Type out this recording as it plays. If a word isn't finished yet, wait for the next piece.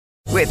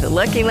With the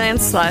Lucky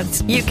Land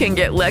Slots, you can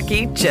get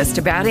lucky just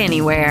about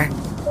anywhere.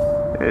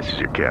 This is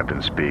your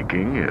captain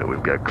speaking.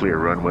 We've got clear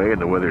runway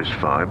and the weather's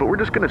fine, but we're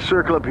just going to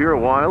circle up here a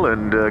while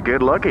and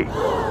get lucky.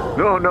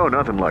 No,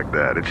 nothing like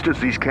that. It's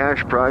just these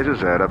cash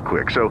prizes add up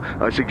quick. So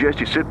I suggest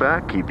you sit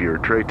back, keep your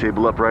tray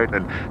table upright,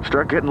 and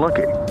start getting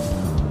lucky.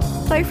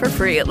 Play for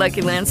free at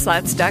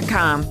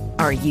LuckyLandSlots.com.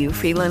 Are you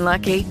feeling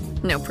lucky?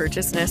 No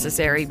purchase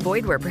necessary.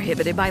 Void where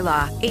prohibited by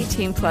law.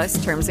 18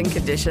 plus terms and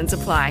conditions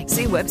apply.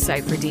 See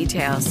website for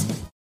details.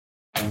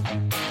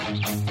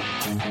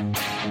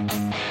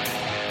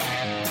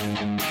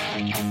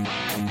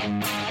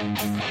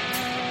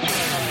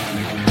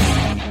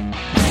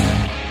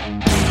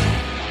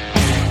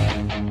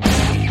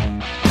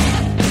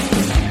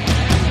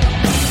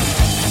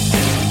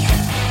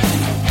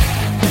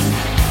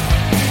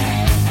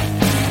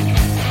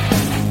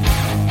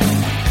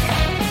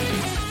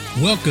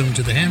 Welcome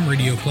to the Ham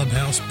Radio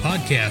Clubhouse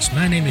podcast.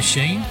 My name is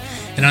Shane,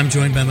 and I'm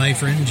joined by my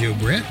friend Joe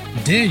Brett,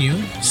 Daniel,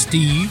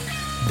 Steve,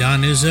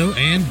 Don Izzo,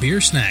 and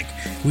Beer Snack.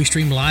 We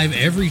stream live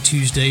every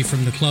Tuesday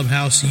from the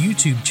Clubhouse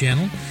YouTube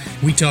channel.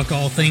 We talk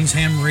all things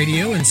ham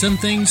radio and some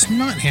things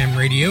not ham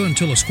radio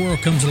until a squirrel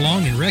comes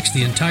along and wrecks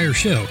the entire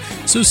show.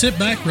 So sit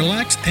back,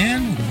 relax,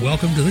 and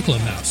welcome to the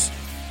Clubhouse.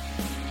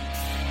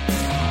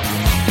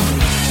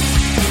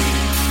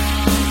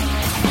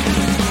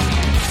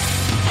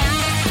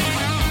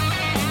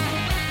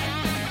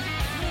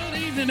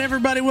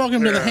 Everybody,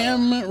 welcome to the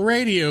Ham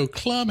Radio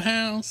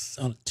Clubhouse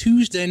on a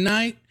Tuesday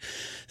night,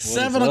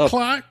 7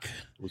 o'clock.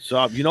 What's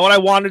up? You know what I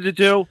wanted to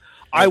do?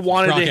 I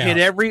wanted to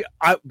hit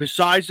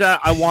besides that,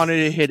 I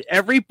wanted to hit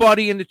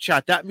everybody in the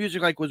chat. That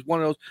music was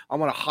one of those. I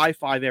want to high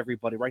five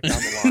everybody right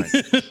down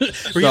the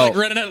line. Were you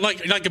running out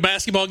like a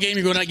basketball game?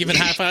 You're going out giving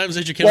high fives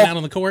as you're coming out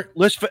on the court?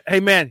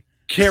 Hey, man,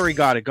 Kerry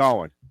got it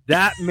going.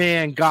 That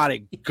man got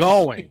it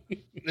going.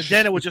 And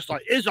then it was just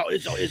like, Izzo.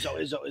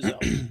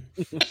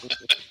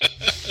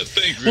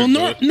 Well,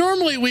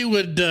 normally we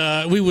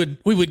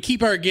would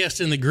keep our guests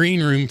in the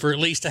green room for at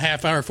least a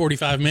half hour,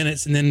 45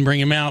 minutes, and then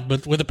bring him out.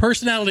 But with a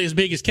personality as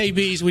big as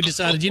KB's, we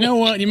decided, you know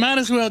what, you might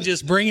as well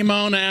just bring him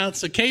on out.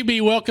 So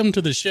KB, welcome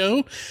to the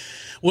show.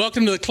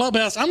 Welcome to the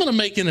Clubhouse. I'm going to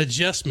make an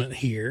adjustment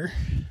here.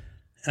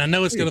 I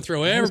know it's going to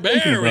throw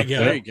everybody. There we go.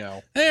 There you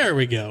go. There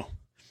we go.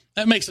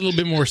 That makes a little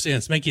bit more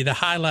sense. Make you the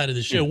highlight of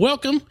the show.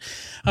 Welcome.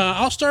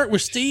 I'll start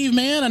with Steve,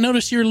 man. I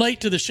noticed you're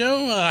late to the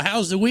show.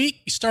 How's the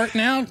week? You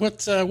starting out?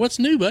 What's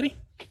new, buddy?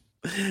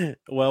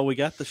 Well, we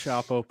got the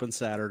shop open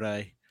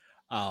Saturday.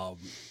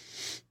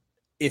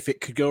 If it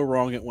could go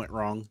wrong, it went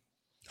wrong.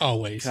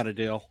 Always. Kind of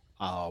deal.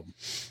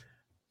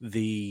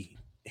 The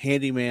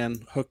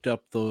handyman hooked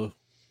up the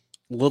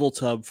little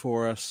tub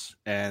for us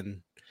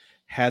and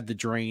had the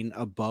drain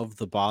above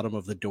the bottom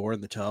of the door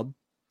in the tub.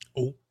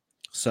 Oh.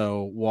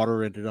 So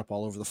water ended up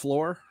all over the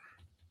floor.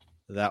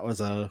 That was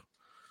a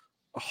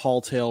haul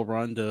tail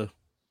run to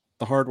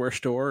the hardware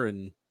store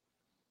and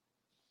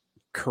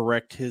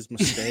correct his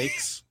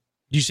mistakes.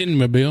 You send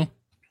him a bill?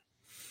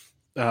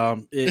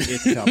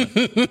 It's coming.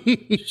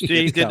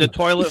 Steve did the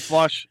toilet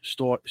flush.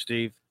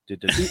 Steve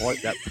did the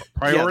toilet. That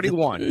priority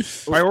one.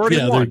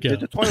 Priority one. Did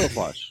the toilet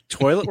flush.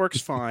 Toilet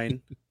works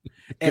fine.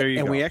 There you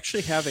and go. we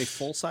actually have a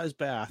full size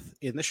bath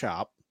in the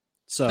shop.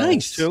 So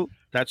nice.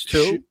 That's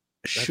two.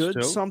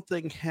 Should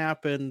something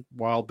happen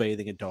while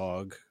bathing a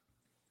dog,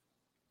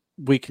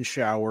 we can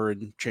shower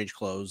and change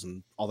clothes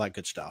and all that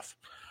good stuff.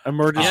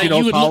 Emergency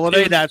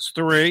holiday. That's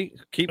three.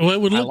 It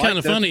would look kind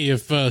of funny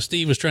if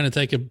Steve was trying to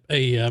take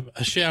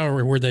a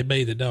shower where they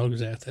bathe the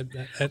dogs at. That'd be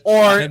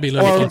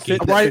or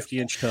fit that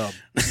 50-inch tub.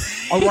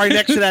 Or right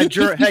next to that.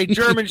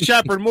 German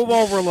Shepherd, move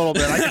over a little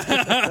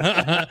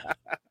bit.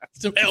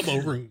 Some elbow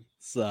room.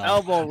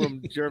 Elbow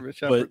room, German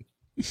Shepherd.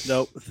 But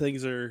nope,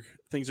 things are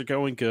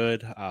going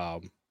good.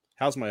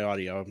 How's my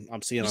audio?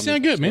 I'm seeing. You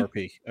sound good, man.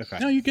 Okay.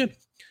 No, you're good.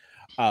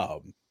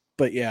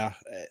 But yeah,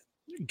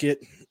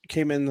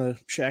 came in the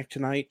shack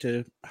tonight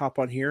to hop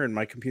on here, and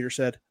my computer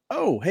said,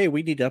 "Oh, hey,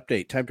 we need to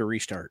update. Time to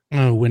restart."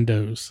 Oh,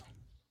 Windows.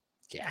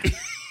 Yeah.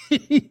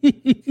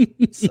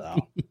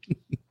 So,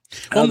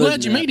 I'm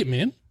glad you made it,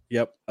 man.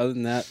 Yep. Other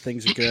than that,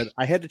 things are good.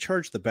 I had to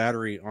charge the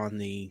battery on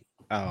the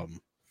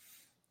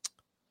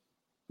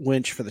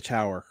winch for the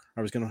tower.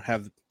 I was going to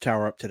have the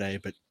tower up today,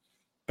 but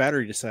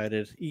battery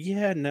decided,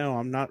 no,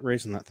 I'm not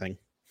raising that thing.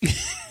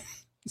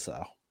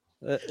 So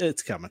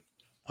it's coming.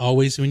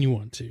 Always when you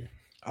want to.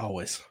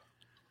 Always.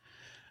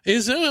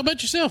 How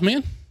about yourself,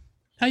 man?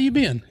 How you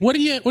been? What are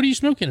you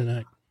smoking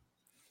tonight?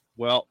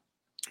 Well,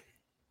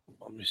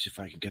 let me see if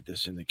I can get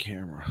this in the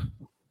camera.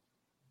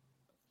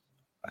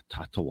 A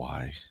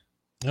Tatawai.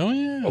 Oh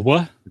yeah. A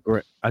what?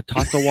 A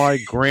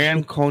Tatawai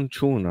Grand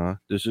Conchuna.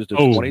 This is the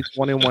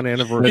 2021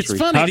 anniversary. It's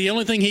funny. The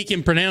only thing he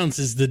can pronounce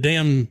is the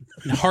damn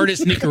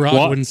hardest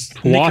Nicaraguans.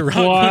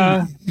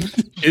 Nicaraguan.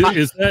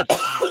 Is that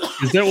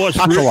what's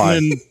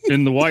written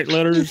in the white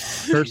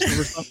letters? Cursive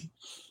or something?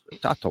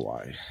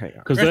 Tatawai. Hang on.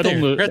 Because Right that there,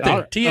 on the right there.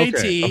 okay,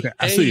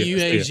 I see it.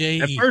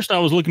 T-A-T-A-U-A-J-E. At first, I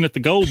was looking at the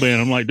gold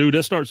band. I'm like, dude,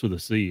 that starts with a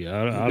C.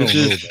 I don't know about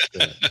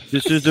that.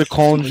 This is the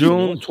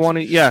Conjun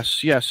 20.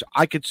 Yes,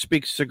 I could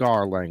speak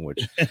cigar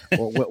language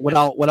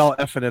without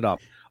effing it up.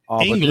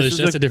 English,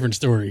 that's a different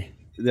story.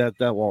 That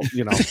well,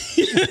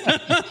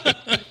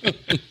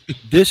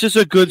 this is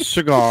a good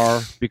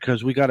cigar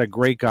because we got a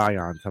great guy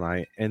on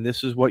tonight, and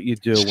this is what you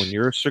do when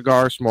you're a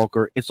cigar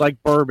smoker. It's like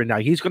bourbon. Now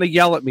he's going to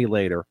yell at me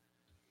later.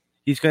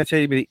 He's going to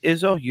say to me,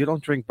 "Izzo, you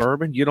don't drink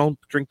bourbon. You don't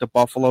drink the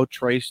Buffalo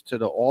Trace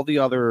to all the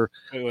other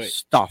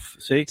stuff."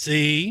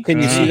 See?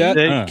 Can you see that?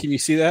 See? Can you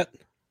see that?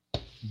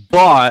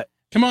 But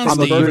come on,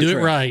 Steve, do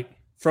it right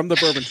from the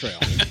Bourbon Trail.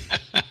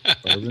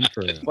 Bourbon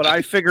Trail. But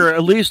I figure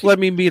at least let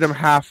me meet him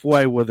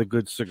halfway with a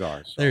good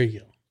cigar. So. There you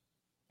go.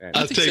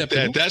 I'll take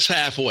that. That's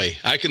halfway.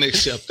 I can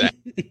accept that.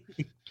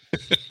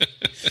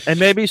 And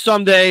maybe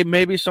someday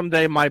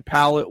my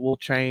palate will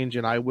change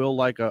and I will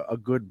like a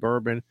good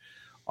bourbon.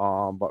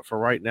 But for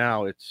right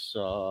now, it's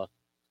you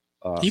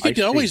could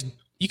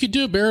you could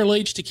do a barrel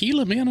aged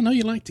tequila, man. I know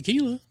you like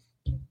tequila.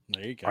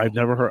 There you go.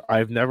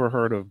 I've never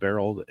heard of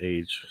barrel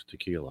aged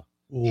tequila.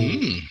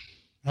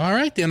 All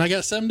right, then I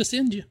got something to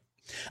send you.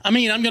 I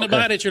mean, I'm going to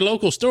buy it at your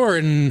local store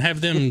and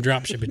have them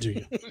drop ship it to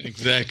you.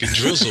 Exactly,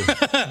 drizzle.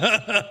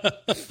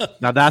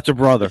 Now that's a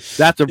brother.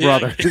 That's a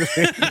brother.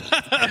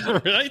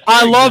 Right?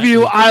 I love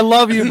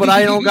you, but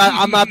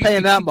I'm not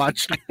paying that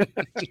much.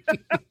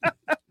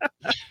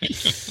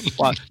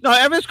 Well, no,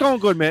 everything's going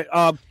good, man.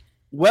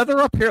 Weather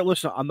up here,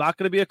 listen, I'm not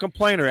going to be a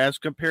complainer as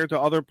compared to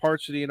other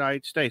parts of the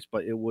United States,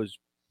 but it was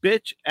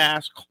bitch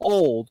ass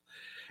cold.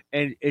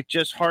 And it's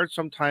just hard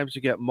sometimes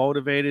to get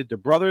motivated. The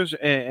brothers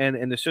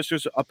and the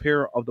sisters up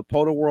here of the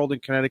Poto World in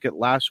Connecticut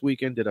last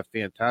weekend did a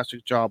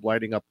fantastic job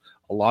lighting up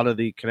a lot of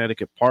the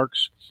Connecticut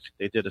parks.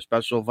 They did a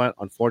special event.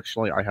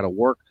 Unfortunately, I had to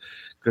work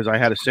because I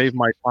had to save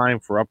my time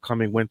for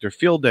upcoming Winter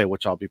Field Day,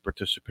 which I'll be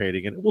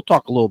participating in. We'll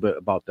talk a little bit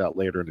about that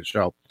later in the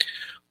show.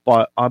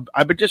 But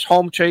I've been just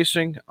home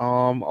chasing a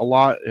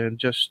lot, and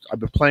just I've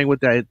been playing with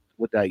that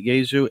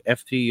Yaesu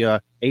FT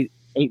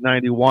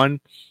 891.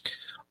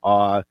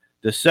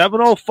 The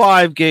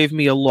 705 gave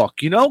me a look.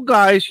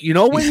 Guys,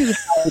 when you have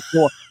a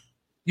dog,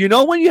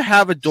 when you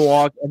have a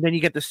dog and then you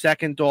get the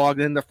second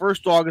dog, and the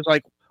first dog is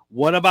like,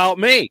 what about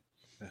me?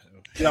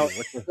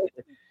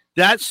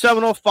 That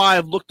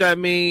 705 looked at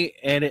me,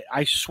 and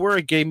I swear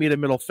it gave me the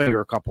middle finger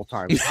a couple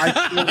times.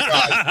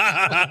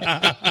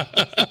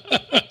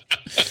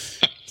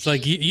 It's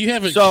like you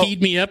haven't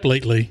keyed me up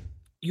lately.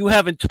 You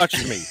haven't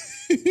touched me.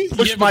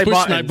 Push my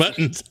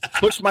buttons.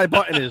 Push my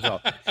button is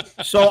up.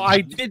 So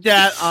I did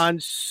that on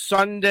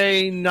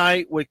Sunday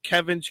night with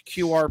Kevin's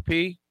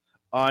QRP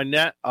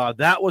net.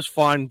 That was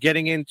fun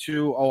getting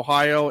into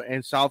Ohio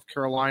and South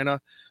Carolina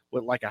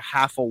with like a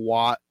half a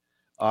watt.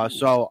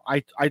 So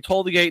I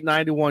told the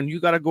 891, you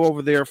got to go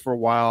over there for a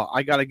while.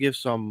 I got to give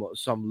some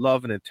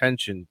love and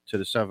attention to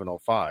the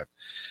 705.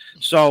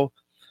 So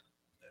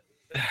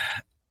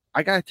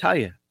I got to tell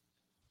you,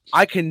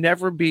 I can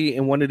never be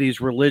in one of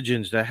these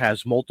religions that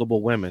has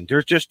multiple women.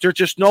 There's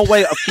just no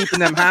way of keeping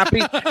them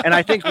happy. And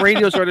I think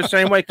radios are the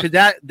same way, because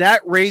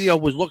that radio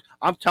was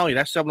I'm telling you,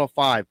 that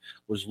 705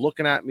 was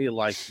looking at me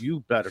like,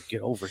 you better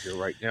get over here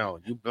right now.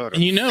 You better.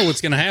 And you know what's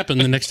going to happen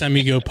the next time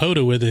you go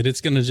POTA with it.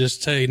 It's going to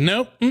just say,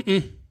 nope.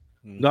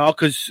 No,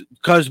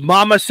 because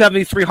Mama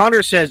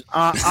 7300 says,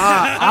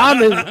 I'm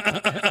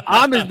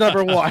his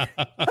number one.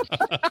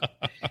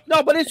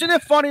 No, but isn't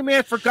it funny,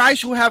 man? For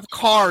guys who have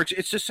cars,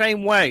 it's the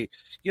same way.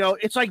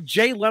 It's like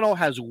Jay Leno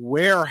has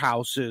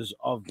warehouses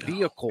of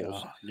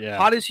vehicles. Yeah.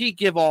 How does he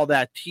give all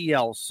that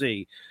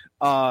TLC?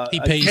 He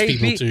pays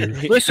people too.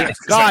 Listen,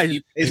 guys,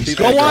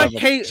 go on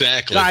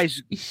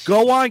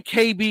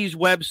KB's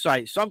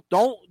website.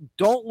 Don't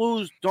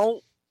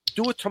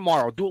do it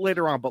tomorrow. Do it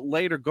later on, but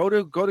later go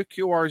to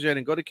QRZ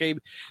and go to KB.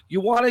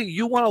 You want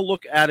to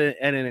look at it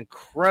at an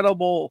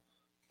incredible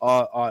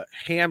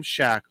ham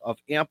shack of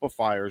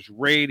amplifiers,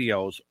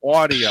 radios,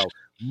 audio,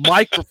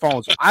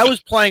 microphones. I was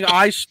playing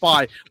I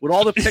Spy with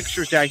all the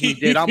pictures that he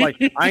did. I'm like,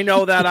 I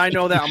know that. I'm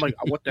like,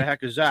 what the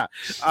heck is that?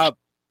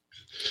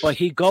 But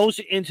he goes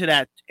into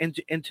the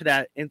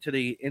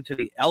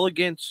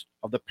elegance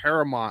of the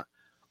Paramount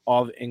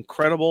of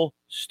incredible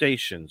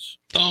stations.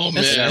 Oh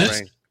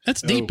man,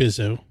 that's deep,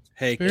 Izzo.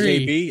 Hey,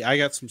 KB, I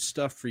got some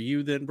stuff for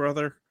you then,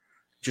 brother.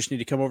 Just need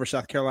to come over to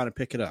South Carolina and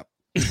pick it up.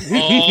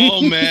 Oh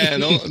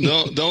man,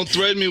 don't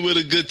threaten me with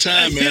a good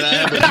time, man. I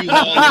have a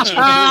U-Haul at your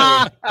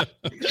door.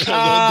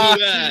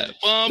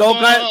 Don't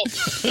do that.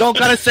 Don't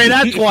gotta say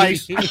that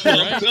twice. I'm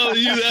telling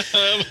you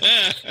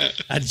that.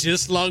 I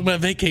just logged my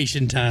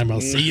vacation time.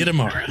 I'll see you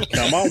tomorrow.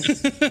 Come on.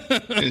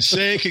 And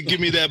Shane can give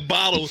me that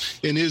bottle,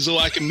 and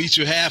I can meet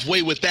you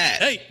halfway with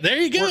that. Hey, there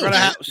you go. We're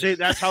gonna see,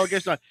 that's how it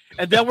gets done.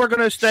 And then we're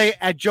gonna stay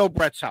at Joe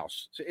Brett's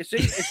house. See,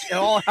 it's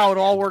how it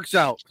all works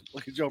out.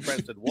 Look at Joe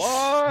Brett said,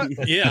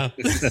 "What?" Yeah.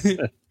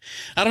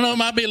 I don't know. It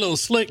might be a little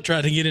slick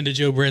trying to get into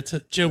Joe Brett's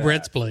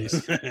place.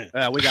 We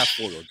got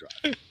 4-wheel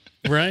drive.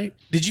 Right?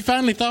 Did you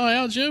finally thaw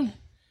out, Joe?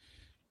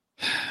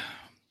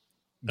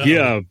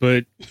 Yeah,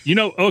 but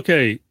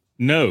okay,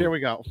 no. Here we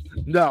go.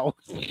 No.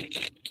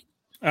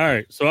 All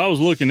right, so I was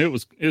looking.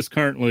 It's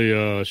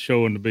currently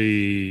showing to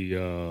be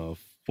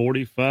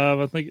 45.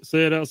 I think it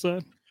said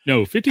outside.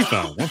 No,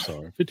 55. I'm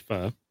sorry,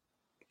 55.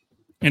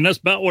 And that's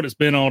about what it's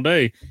been all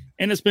day.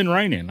 And it's been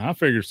raining. I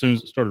figured as soon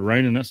as it started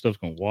raining, that stuff's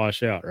going to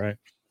wash out, right?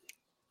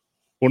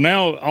 Well,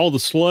 now all the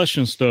slush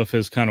and stuff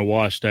has kind of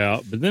washed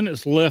out, but then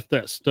it's left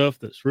that stuff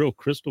that's real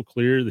crystal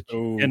clear that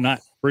you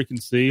cannot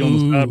freaking see on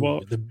the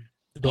sidewalk. The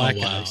black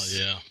ice.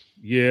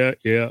 Yeah.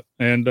 Yeah.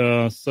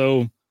 And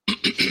so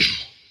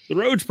the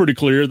road's pretty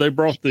clear. They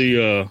brought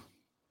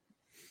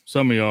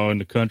some of y'all in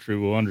the country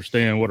will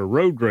understand what a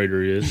road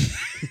grader is.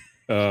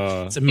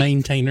 It's a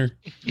maintainer.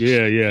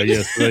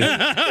 Yeah. So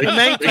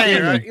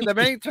The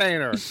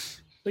maintainer.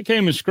 They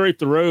came and scraped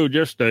the road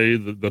yesterday,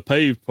 the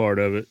paved part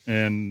of it,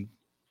 and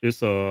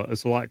it's a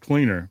lot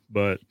cleaner.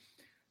 But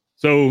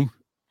so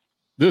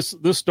this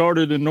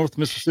started in North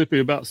Mississippi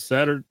about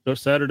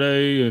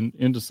Saturday and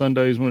into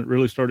Sundays when it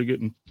really started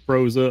getting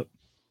froze up.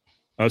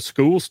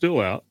 School's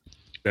still out.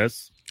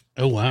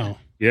 Oh wow.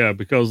 Yeah,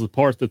 because the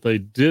part that they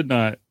did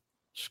not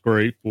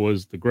scrape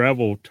was the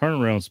gravel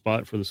turnaround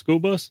spot for the school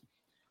bus.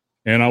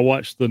 And I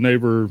watched the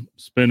neighbor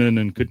spinning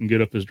and couldn't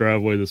get up his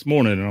driveway this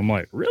morning. And I'm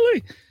like,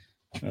 really?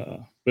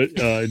 But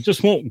it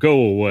just won't go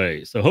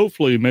away. So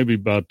hopefully maybe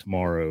by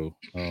tomorrow.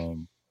 How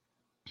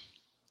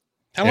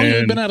long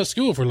have you been out of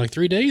school for? Like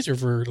 3 days or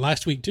for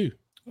last week too?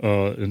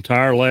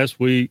 Entire last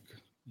week,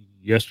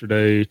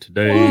 yesterday,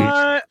 today,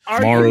 What?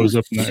 tomorrow's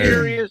up in the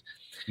air.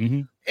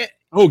 Mm-hmm.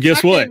 Oh,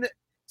 guess what?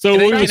 So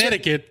in we was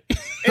Connecticut.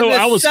 In the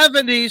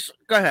 70s.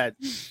 Go ahead.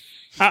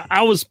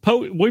 I was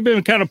we've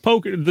been kind of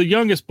poking the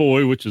youngest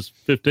boy, which is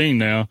 15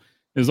 now,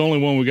 is the only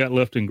one we got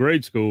left in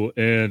grade school.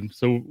 And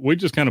so we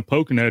just kind of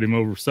poking at him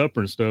over supper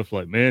and stuff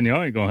like, man,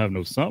 y'all ain't going to have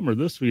no summer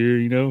this year,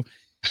 And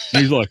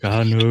he's like,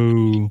 I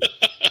know.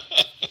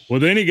 Well,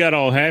 then he got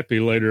all happy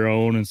later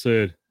on and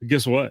said,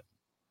 guess what?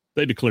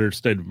 They declared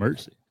state of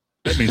emergency.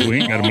 That means we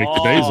ain't got to make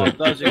the days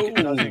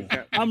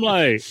up. I'm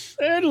like,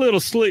 that little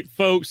slick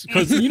folks,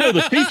 because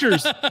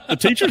the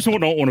teachers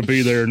don't want to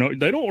be there. No,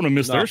 they don't want to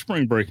miss their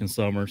spring break in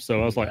summer.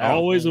 So I was like,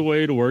 always a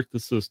way to work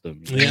the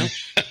system. Yeah.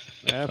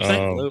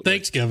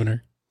 Thanks,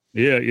 Governor.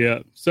 Yeah.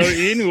 So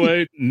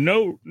anyway,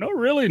 no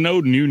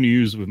new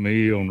news with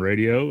me on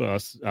radio.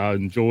 I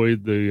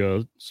enjoyed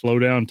the slow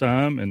down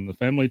time and the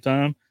family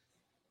time.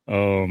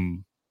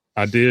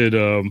 I did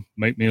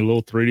make me a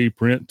little 3D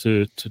print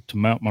to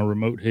mount my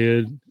remote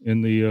head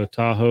in the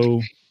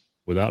Tahoe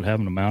without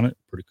having to mount it.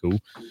 Pretty cool.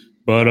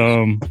 But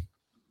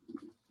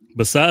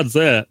besides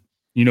that,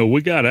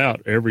 we got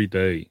out every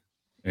day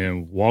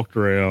and walked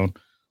around,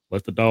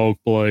 let the dog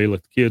play,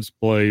 let the kids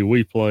play,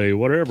 we play,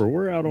 whatever.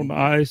 We're out on the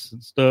ice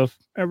and stuff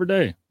every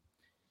day.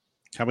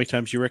 How many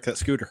times you wrecked that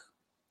scooter?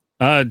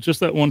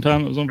 Just that one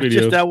time. It was on video.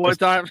 Just that one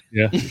time?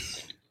 Yeah.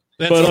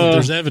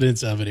 There's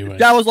evidence of anyway.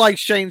 That was like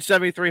Shane's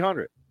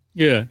 7300.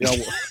 Yeah.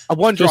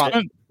 One drop.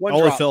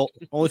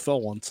 Only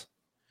fell once.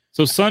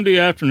 So Sunday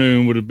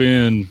afternoon would have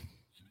been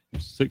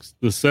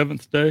the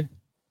seventh day.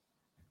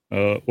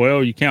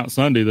 Well, you count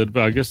Sunday, that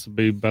I guess it'd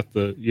be about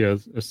the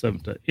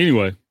seventh day.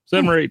 Anyway,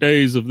 7 or 8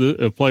 days of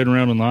playing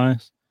around on the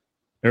ice.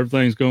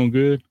 Everything's going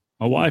good.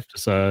 My wife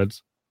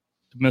decides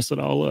to mess it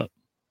all up.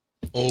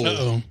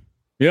 Uh-oh.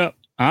 Yep.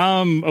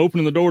 I'm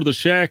opening the door of the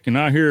shack and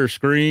I hear her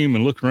scream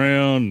and look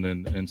around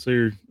and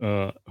see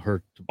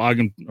her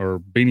toboggan or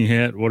beanie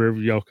hat, whatever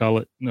y'all call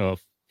it,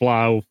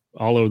 fly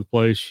all over the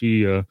place.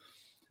 I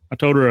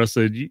told her, I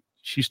said,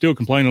 she's still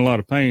complaining a lot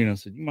of pain. I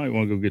said, you might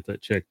want to go get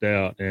that checked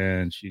out.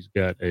 And she's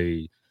got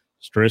a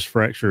stress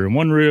fracture in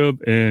one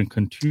rib and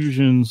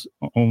contusions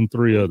on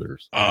 3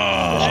 others.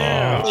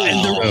 Oh,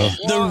 and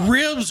the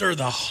ribs are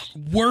the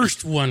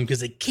worst one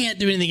because they can't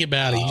do anything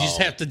about it. You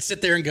just have to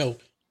sit there and go.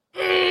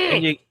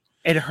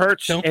 And it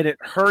hurts, and it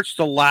hurts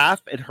to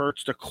laugh. It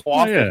hurts to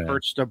cough. It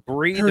hurts to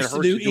breathe. It hurts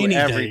to do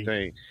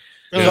everything.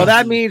 So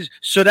that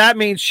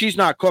means she's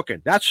not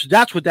cooking.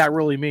 That's what that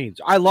really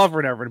means. I love her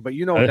and everything, but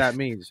you know what that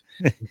means.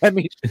 That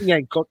means she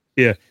ain't cooking.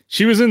 Yeah,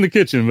 she was in the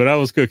kitchen, but I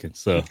was cooking.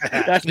 So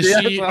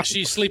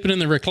she's sleeping in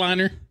the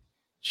recliner.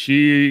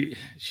 She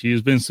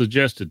has been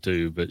suggested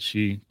to, but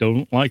she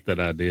don't like that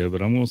idea.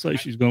 But I'm going to say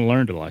she's going to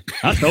learn to like it.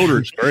 I told her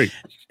it's great.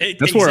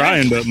 That's where I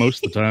end up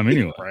most of the time,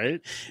 anyway. Right?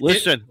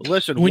 Listen.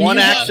 One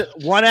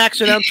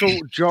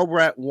accidental Joe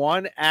Brett,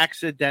 one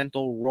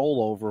accidental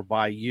rollover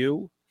by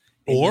you,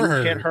 or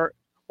her, get hurt,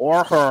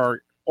 or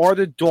her, or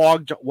the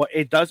dog.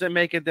 It doesn't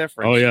make a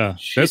difference. Oh yeah,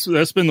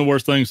 that's been the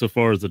worst thing so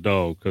far is the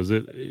dog because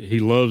he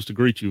loves to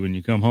greet you when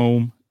you come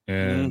home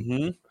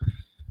and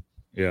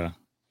yeah.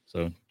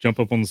 So jump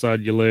up on the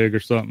side of your leg or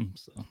something.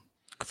 So,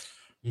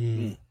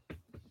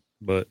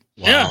 but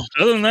yeah,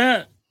 other than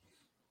that,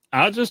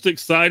 I was just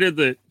excited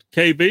that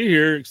KB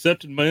here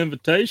accepted my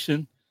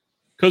invitation.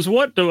 Because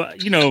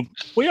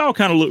we all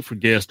kind of look for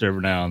guests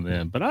every now and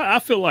then, but I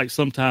feel like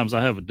sometimes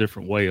I have a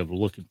different way of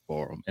looking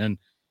for them. And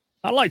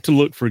I like to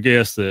look for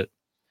guests not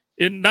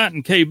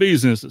in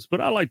KB's instance, but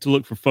I like to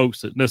look for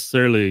folks that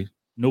necessarily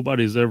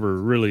nobody's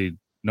ever really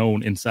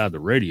known inside the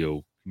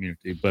radio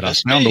community, but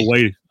That's I found me. a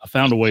way. I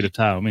found a way to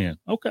tie them in.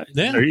 Okay,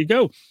 Yeah. there you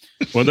go.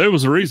 Well, there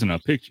was a reason I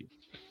picked you.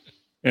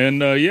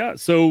 And yeah,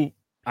 so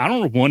I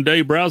don't know. One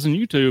day browsing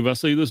YouTube, I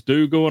see this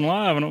dude going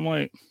live, and I'm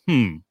like,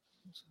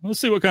 let's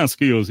see what kind of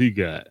skills he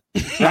got.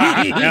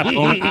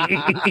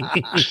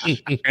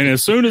 And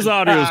as soon as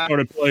audio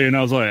started playing,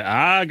 I was like,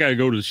 I got to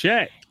go to the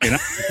shack. And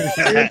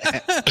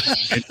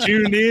and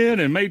tuned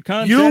in and made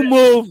contact. You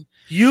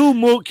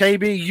move,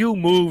 KB. You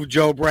move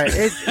Joe Brett.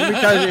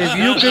 Because if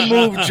you can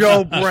move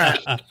Joe Brett,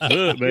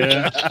 look,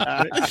 man,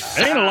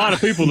 there ain't a lot of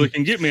people that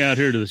can get me out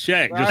here to the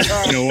shack just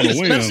on a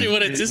whim. Especially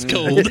when it's this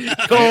cold.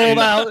 cold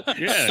out,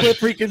 Yeah.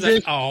 slippery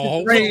conditions,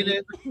 Oh,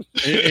 raining.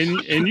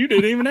 And you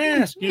didn't even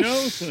ask,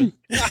 So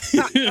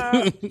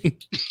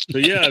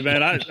yeah,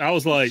 man, I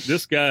was like,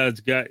 this guy's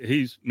got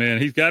he's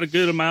got a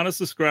good amount of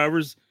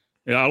subscribers.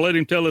 Yeah, I'll let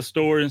him tell his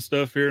story and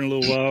stuff here in a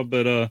little while,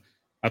 but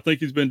I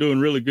think he's been doing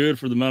really good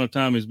for the amount of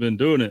time he's been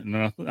doing it.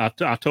 And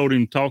I told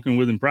him, talking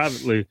with him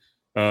privately,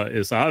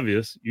 it's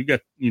obvious you got,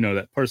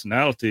 that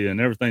personality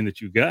and everything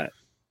that you got.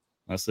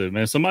 I said,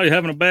 man, somebody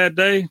having a bad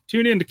day,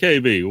 tune in to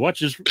KB. Watch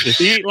his, if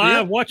he ain't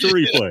live, watch a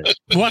replay.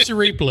 Watch a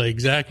replay,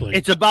 exactly.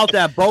 It's about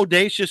that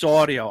bodacious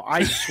audio.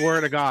 I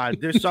swear to God,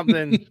 there's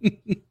something.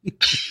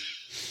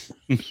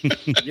 Well,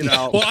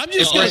 I'm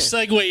just going to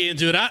segue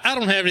into it. I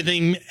don't have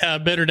anything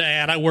better to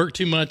add. I work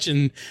too much,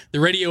 and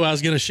the radio I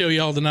was going to show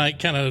you all tonight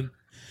kind of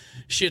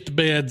shit the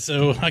bed,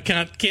 so I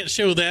can't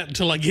show that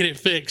until I get it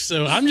fixed.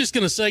 So I'm just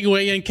going to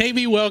segue in.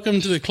 KB,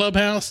 welcome to the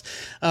Clubhouse.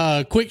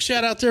 Quick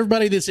shout out to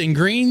everybody that's in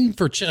green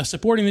for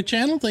supporting the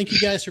channel. Thank you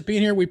guys for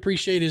being here. We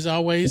appreciate it as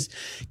always.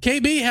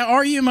 KB, how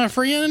are you, my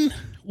friend?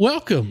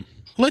 Welcome.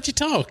 I'll let you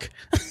talk.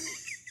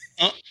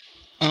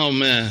 Oh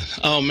man.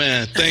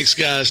 Thanks,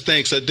 guys.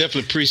 Thanks. I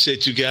definitely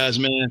appreciate you guys,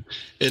 man.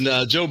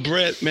 And Joe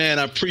Brett, man,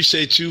 I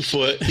appreciate you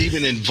for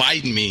even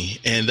inviting me.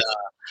 And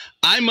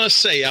I must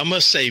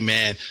say,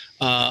 man,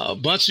 a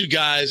bunch of you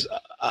guys,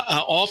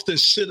 I often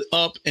sit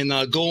up and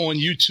go on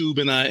YouTube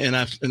and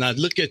I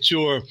look at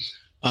your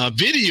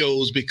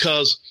videos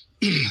because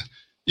you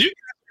guys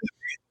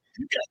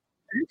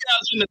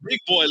are in the big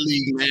boy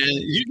league, man.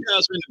 You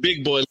guys are in the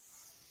big boy league.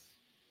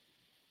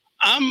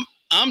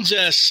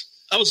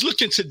 I was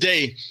looking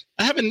today.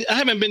 I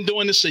haven't been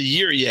doing this a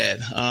year yet.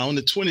 On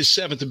the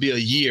 27th to be a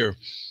year,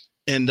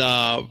 and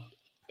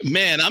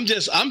man, I'm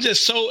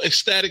just so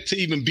ecstatic to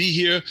even be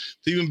here,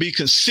 to even be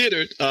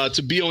considered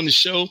to be on the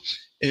show.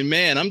 And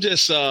man, I'm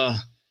just and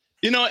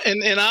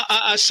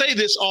I say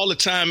this all the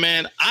time,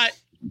 man. I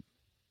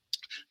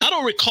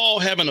don't recall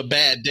having a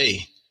bad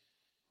day.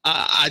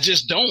 I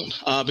just don't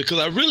because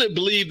I really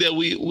believe that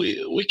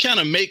we kind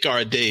of make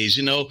our days.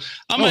 I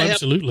might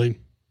absolutely.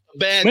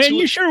 Bad man,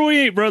 you sure we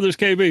ain't brothers,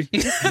 KB?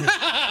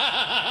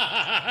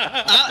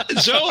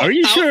 Joe, are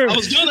you sure? I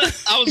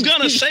was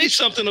gonna say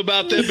something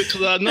about that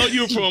because I know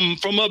you're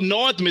from up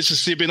north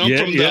Mississippi, and I'm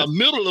from the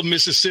middle of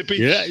Mississippi.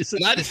 Yeah,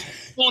 and I just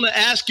want to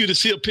ask you to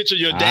see a picture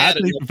of your dad.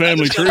 I think the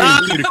family tree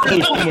is pretty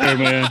close somewhere,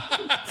 man.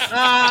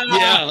 I'm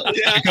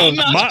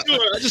not sure.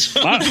 I just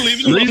want to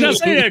believe the reason I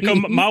say that because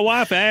my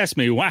wife asked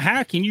me,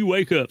 how can you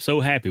wake up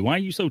so happy? Why are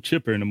you so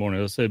chipper in the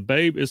morning? I said,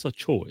 babe, it's a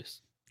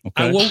choice.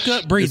 Okay? I woke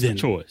up breathing. It's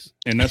a choice,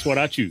 and that's what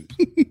I choose.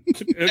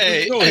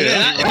 Hey,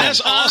 and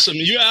that's awesome.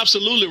 You're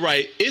absolutely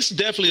right. It's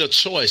definitely a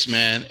choice,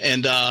 man.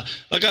 And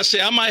like I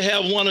said, I might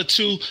have 1 or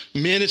 2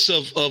 minutes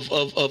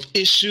of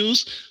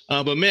issues,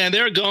 but man,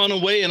 they're gone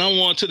away, and I'm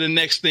on to the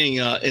next thing.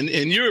 And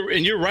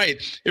you're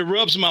right. It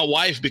rubs my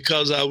wife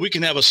because we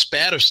can have a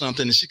spat or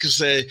something, and she can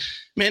say,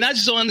 "Man, I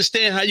just don't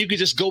understand how you could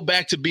just go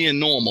back to being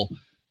normal."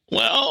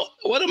 Well,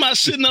 what am I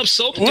sitting up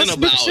soaking about?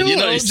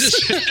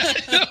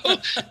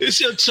 It's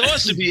your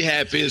choice to be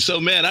happy. And so,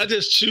 man, I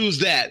just choose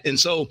that. And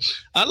so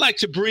I like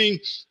to bring,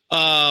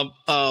 I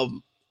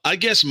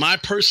guess, my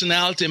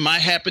personality and my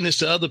happiness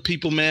to other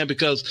people, man,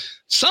 because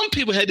some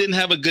people didn't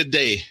have a good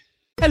day.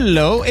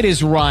 Hello, it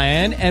is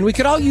Ryan, and we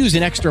could all use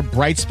an extra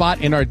bright spot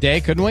in our day,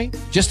 couldn't we?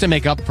 Just to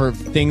make up for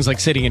things like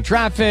sitting in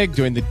traffic,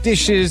 doing the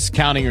dishes,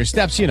 counting your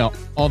steps,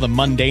 all the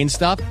mundane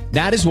stuff.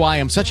 That is why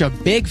I'm such a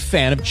big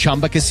fan of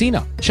Chumba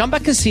Casino. Chumba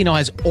Casino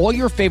has all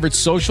your favorite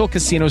social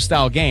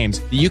casino-style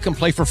games that you can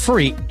play for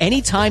free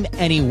anytime,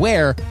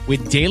 anywhere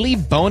with daily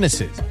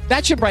bonuses.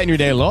 That should brighten your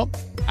day a little.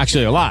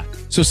 Actually, a lot.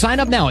 So sign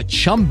up now at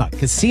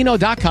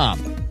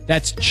ChumbaCasino.com.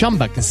 That's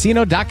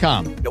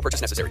ChumbaCasino.com. No purchase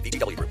necessary.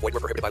 VGW Group. Void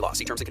where prohibited by law.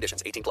 See terms and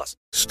conditions. 18+.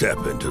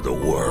 Step into the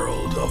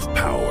world of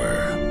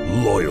power,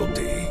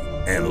 loyalty,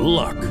 and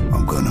luck.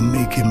 I'm going to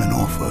make him an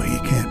offer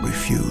he can't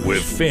refuse.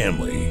 With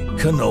family,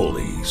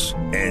 cannolis,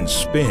 and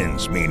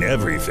spins mean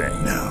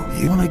everything. Now,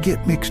 you want to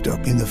get mixed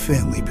up in the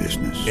family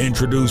business.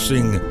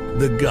 Introducing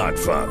The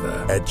Godfather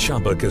at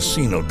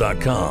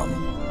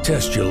ChumbaCasino.com.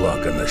 Test your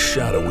luck in the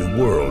shadowy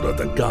world of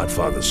The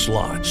Godfather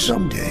slot.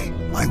 Someday,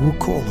 I will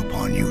call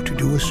upon you to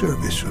do a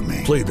service for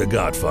me. Play The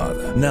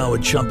Godfather, now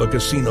at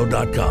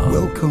ChumbaCasino.com.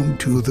 Welcome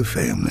to the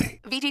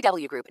family.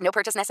 VGW Group. No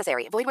purchase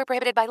necessary. Void where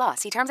prohibited by law.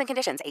 See terms and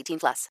conditions.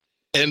 18+.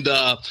 And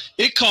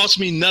it costs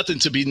me nothing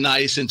to be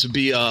nice and to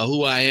be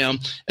who I am.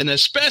 And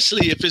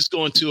especially if it's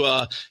going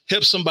to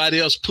help somebody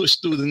else push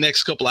through the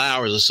next couple of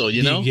hours or so,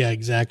 you know? Yeah,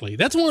 exactly.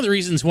 That's one of the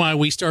reasons why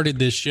we started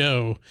this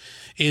show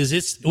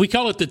is we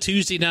call it the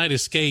Tuesday night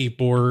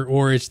escape,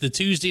 or it's the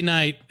Tuesday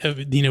night of,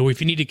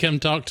 if you need to come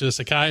talk to a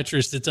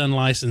psychiatrist that's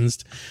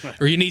unlicensed,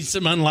 or you need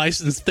some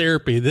unlicensed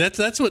therapy.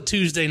 That's what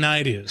Tuesday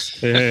night is.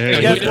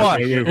 Hey, guess what?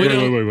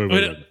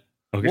 Wait.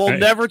 Okay. We'll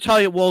never tell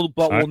you. We'll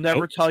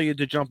never tell you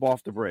to jump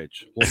off the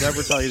bridge. We'll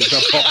never tell you to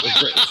jump off the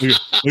bridge.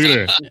 Look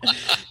at that.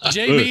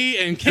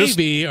 JB and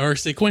KB are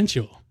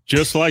sequential.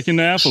 Just like in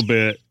the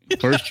alphabet.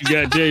 First you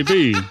got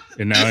JB,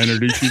 and now I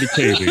introduce you to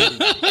KB.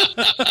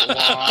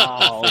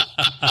 Wow.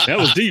 That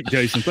was deep,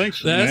 Jason. Thanks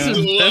for that.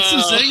 That's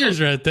some singers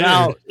right there.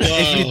 Now,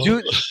 if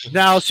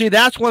you see,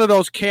 that's one of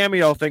those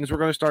cameo things we're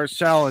going to start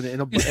selling.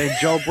 And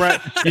Joe Brett,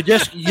 you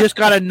just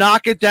got to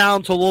knock it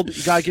down to a little bit.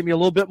 You got to give me a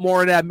little bit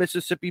more of that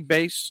Mississippi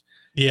bass.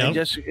 Yeah.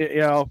 Just,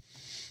 I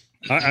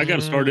got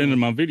to start ending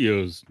my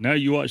videos. Now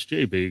you watch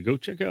JB. Go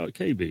check out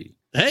KB.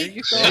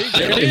 Hey,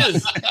 there it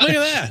is. Look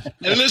at that.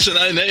 And listen,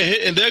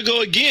 and there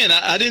go again.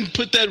 I didn't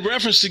put that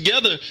reference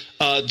together,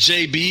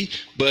 JB,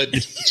 but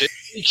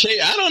JK,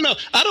 I don't know.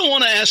 I don't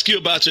want to ask you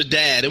about your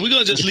dad, and we're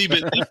going to just leave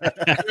it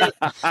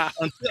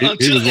until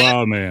he was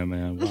wild man.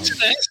 Until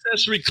the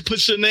ancestry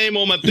puts your name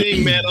on my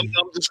thing, man, I'm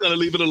just going to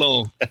leave it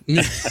alone.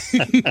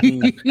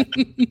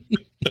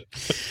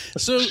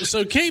 So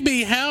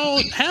KB,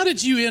 how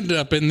did you end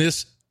up in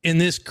this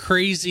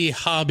crazy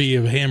hobby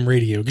of ham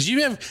radio? Because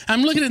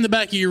I'm looking in the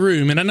back of your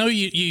room, and I know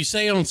you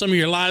say on some of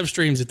your live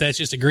streams that that's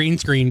just a green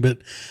screen, but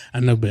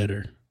I know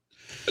better.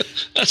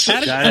 What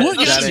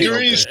got you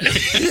green screen?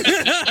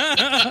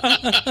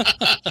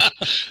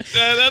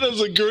 That is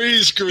a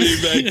green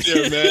screen back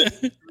there, man.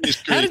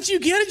 How did you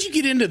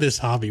get into this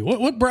hobby?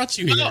 What brought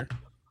you here?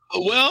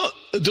 Well,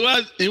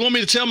 you want me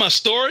to tell my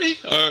story?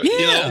 Or,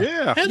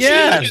 yeah.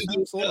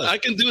 I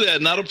can do that.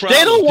 Not a problem.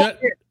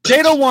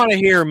 They don't want to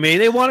hear me.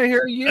 They want to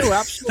hear you.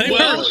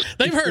 Absolutely.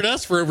 They've heard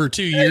us for over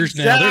 2 years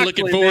now. They're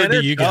looking forward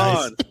to you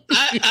guys.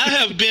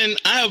 I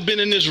have been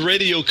in this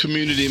radio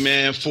community,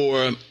 man,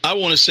 for I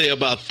want to say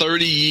about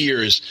 30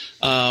 years.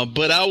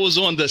 But I was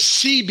on the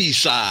CB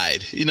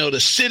side, the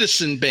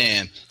Citizen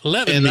Band.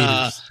 11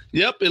 meters.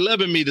 Yep,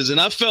 11 meters. And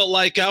I felt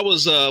like I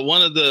was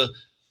one of the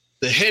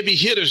heavy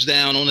hitters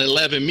down on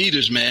 11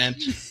 meters, man.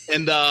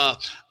 And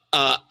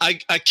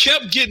I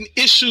kept getting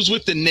issues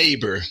with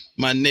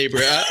my neighbor.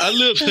 I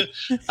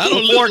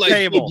don't look like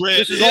cable.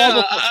 This is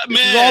all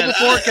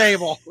before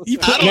cable. You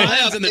put your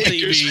hands in the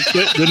TV.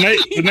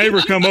 The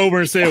neighbor come over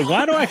and said,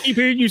 "Why do I keep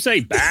hearing you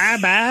say bye,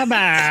 bye,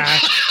 bye?"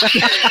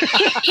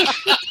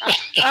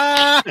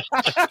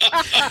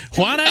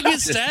 Why'd I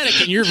get static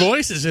and your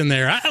voice is in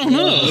there? I don't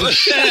know.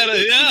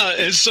 Yeah.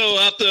 And so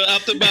after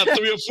about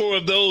 3 or 4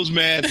 of those,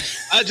 man,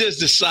 I just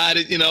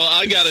decided,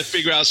 I got to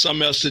figure out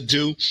something else to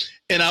do.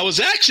 And I was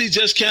actually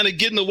just kind of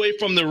getting away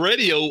from the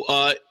radio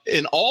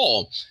in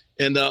all.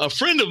 And a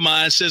friend of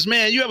mine says,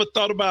 "Man, you ever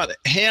thought about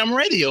ham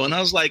radio?" And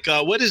I was like,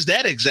 what is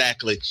that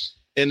exactly?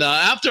 And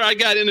after I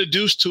got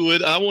introduced to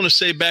it, I want to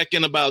say back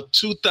in about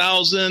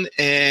 2000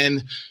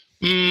 and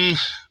I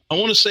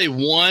want to say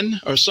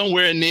 1 or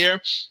somewhere in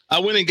there, I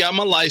went and got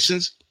my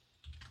license.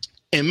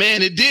 And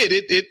man, it did.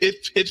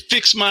 It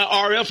fixed my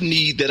RF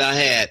need that I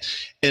had.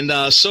 And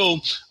so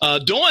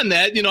doing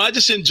that, I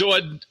just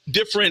enjoyed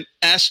different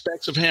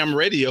aspects of ham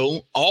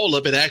radio, all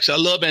of it, actually. I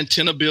love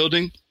antenna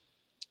building.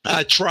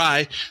 I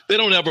try. They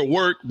don't ever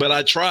work, but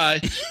I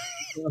try.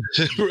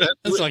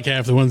 That's like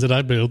half the ones that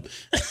I build.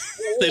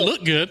 They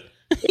look good.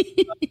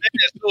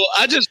 So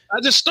I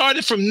just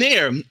started from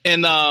there.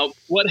 And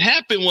what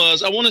happened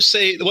was, I want to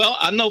say, well,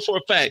 I know for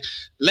a fact,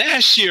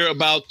 last year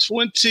about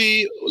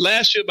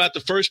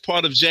the first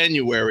part of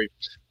January,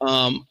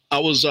 I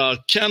was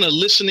kind of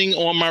listening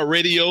on my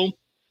radio,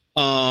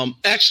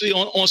 actually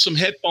on some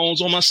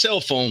headphones on my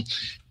cell phone.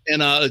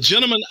 And a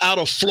gentleman out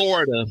of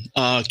Florida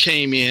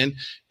came in,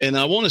 and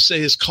I want to say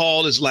his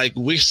call is like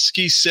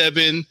Whiskey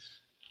 7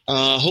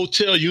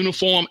 Hotel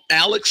Uniform,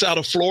 Alex out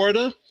of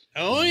Florida.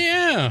 Oh,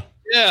 yeah.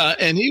 Yeah,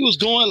 and he was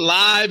going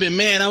live, and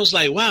man, I was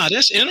like, wow,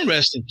 that's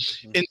interesting.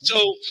 And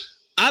so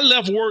I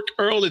left work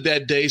early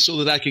that day so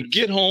that I could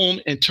get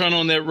home and turn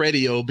on that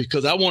radio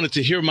because I wanted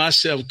to hear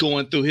myself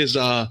going through his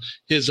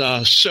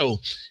show.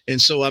 And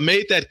so I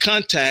made that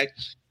contact.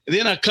 And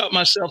then I caught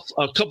myself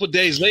a couple of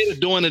days later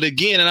doing it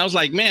again. And I was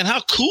like, man, how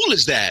cool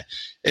is that?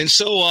 And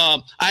so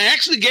I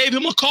actually gave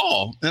him a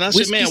call. And I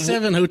said, man,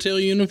 7 Hotel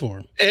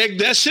Uniform.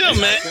 That's him,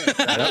 man.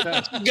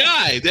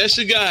 That's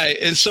the guy.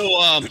 And so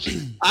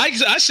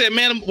I said,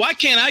 man, why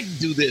can't I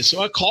do this? So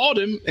I called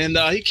him, and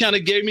he kind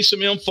of gave me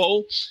some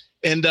info.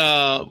 And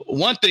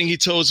one thing he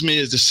told me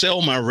is to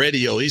sell my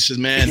radio. He says,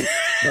 man,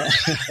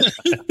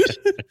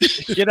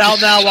 get out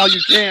now while you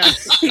can.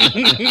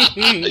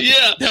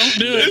 Yeah, don't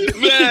do it,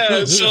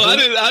 man. So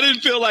I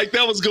didn't feel like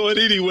that was going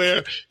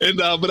anywhere. And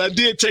but I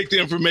did take the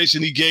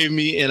information he gave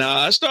me, and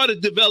I started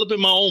developing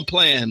my own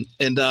plan.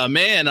 And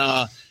man,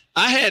 I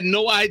had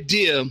no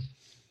idea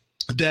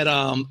that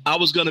I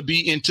was going to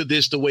be into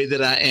this the way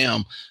that I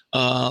am.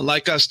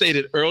 Like I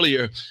stated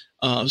earlier,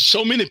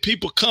 so many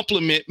people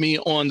compliment me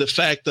on the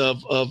fact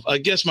of I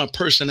guess, my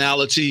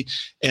personality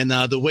and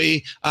the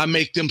way I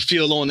make them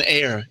feel on the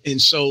air.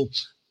 And so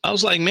I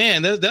was like,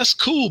 man, that's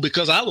cool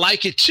because I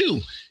like it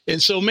too.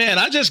 And so, man,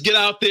 I just get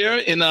out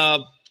there and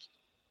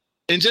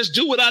just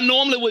do what I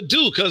normally would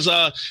do because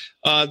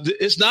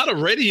it's not a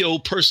radio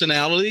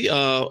personality.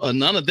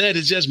 None of that.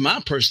 It's just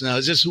my personality.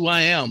 It's just who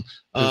I am.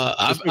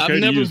 I've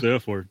never used the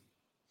F word.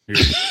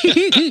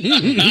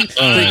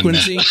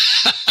 Frequency.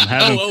 I'm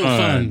having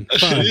fun.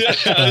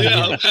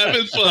 Yeah, I'm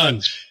having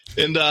fun.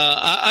 And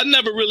I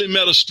never really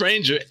met a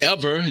stranger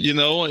ever,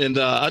 and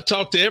I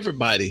talk to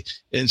everybody.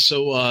 And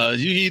so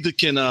you either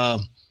can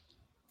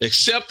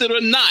accept it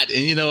or not.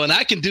 And, and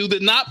I can do the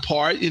not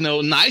part,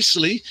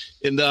 nicely.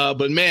 And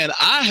but, man,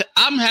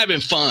 I'm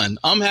having fun.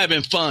 I'm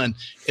having fun.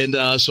 And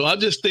so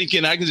I'm just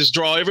thinking I can just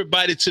draw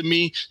everybody to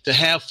me to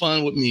have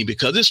fun with me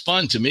because it's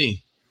fun to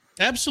me.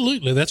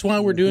 Absolutely. That's why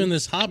we're doing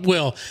this hobby.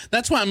 Well,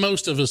 that's why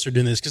most of us are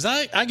doing this because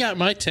I got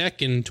my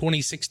tech in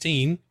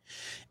 2016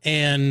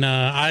 and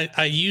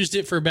I used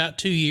it for about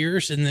 2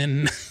 years and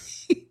then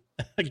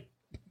I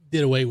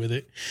did away with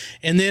it.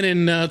 And then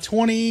in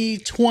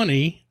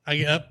 2020, I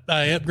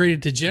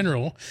upgraded to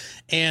General,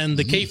 and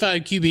the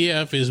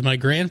K5QBF is my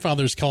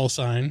grandfather's call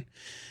sign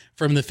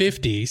from the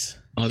 50s.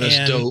 Oh,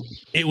 that's dope.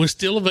 It was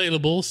still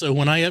available. So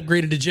when I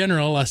upgraded to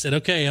General, I said,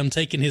 okay, I'm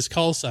taking his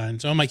call sign.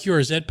 So on my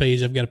QRZ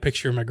page, I've got a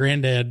picture of my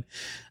granddad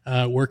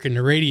working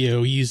the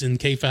radio using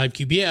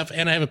K5QBF.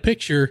 And I have a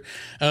picture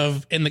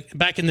of,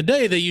 back in the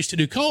day, they used to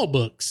do call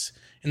books.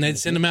 And they'd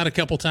send them out a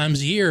couple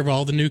times a year of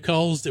all the new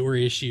calls that were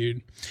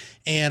issued.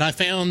 And I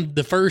found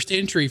the first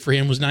entry for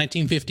him was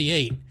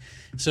 1958.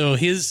 So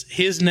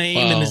his name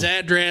and his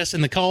address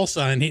and the call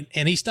sign,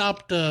 and he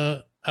stopped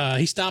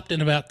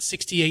in about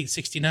 68,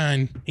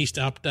 69. He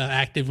stopped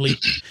actively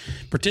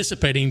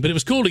participating, but it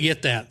was cool to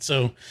get that.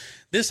 So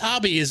this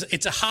hobby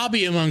it's a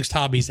hobby amongst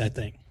hobbies, I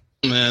think.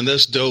 Man,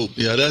 that's dope.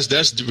 Yeah,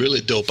 that's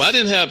really dope. I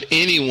didn't have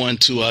anyone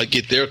to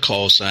get their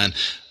call sign.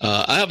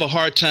 I have a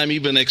hard time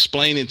even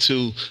explaining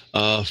to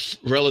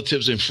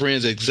relatives and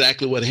friends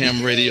exactly what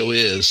ham radio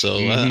is. So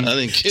I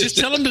think just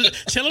tell them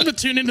to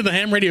tune into the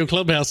Ham Radio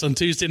Clubhouse on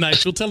Tuesday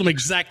nights. We'll tell them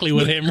exactly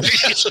what ham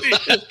radio is.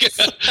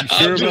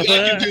 Sure about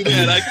that?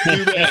 I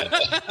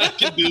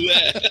can do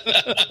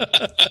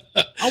that.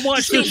 I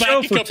watched the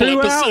show for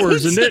 2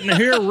 hours and didn't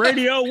hear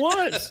radio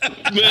once.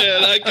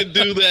 Man, I can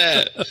do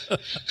that.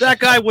 That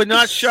guy would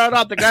not shut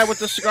up. The guy with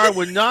the cigar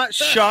would not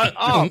shut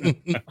up.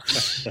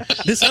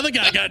 This other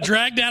guy got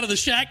dragged out of the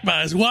shack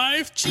by his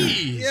wife.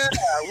 Jeez. Yeah,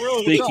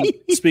 really.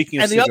 Speaking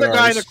of and the cigars, other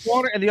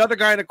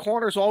guy in the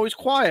corner is always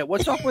quiet.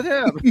 What's up with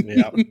him?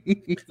 Yeah.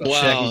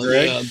 Wow.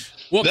 Yeah.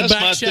 Welcome That's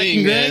back, my Shaq thing,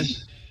 and Greg. man.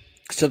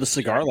 To the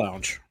cigar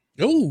lounge.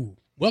 Oh,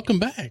 welcome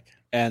back.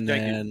 And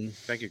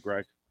Thank you,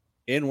 Greg.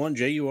 N1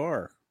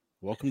 JUR.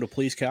 Welcome to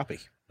Please Copy.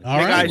 All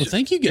right. Guys, well,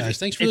 thank you guys.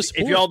 Thanks for the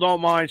support. If y'all don't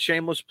mind,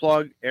 shameless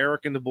plug,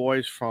 Eric and the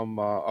boys from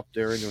up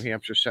there in New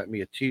Hampshire sent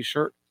me a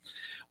T-shirt.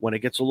 When it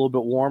gets a little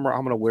bit warmer,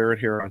 I'm going to wear it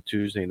here on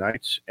Tuesday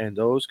nights. And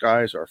those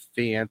guys are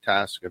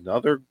fantastic.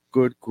 Another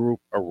good group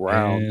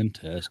around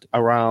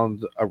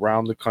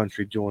the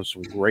country doing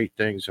some great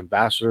things.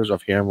 Ambassadors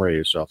of ham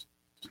radio. So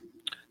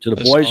to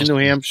the boys in New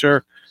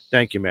Hampshire,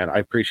 thank you, man. I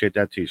appreciate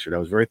that T-shirt. That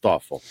was very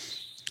thoughtful.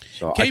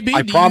 So KB,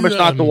 I promise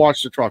not to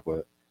watch the truck with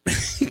it.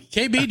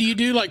 KB, do you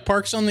do like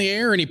Parks on the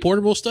Air, any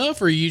portable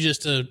stuff, or are you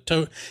just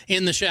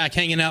in the shack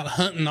hanging out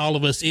hunting all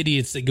of us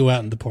idiots that go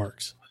out in the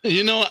parks?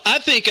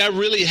 I think I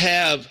really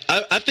have.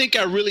 I think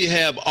I really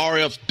have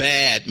RF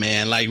bad,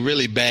 man, like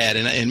really bad,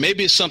 and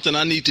maybe it's something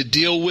I need to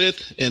deal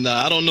with. And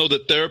I don't know the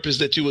therapist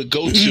that you would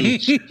go to,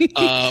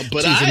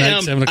 but I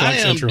am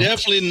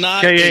definitely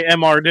not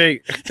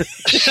KAMRD.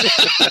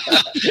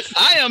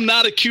 I am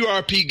not a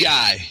QRP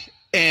guy.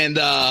 And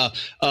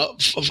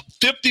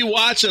 50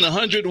 watts and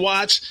 100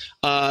 watts,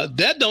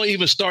 that don't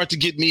even start to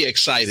get me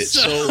excited.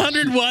 So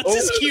 100 watts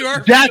is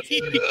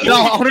QRP.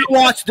 100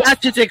 watts.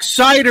 That's its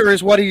exciter,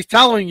 is what he's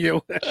telling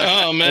you.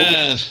 Oh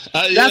man,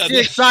 that's the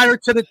exciter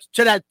to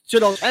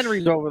those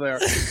Henrys over there.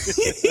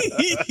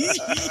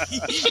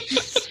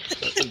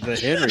 The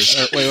Henrys.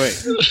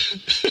 Wait.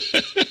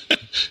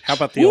 How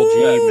about the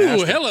LG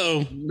Master?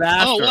 Hello,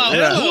 Master. Oh wow,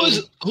 Yeah.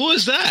 Who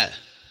is that?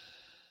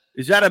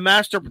 Is that a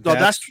Master? No,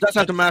 that's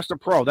not the Master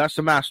Pro. That's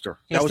the Master.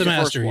 That was the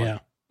Master, first one. yeah.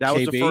 That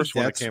was KB, the first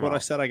one. That's what I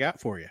said I got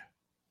for you.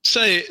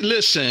 Say,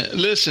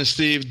 listen,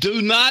 Steve.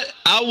 Do not.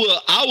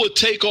 I will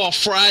take off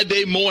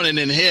Friday morning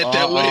and head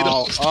that way.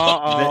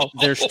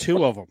 There's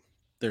two of them.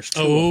 There's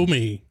two. Oh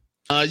me.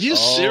 Are you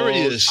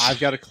serious? I've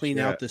got to clean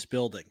out this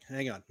building.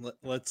 Hang on.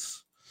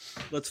 Let's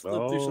flip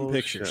through some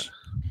pictures. Shit.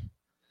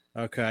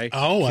 Okay.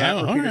 Oh wow. Cat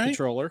repeater All right.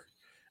 controller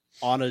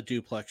on a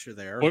duplexer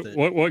there.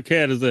 What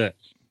cat is that?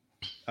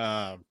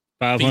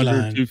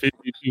 500,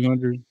 250,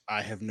 200?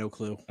 I have no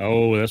clue.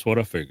 Oh, that's what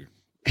I figured.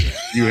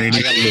 You ain't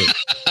even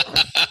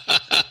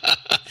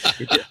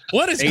look.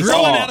 What is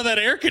growing out of that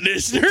air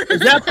conditioner? Is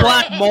that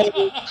black mold?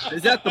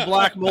 Is that the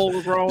black mold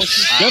we're growing?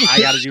 I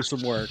got to do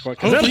some work.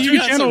 Is that a you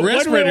got some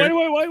respirator.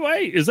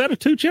 Wait. Is that a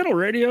 2-channel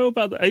radio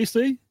about the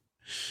AC?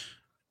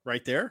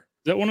 Right there?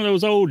 Is that one of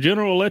those old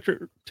General Electric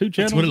 2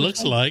 channels? That's what it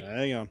looks like.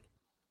 Hang on.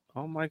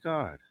 Oh my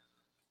God!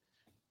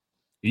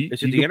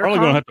 Is it the you're probably intercom?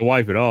 gonna have to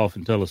wipe it off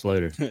and tell us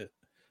later.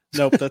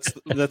 Nope, that's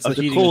the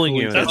heating cooling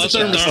and unit. That's the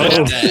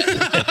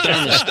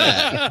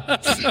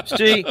thermostat.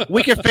 See,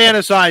 we can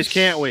fantasize,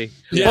 can't we?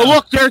 Yeah. But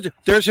look,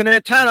 there's an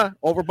antenna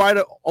over by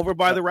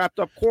the wrapped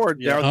up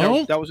cord. Yeah.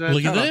 That was an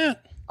Look antenna.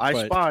 at that. I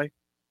But- spy.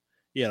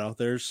 You know,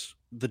 there's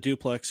the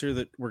duplexer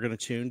that we're going to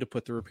tune to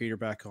put the repeater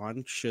back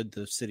on should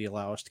the city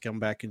allow us to come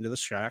back into the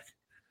shack.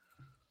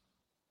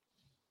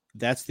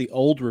 That's the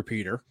old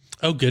repeater.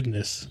 Oh,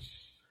 goodness.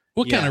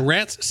 What kind of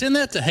rats? Send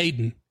that to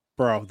Hayden.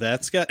 Bro,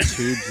 that's got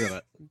tubes in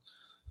it.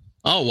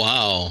 Oh,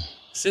 wow.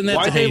 Send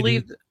that to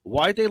Hayden.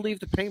 Why'd they leave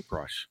the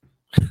paintbrush?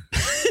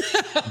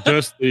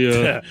 Just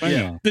the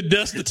To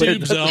dust the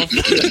tubes off.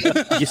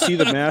 You see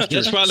the master?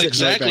 That's probably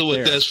sitting right exactly back what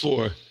there. that's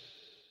for.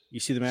 You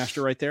see the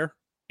master right there?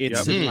 It's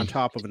Yep. sitting on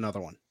top of another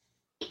one.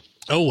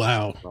 Oh,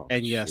 wow. Oh,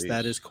 And yes, geez.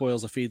 that is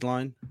coils of feed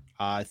line.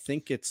 I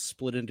think it's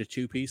split into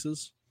 2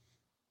 pieces.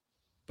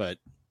 But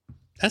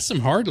That's some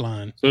hard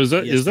line. So is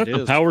that Yes, the it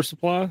is. power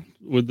supply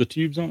with the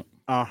tubes on it?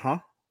 uh-huh.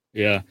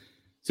 Yeah.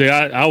 See,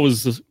 I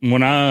was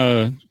when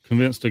I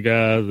convinced a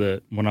guy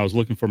that when I was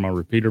looking for my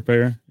repeater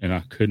pair and I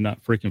could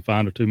not freaking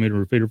find a 2-meter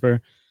repeater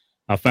pair,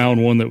 I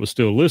found one that was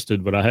still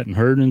listed, but I hadn't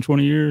heard in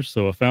 20 years.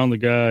 So I found the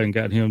guy and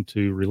got him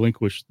to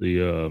relinquish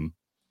the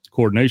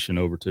coordination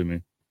over to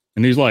me.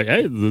 And he's like,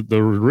 "Hey, the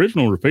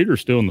original repeater is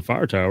still in the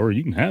fire tower.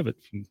 You can have it.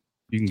 You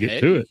can get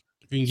to it."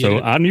 If you can get So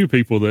it. I knew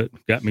people that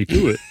got me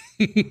to it.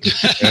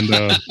 And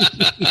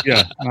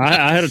yeah,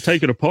 I had to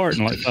take it apart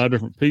in like 5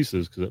 different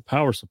pieces because that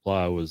power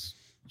supply was,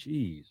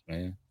 geez,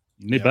 man,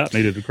 you about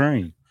needed a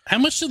crane. How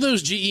much do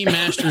those GE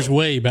Masters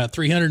weigh? About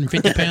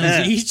 350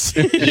 pounds each?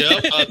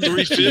 Yep,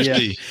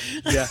 350.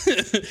 Yeah.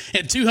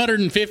 And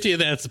 250 of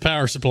that's the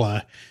power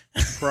supply.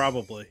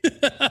 Probably. me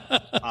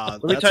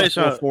That's tell you a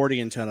something.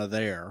 440 antenna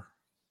there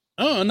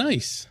Oh,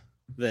 nice.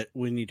 that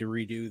we need to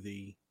redo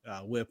the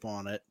whip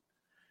on it.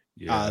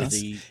 Yeah.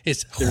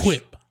 It's there's-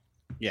 whip.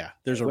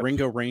 There's a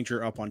Ringo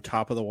Ranger up on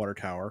top of the water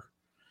tower.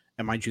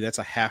 And mind you, that's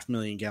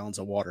 500,000 gallons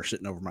of water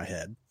sitting over my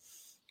head.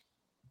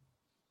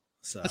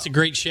 So That's a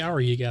great shower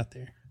you got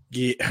there.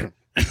 yeah,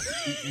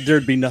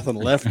 there'd be nothing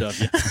left of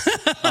you.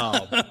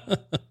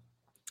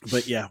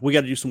 But yeah, we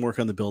got to do some work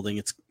on the building.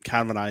 It's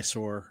kind of an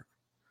eyesore,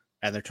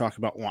 and they're talking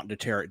about wanting to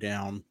tear it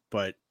down.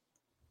 But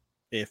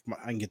if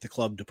I can get the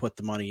club to put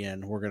the money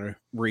in, we're going to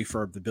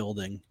refurb the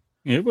building.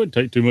 It wouldn't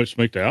take too much to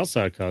make the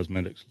outside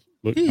cosmetics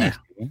look nice.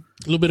 A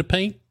little bit of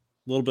paint,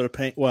 A little bit of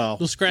paint. a Well,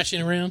 little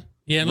scratching around.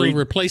 Yeah, a little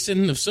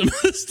replacing of some of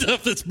the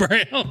stuff that's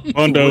brown.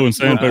 Bondo and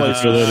sandpaper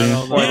fill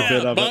that in. quite a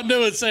bit of it.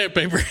 Bondo and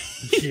sandpaper.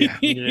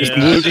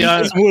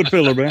 It's wood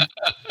filler, man.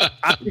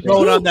 I could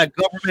go on that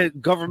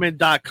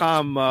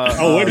government.com.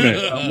 Oh, wait a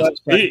minute.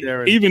 Website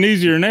there. Even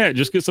easier than that,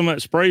 just get some of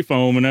that spray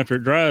foam, and after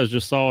it dries,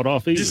 just saw it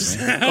off easy.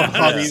 man.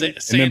 And then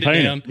Sand it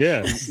paint down. it.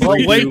 Yeah. Well,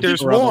 wait, redo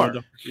there's rubber more.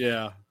 window.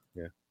 Yeah.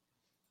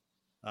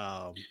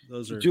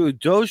 Those are Dude,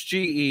 those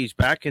GEs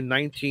back in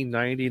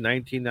 1990,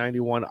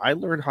 1991, I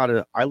learned how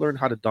to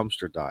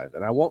dumpster dive,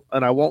 and I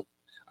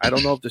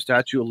don't know if the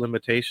statute of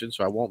limitations,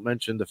 so I won't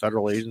mention the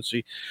federal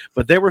agency,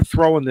 but they were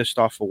throwing this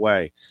stuff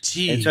away.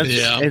 Jeez.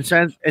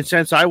 And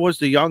since I was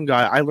the young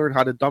guy, I learned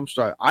how to dumpster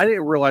dive. I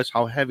didn't realize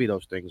how heavy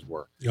those things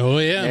were. Oh,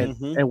 yeah.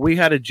 And we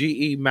had a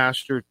GE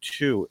Master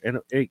 2, and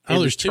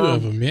there's 2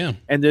 of them, yeah.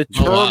 And the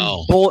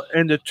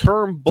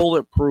term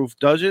bulletproof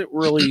doesn't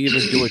really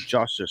even do it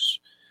justice.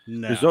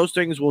 no. Because those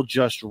things will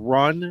just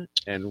run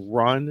and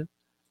run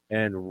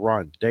and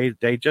run.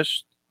 They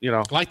just,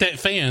 Like that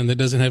fan that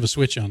doesn't have a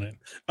switch on it.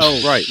 Oh,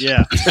 right.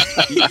 Yeah.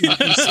 you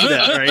see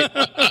that, right?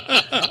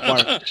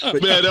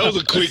 Man, that was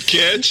a quick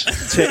catch.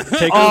 Take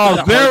a look at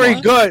that very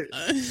hard line. good.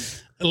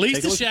 At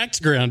least the shack's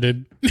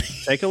grounded.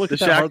 Take a look The at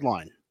that shack- hard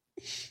line.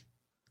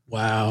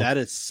 Wow. That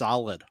is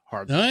solid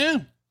hard Oh, line. yeah.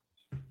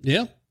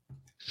 Yeah.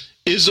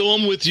 Izzo,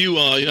 I'm with you.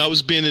 I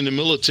was being in the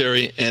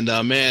military, and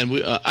man,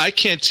 I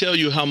can't tell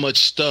you how much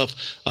stuff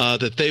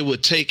that they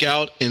would take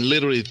out and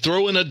literally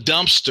throw in a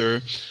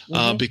dumpster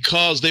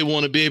because they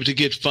want to be able to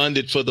get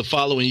funded for the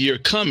following year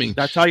coming.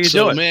 That's how you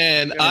do it.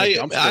 Man,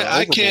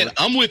 I can't.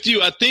 I'm with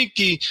you. I think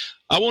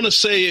I want to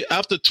say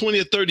after 20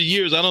 or 30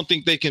 years, I don't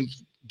think they can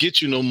get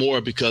you no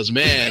more because,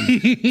 man,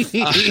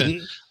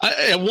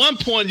 at one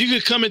point you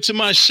could come into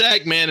my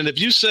shack, man, and if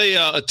you say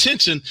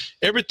attention,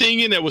 everything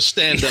in there will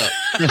stand up.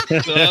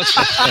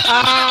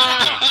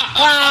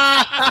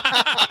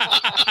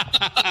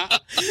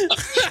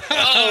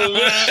 Oh,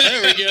 man.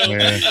 There we go.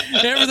 Man.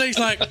 Everything's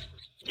like,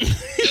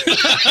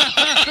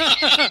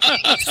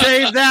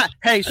 Save that.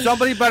 Hey,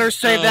 somebody better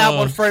save that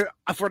one for.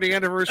 for the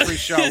anniversary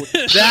show.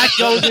 That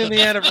goes in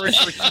the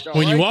anniversary show.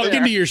 When you walk there.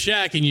 into your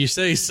shack and you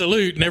say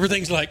salute and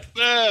everything's like,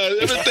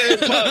 everything.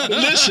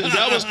 Listen,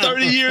 that was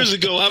 30 years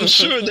ago. I'm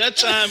sure that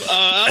time,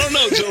 I don't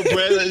know, Joe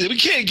Brad. We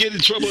can't get in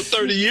trouble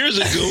 30 years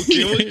ago,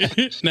 can we?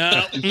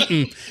 No.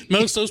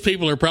 Most of those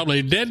people are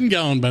probably dead and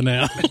gone by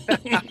now.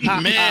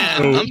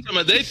 Man, I'm talking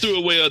about they threw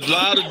away a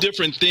lot of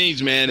different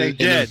things, man. They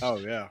did. Oh,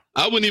 yeah.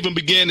 I wouldn't even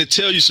begin to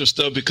tell you some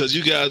stuff because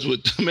you guys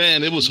would,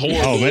 man, it was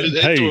horrible. Oh, man,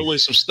 they threw away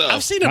some stuff.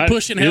 I've seen them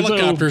pushing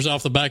helicopters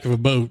off the back of a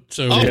boat.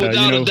 So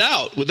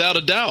without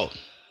a doubt.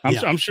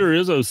 I'm sure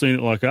Izzo's seen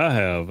it like I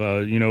have,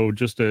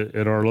 just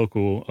at our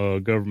local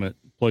government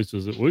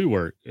places that we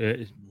work.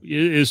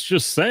 It's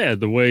just sad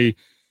the way,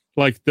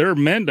 like, they're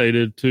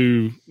mandated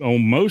to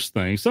on most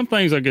things. Some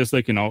things I guess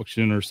they can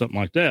auction or something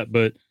like that.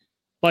 But,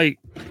 like,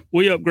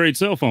 we upgrade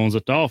cell phones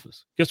at the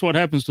office. Guess what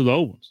happens to the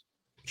old ones?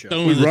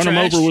 We run them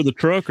over with a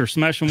truck or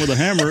smash them with a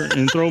hammer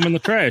and throw them in the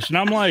trash. And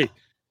I'm like,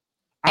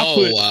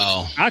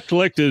 I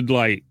collected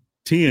like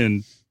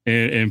 10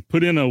 and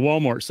put in a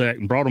Walmart sack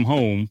and brought them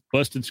home,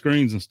 busted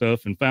screens and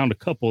stuff, and found a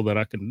couple that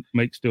I could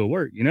make still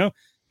work. I'm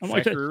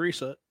like,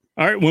 reset.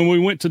 All right. When we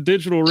went to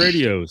digital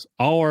radios,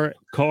 all our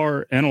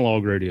car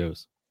analog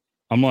radios,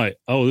 I'm like,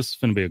 oh, this is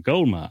going to be a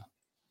gold mine.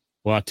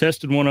 Well, I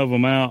tested one of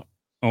them out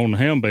on the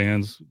ham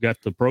bands, got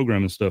the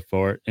programming stuff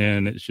for it,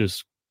 and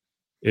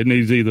it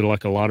needs either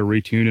like a lot of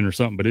retuning or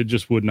something, but it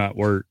just would not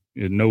work.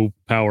 It had no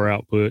power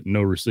output,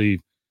 no receive.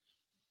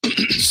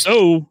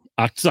 So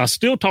I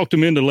still talked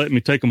them into letting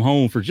me take them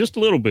home for just a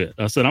little bit.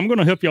 I said, I'm going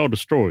to help y'all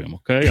destroy them.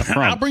 Okay. I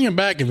promise. I'll bring them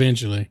back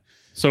eventually.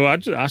 So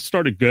I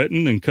started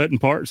gutting and cutting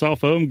parts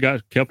off of them,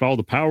 kept all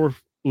the power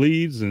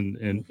leads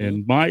and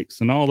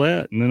mics and all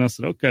that. And then I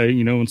said, okay,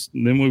 and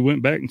then we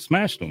went back and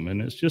smashed them.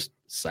 And it's just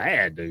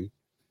sad, dude.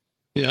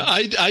 Yeah,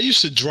 I used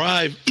to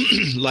drive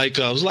it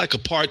was like a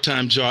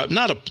part-time job,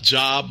 not a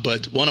job,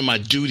 but one of my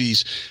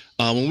duties.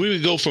 When we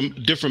would go from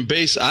different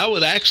base, I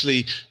would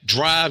actually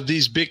drive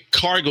these big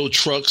cargo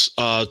trucks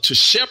to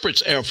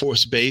Shepherd's Air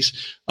Force Base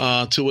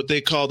to what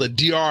they call the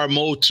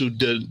DRMO to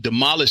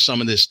demolish some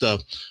of this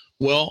stuff.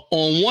 Well,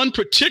 on one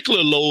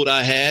particular load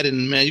I had,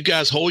 and man, you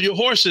guys hold your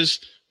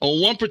horses.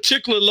 On one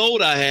particular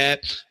load I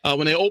had,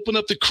 when they opened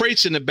up the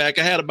crates in the back,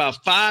 I had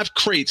about 5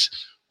 crates.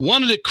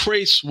 One of the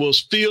crates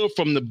was filled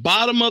from the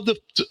bottom of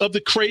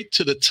the crate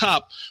to the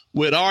top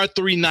with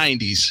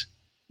R390s.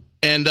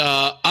 And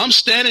I'm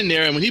standing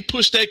there, and when he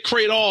pushed that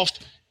crate off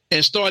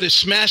and started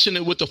smashing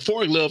it with the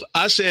forklift,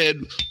 I said,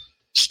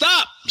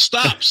 stop.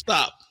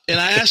 And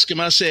I asked him,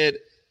 I said,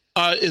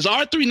 is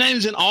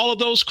R390s in all of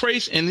those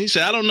crates? And he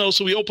said, I don't know.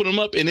 So we opened them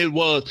up, and it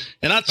was.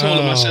 And I told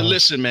him, I said,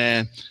 listen,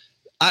 man,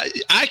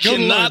 I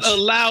cannot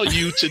allow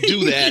you to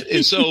do that.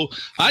 And so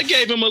I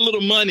gave him a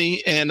little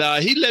money, and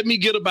he let me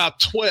get about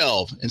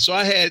 12. And so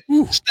I had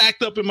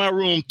stacked up in my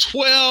room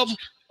 12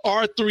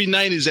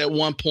 R390s at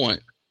one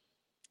point.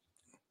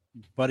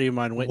 Buddy of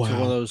mine went to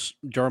one of those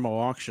Dermo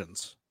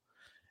auctions,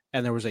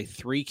 and there was a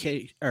 3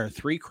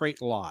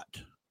 crate lot.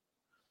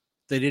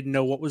 They didn't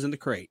know what was in the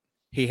crate.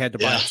 He had to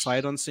buy it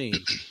sight unseen.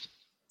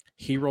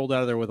 He rolled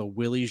out of there with a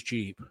Willys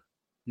Jeep,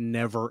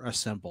 never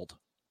assembled.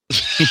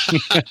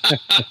 The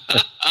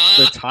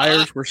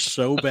tires were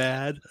so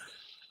bad,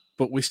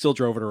 but we still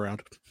drove it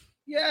around.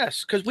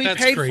 Yes, because we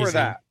paid for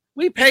that.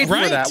 We paid for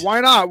that. Why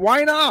not?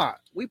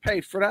 We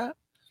paid for that.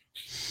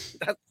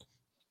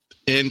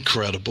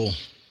 Incredible.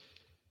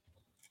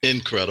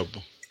 I'm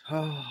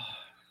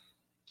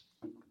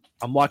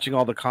watching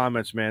all the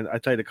comments, man. I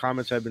tell you, the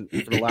comments have been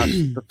for the last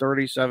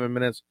 37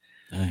 minutes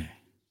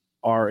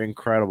are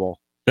incredible.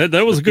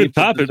 That was a good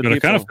topic, but I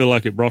kind of feel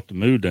like it brought the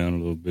mood down a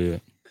little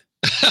bit.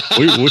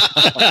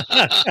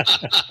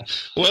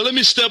 Well, let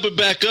me step it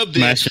back up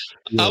there.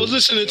 I was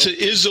listening to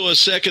Izzo a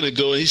second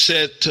ago, and he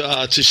said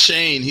to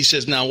Shane, he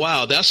says, now,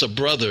 wow, that's a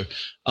brother.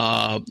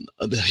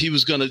 He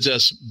was going to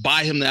just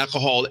buy him the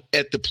alcohol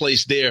at the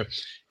place there.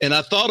 And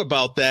I thought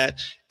about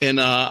that, and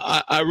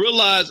I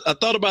realized I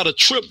thought about a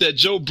trip that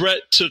Joe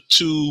Brett took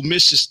to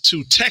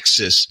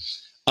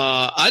Texas.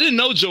 I didn't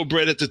know Joe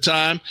Brett at the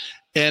time,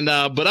 and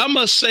but I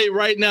must say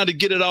right now, to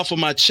get it off of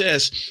my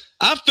chest,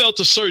 I felt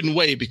a certain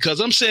way,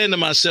 because I'm saying to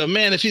myself,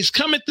 man, if he's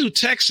coming through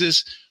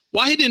Texas,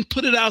 why he didn't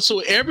put it out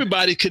so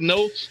everybody could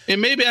know? And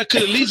maybe I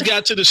could at least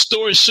got to the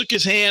store and shook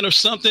his hand or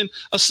something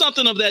of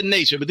that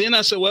nature. But then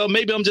I said, well,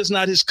 maybe I'm just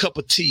not his cup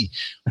of tea.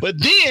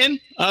 But then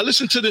I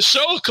listened to the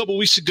show a couple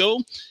weeks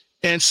ago,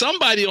 and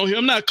somebody on here,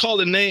 I'm not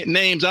calling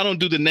names. I don't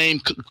do the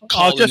name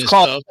calling. Just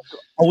call. Stuff.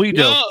 Oh, we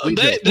do. No,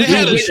 they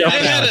had a shout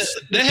out.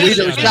 It's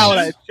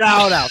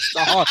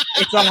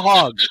a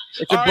hug.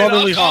 It's a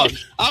brotherly hug.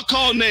 I'll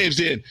call names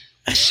then.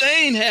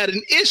 Shane had an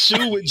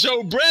issue with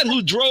Joe Brett,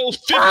 who drove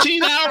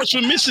 15 hours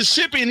from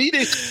Mississippi, and he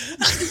didn't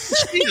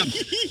see him.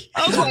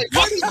 I was like,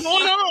 what is going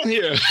on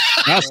here?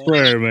 I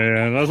swear,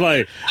 man. I was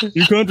like,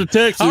 you come to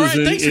Texas. All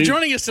right, thanks for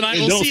joining us tonight.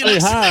 We'll see you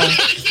next time.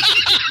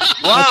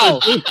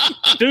 Wow.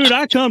 Dude,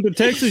 I come to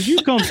Texas, you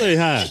come say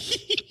hi.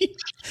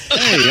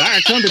 Hey,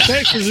 I come to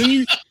Texas,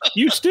 and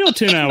you still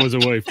 10 hours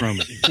away from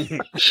it.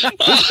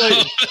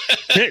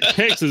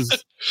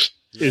 Texas,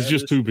 is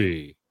just too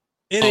big.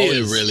 It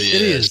is. It really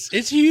It is.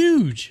 It's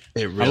huge.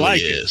 It really I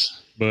like is. it,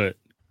 but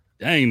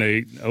dang,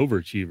 they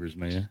overachievers,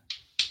 man.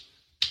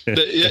 And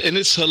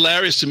it's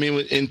hilarious to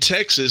me in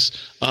Texas,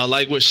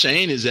 like where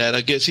Shane is at.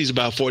 I guess he's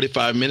about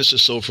 45 minutes or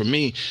so from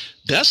me.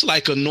 That's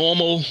like a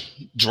normal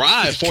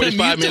drive,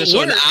 45 minutes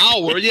or an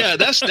hour. Yeah,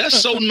 that's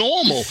so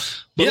normal.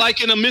 But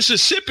like in a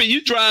Mississippi,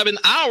 you drive an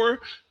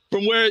hour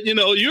from where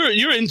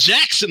you're in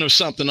Jackson or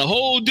something. A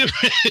whole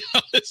different.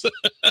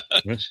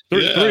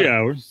 3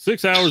 hours,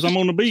 6 hours. I'm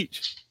on the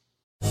beach.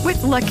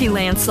 With Lucky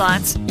Land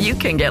Slots, you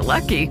can get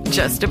lucky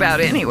just about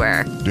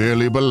anywhere.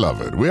 Dearly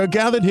beloved, we are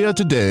gathered here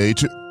today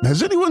to...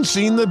 Has anyone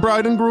seen the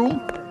bride and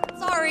groom?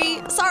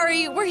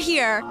 Sorry, we're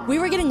here. We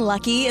were getting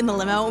lucky in the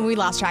limo and we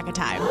lost track of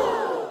time.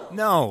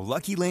 No,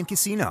 Lucky Land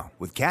Casino,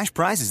 with cash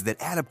prizes that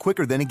add up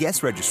quicker than a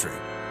guest registry.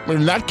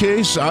 In that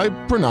case, I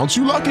pronounce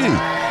you lucky.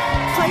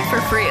 Play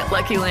for free at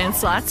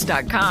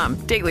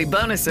LuckyLandSlots.com. Daily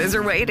bonuses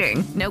are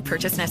waiting. No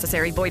purchase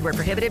necessary. Void where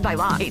prohibited by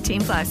law.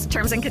 18+.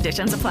 Terms and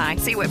conditions apply.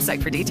 See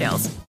website for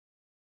details.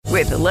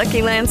 With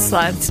Lucky Land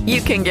Slots, you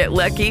can get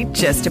lucky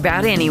just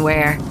about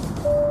anywhere.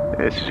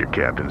 This is your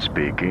captain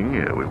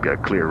speaking. We've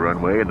got clear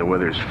runway and the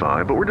weather's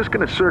fine, but we're just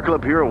going to circle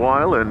up here a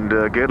while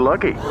and get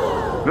lucky.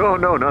 No,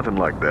 nothing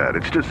like that.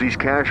 It's just these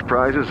cash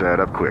prizes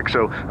add up quick.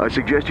 So I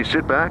suggest you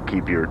sit back,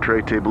 keep your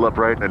tray table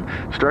upright, and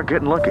start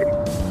getting lucky.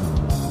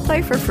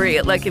 Play for free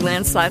at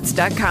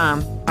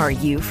LuckyLandSlots.com. Are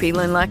you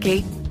feeling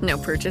lucky? No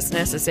purchase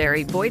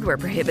necessary. Void where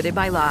prohibited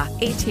by law.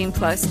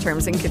 18+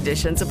 terms and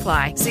conditions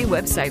apply. See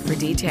website for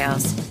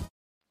details.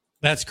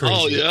 That's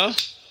crazy. Oh,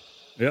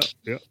 yeah?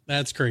 Yeah.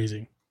 That's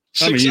crazy.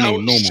 6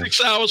 hours,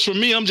 6 hours from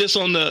me, I'm just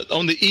on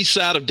the east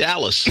side of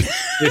Dallas.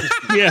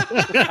 Yeah.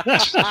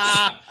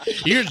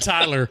 You're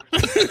Tyler.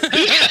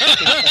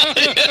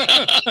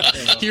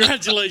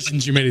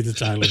 Congratulations, you made it to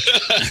Tyler.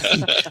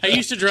 I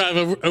used to drive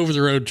over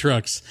the road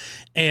trucks,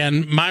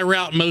 and my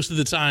route most of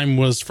the time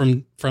was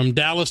from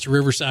Dallas to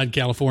Riverside,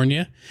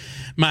 California.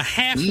 My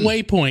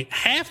halfway point,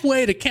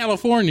 halfway to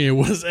California,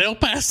 was El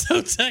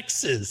Paso,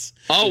 Texas.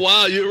 Oh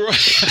wow, you're right.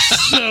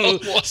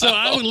 So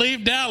I would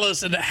leave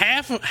Dallas, and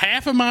half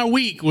of my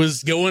week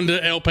was going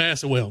to El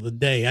Paso. Well, the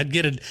day I'd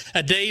get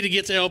a day to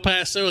get to El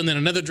Paso, and then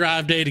another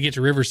drive day to get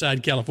to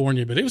Riverside,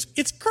 California. But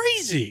it's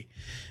crazy.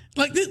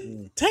 Like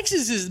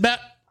Texas is about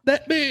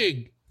that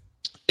big.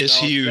 It's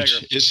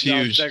huge. It's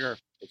huge. It's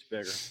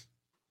bigger.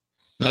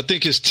 I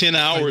think it's 10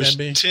 hours.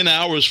 10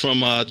 hours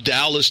from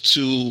Dallas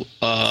to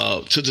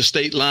the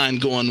state line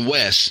going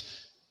west.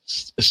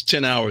 It's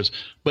 10 hours.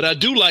 But I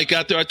do like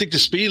out there. I think the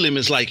speed limit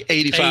is like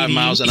 85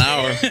 miles an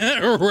hour.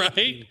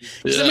 Right.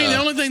 Yeah. I mean, the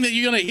only thing that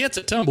you're gonna hit's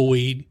a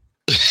tumbleweed.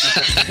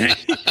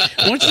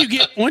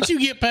 once you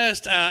get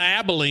past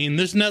Abilene,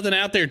 there's nothing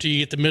out there till you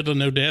get to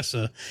Midland,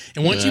 Odessa.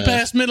 And once you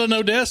pass Midland,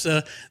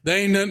 Odessa, there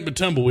ain't nothing but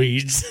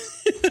tumbleweeds.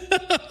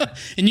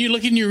 And you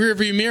look in your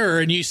rearview mirror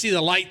and you see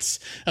the lights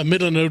of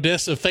Midland,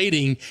 Odessa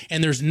fading,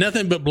 and there's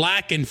nothing but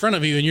black in front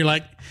of you, and you're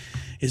like,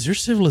 is there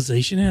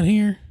civilization out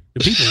here?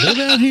 Do people live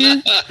out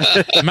here?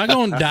 Am I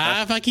going to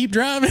die if I keep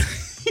driving?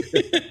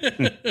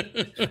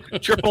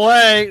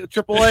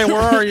 AAA, where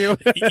are you?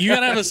 You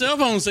got to have a cell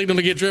phone signal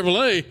to get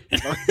AAA.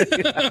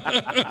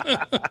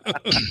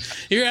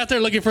 You're out there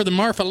looking for the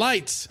Marfa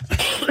lights.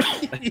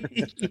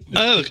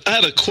 I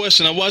had a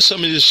question. I watched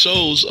some of these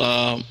shows,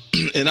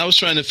 and I was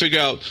trying to figure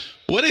out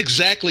what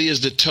exactly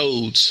is the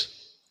toads.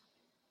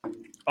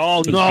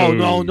 Oh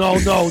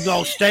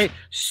no!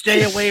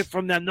 Stay away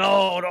from them!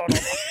 No.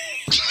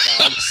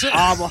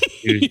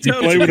 You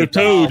play with the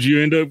toads,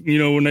 you end up,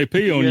 when they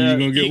pee on you, you're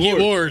gonna get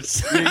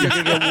warts. You're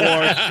gonna get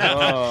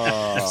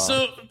warts.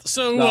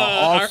 So,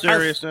 all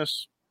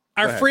seriousness,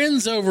 our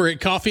friends over at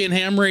Coffee and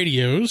Ham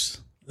Radios,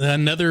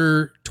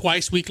 another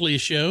twice weekly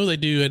show. They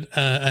do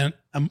an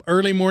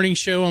early morning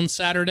show on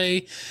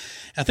Saturday.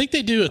 I think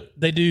they do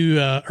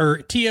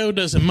or T.O.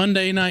 does a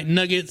Monday night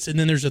Nuggets, and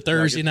then there's a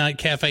Thursday night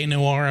Cafe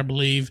Noir, I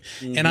believe.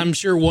 Mm-hmm. And I'm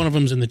sure one of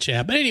them's in the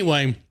chat. But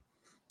anyway,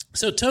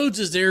 so Toads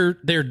is their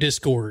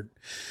Discord.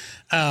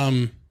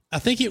 I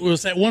think it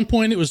was at one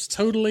point it was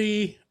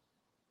totally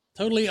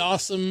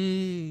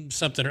awesome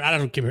something, or I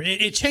don't care.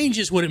 It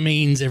changes what it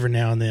means every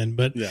now and then,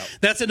 but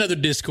that's another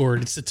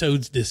Discord. It's the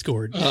Toads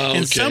Discord. Oh,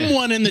 and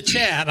someone in the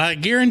chat, I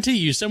guarantee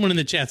you, someone in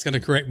the chat's going to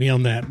correct me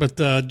on that.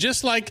 But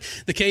just like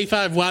the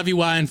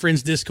K5YVY and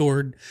Friends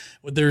Discord,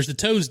 there's the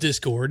Toads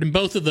Discord, and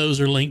both of those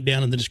are linked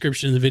down in the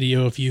description of the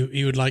video if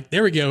you would like.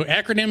 There we go.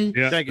 Acronym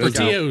for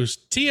TO's.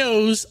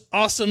 TO's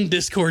awesome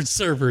Discord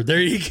server.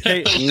 There you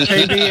go.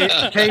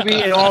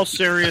 KB, in all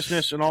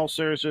seriousness,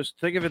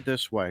 think of it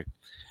this way.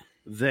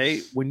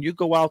 When you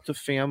go out to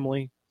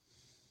family,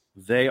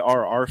 they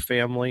are our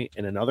family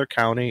in another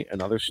county,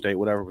 another state,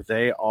 whatever.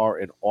 They are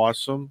an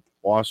awesome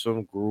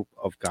group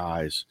of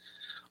guys.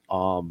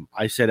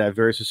 I say that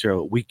very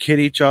sincerely. We kid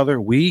each other.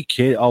 We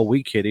kid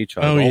each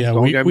other. Oh,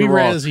 yeah. We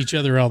razz each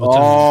other all the time.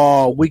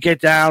 Oh, we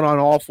get down on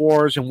all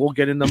fours and we'll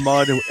get in the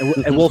mud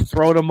and we'll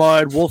throw the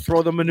mud. We'll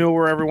throw the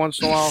manure every once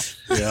in a while.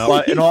 Yeah.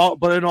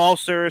 But in all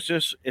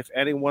seriousness, if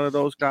any one of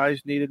those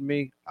guys needed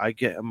me, I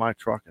get in my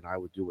truck and I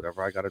would do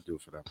whatever I got to do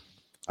for them.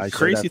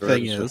 Crazy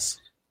thing is,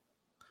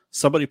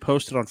 somebody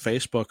posted on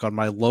Facebook on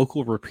my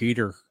local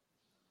repeater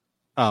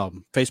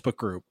Facebook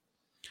group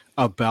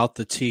about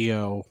the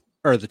TO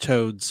or the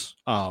Toads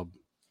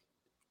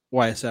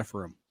YSF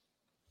room.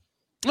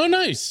 Oh,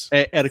 nice.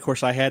 And of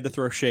course, I had to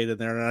throw shade in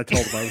there, and I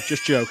told them I was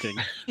just joking.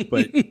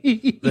 But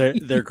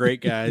they're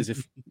great guys.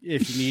 If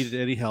you needed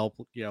any help,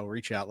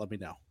 reach out. Let me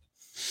know.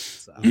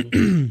 So.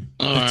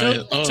 All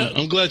right.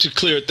 I'm glad you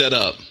cleared that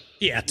up.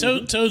 Yeah,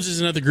 Toads is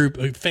another group,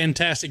 a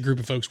fantastic group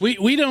of folks.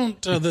 We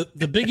don't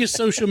the biggest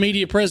social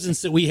media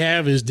presence that we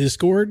have is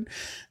Discord.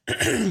 I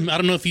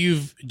don't know if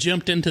you've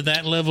jumped into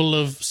that level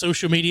of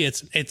social media.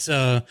 It's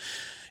a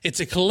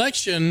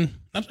collection.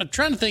 I'm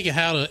trying to think of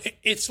how to.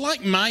 It's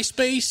like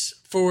MySpace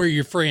for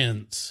your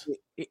friends.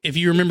 If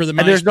you remember the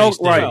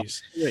MySpace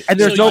days, and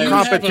there's no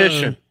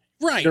competition.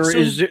 Right.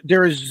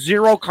 There is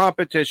zero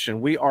competition.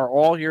 We are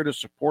all here to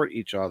support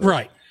each other.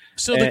 Right.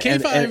 So the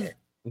K5.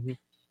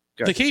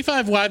 The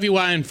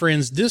K5YVY and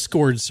Friends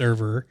Discord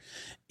server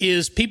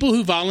is people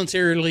who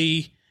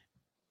voluntarily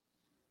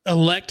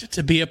elect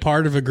to be a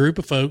part of a group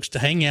of folks to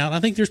hang out. I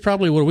think there's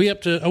probably, are we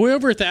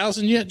over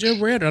 1,000 yet, Joe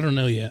Brad? I don't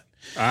know yet.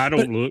 I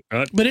don't look,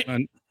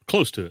 I'm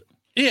close to it.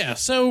 Yeah.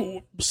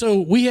 So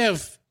we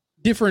have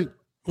different,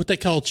 what they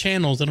call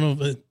channels. I don't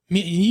know if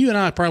you and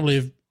I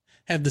probably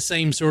have the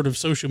same sort of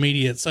social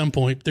media at some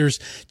point. There's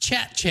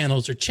chat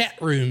channels or chat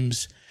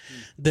rooms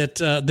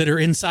that are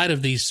inside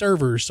of these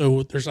servers.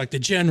 So there's like the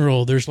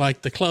general, there's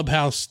like the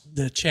Clubhouse,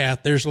 the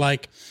chat, there's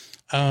like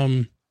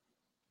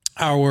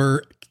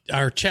our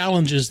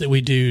challenges that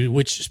we do,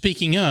 which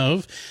speaking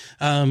of,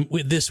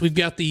 we've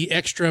got the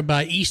Extra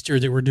by Easter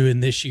that we're doing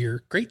this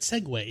year. Great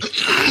segue.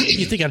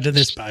 You think I did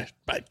this by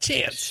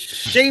chance.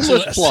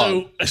 Shameless plug.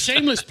 So a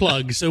shameless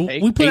plug. So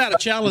we put out a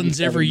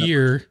challenge every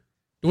year.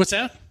 What's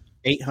that?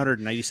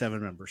 897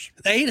 members.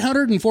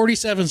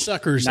 847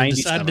 suckers have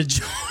decided to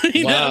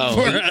join up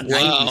for us.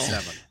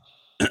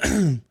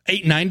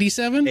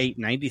 897?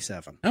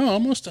 897. Oh,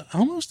 almost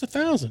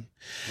 1,000.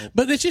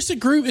 But it's just a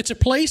group. It's a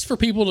place for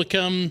people to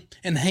come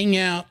and hang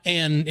out.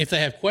 And if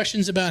they have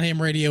questions about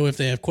ham radio, if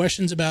they have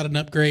questions about an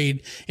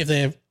upgrade, if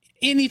they have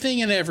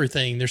anything and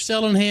everything, they're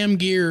selling ham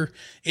gear.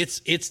 It's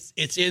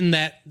in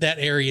that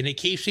area, and it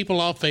keeps people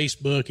off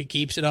Facebook. It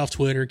keeps it off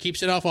Twitter. It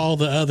keeps it off all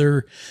the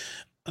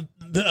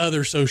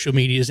other social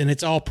medias, and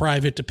it's all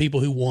private to people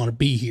who want to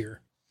be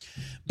here.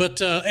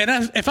 But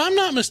if I'm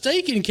not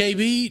mistaken,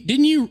 KB,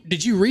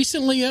 did you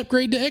recently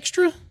upgrade to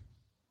Extra?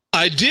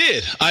 I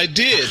did,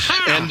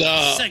 and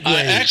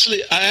I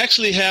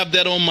actually have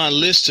that on my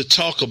list to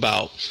talk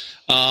about.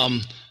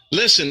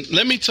 Listen,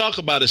 let me talk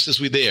about it since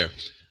we're there.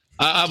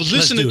 I was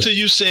listening to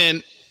you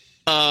saying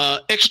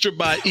Extra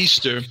by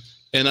Easter,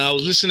 and I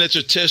was listening at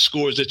your test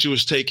scores that you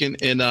was taking,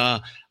 and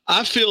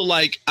I feel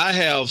like I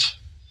have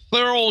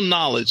thorough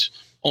knowledge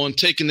on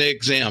taking the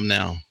exam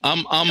now.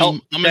 I'm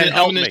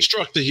an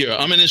instructor here.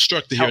 I'm an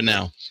instructor here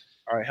now.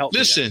 All right, help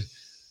Listen,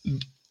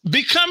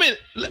 becoming,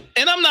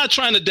 and I'm not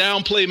trying to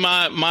downplay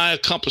my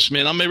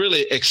accomplishment. I'm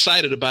really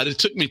excited about it. It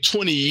took me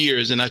 20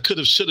 years, and I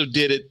should have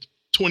did it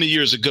 20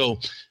 years ago,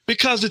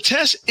 because the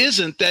test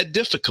isn't that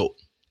difficult.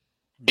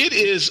 It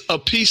is a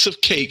piece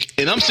of cake.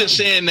 And I'm just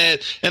saying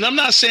that, and I'm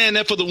not saying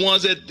that for the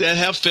ones that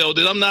have failed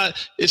it.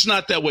 It's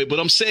not that way, but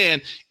I'm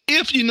saying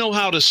if you know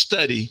how to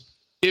study,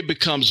 it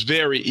becomes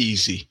very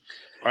easy.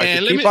 Right,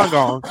 and keep on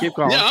going.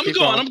 Yeah,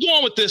 I'm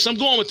going with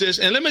this.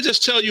 And let me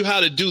just tell you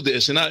how to do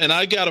this. And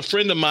I got a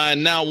friend of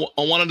mine now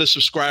on one of the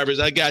subscribers.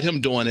 I got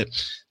him doing it.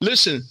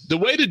 Listen, the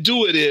way to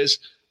do it is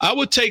I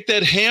would take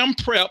that ham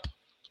prep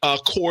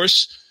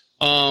course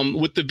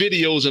with the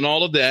videos and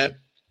all of that.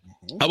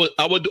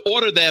 I would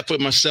order that for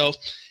myself.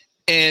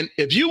 And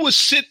if you would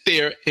sit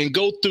there and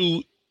go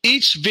through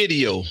each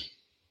video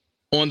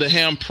on the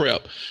ham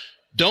prep,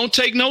 don't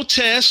take no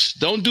tests.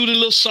 Don't do the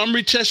little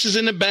summary tests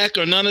in the back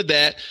or none of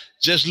that.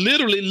 Just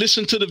literally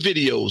listen to the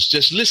videos.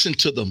 Just listen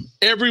to them,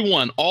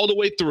 everyone, all the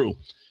way through.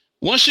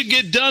 Once you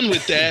get done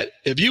with that,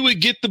 if you would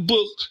get the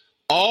book,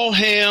 All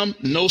Ham,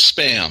 No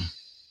Spam.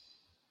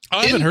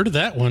 I haven't heard of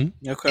that one.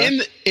 Okay.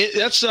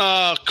 That's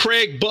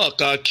Craig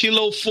Buck,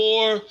 Kilo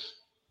 4,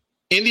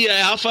 India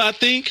Alpha, I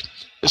think.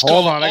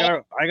 Hold on,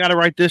 I gotta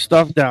write this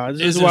stuff down.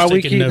 This is why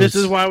we keep. Notes. This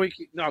is why we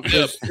keep. No,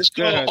 it's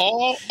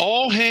called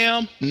All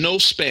Ham, No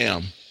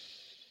Spam.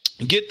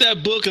 Get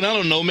that book, and I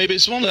don't know, maybe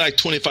it's only like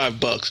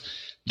 $25.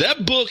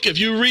 That book, if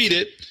you read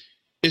it,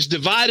 is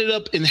divided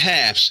up in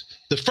halves.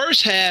 The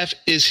first half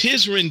is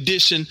his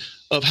rendition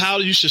of how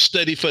you should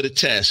study for the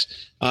test.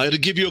 It'll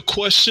give you a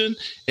question,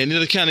 and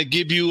it'll kind of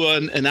give you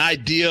an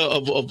idea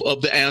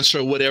of the answer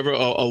or whatever,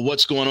 or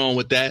what's going on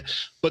with that.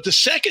 But the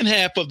second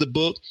half of the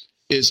book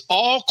is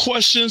all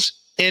questions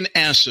and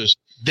answers.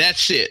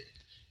 That's it.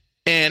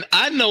 And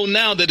I know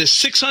now that it's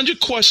 600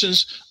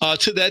 questions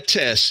to that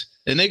test,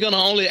 and they're going to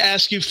only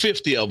ask you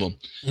 50 of them.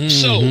 Mm-hmm.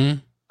 So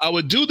I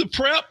would do the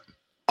prep,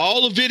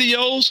 all the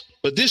videos,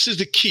 but this is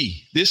the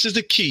key. This is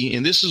the key,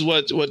 and this is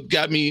what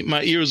got me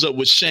my ears up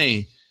with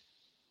Shane.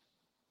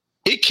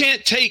 It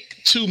can't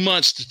take 2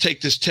 months to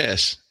take this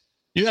test.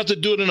 You have to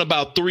do it in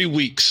about 3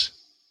 weeks.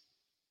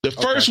 The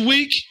first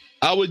week,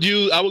 I would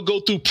go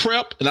through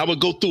prep, and I would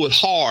go through it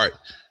hard.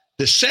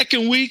 The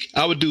second week,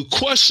 I would do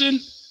question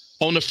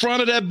on the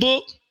front of that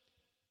book.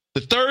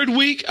 The third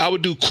week, I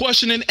would do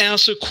question and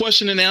answer.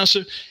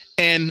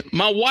 And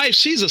my wife,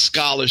 she's a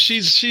scholar.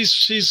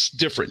 She's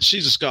different.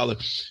 She's a scholar.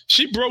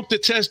 She broke the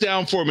test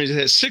down for me. It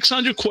had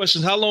 600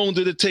 questions. How long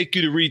did it take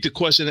you to read the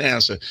question and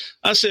answer?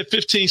 I said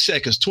 15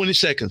 seconds, 20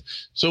 seconds.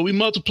 So we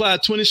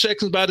multiplied 20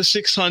 seconds by the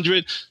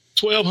 600,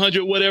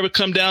 1,200, whatever,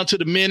 come down to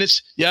the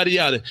minutes, yada,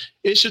 yada.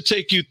 It should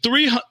take you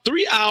 3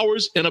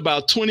 hours and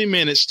about 20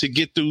 minutes to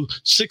get through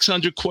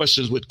 600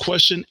 questions with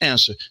question,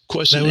 answer,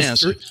 question,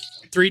 answer.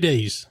 3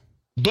 days.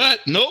 But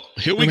nope,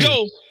 here we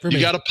go. You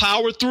got to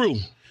power through.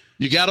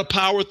 You got to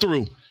power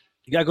through.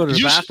 You got to go to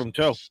the bathroom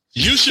too.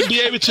 You should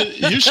be able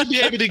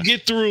to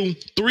get through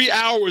 3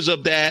 hours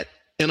of that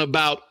in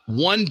about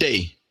 1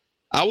 day.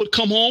 I would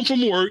come home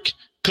from work,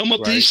 come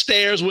up these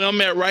stairs where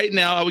I'm at right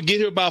now. I would get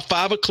here about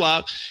 5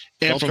 o'clock.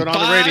 And Don't turn on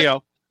the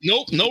radio.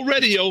 Nope, no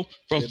radio.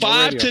 From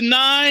 5 to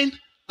 9,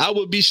 I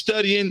would be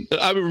studying.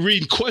 I would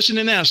read question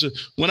and answer.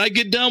 When I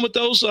get done with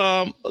those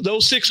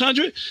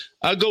 600,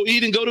 I go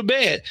eat and go to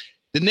bed.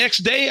 The next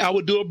day, I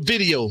would do a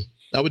video.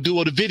 I would do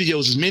all the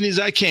videos, as many as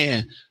I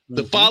can.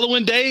 The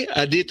following day,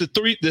 I did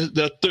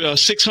the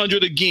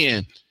 600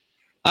 again.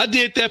 I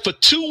did that for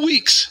 2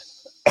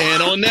 weeks.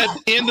 And on that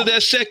end of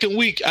that second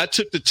week, I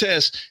took the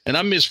test, and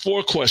I missed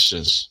 4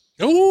 questions.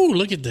 Oh,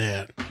 look at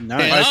that.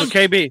 Nice. All right,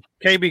 so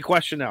KB,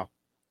 question now.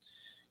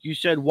 You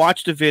said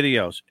watch the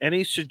videos.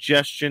 Any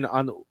suggestion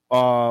on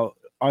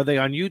are they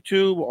on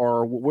YouTube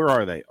or where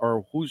are they?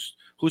 Or who's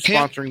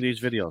sponsoring these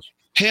videos?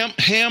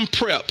 Ham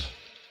Prep.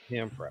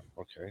 Ham Prep,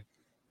 okay.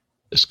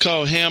 It's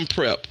called Ham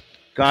Prep.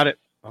 Got it.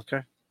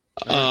 Okay.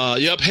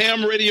 Yep,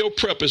 Ham Radio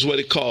Prep is what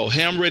it's called.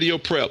 Ham Radio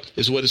Prep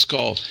is what it's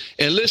called.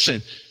 And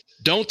listen,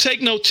 don't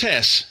take no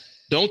tests.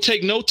 Don't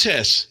take no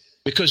tests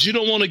because you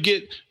don't want to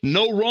get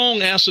no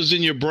wrong answers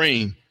in your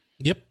brain.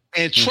 Yep.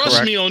 And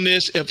trust me on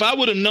this. If I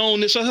would have known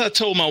this, as I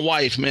told my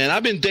wife, man,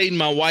 I've been dating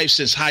my wife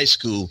since high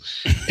school.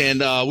 And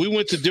we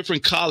went to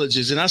different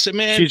colleges. And I said,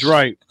 man, she's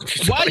right.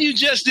 Why you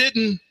just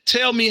didn't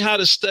tell me how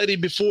to study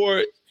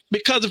before?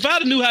 Because if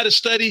I'd knew how to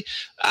study,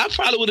 I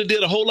probably would have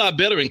did a whole lot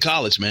better in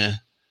college, man.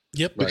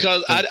 Yep.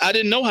 Because I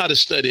didn't know how to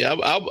study. I a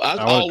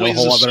always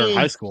whole lot assumed better in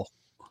high school.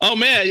 Oh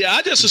man, yeah.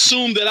 I just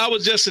assumed that I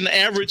was just an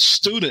average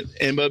student.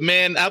 But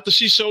man, after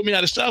she showed me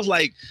how to study, I was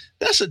like,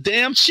 that's a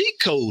damn cheat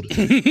code. All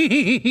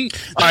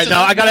right,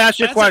 now I gotta ask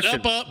you a question.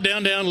 Up,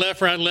 down,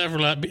 left, right.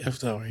 I'm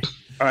sorry.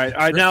 All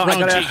right. Now I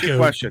gotta ask you a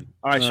question.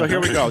 All right, so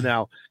here we go.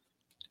 Now,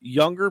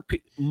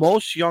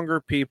 most younger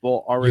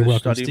people are in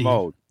study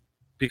mode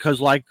because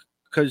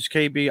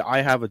KB,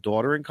 I have a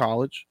daughter in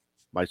college,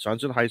 my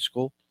son's in high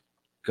school.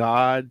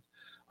 God,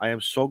 I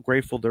am so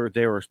grateful they're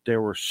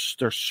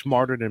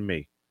smarter than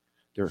me.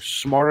 They're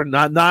smarter,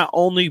 not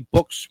only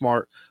book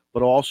smart,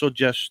 but also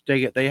just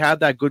they have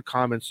that good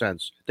common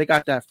sense. They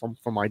got that from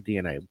my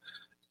DNA,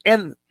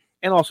 and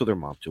also their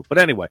mom too. But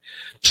anyway,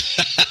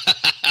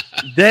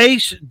 they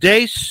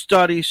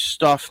study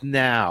stuff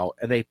now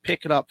and they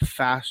pick it up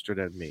faster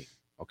than me.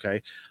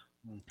 Okay,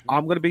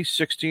 I'm going to be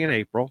 60 in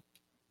April.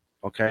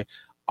 Okay,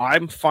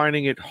 I'm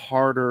finding it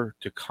harder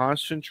to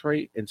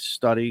concentrate and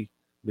study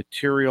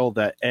material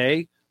that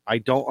A, I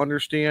don't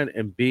understand,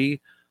 and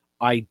B,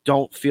 I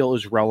don't feel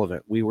is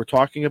relevant. We were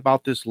talking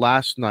about this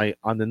last night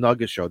on the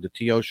Nugget Show, the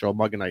TO Show,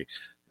 Mug and Night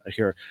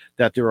here,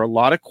 that there are a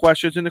lot of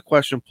questions in the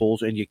question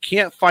pools, and you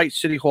can't fight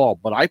City Hall,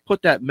 but I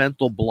put that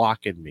mental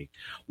block in me.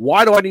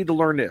 Why do I need to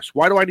learn this?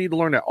 Why do I need to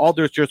learn that?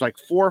 There's like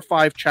 4 or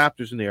 5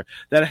 chapters in there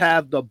that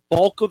have the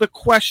bulk of the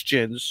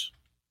questions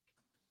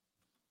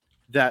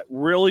that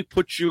really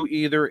puts you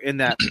either in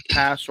that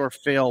pass or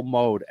fail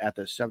mode at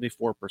the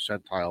 74th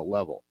percentile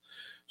level.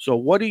 So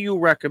what do you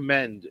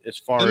recommend as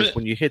far as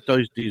when you hit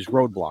these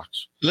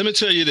roadblocks? Let me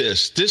tell you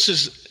this. This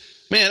is,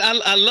 man,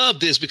 I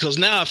love this because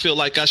now I feel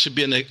like I should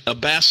be an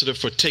ambassador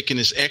for taking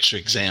this extra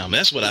exam.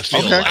 That's what I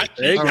feel like.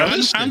 There you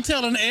go. I'm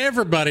telling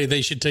everybody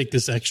they should take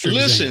this extra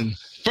exam.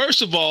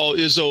 First of all,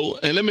 Izzo,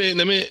 and let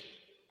me,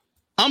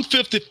 I'm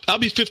 50, I'll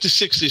be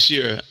 56 this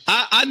year.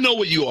 I know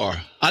what you are.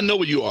 I know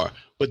what you are.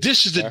 But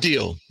this is the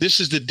deal. This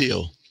is the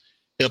deal.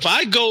 If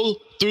I go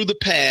through the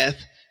path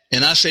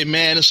and I say,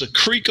 man, it's a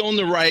creek on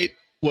the right,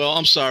 well,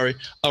 I'm sorry,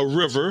 a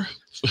river,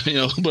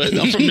 but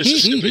I'm from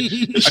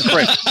Mississippi. It's a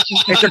creek.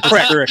 It's a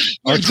creek.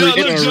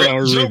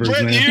 Joe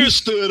Brett's ears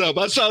stood up.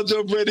 I saw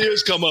Joe Brett's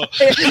ears come up.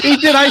 He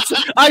did.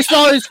 I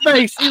saw his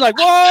face. He's like,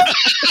 what?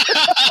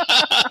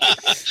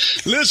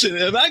 Listen,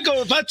 if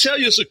I tell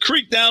you it's a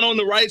creek down on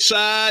the right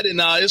side and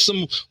it's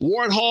some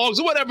warthogs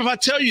or whatever, if I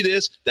tell you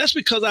this, that's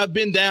because I've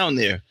been down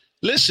there.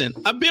 Listen,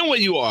 I've been where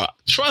you are.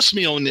 Trust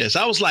me on this.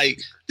 I was like,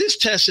 this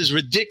test is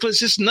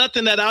ridiculous. It's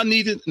nothing that I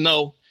needed.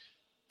 No.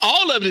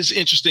 All of it is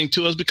interesting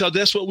to us because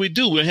that's what we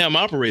do. We're ham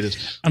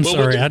operators. I'm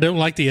sorry. I don't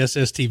like the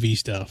SSTV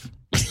stuff.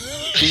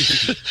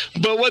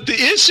 But what the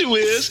issue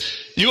is,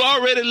 you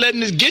already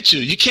letting it get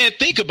you. You can't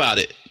think about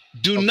it.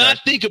 Do not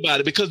think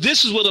about it because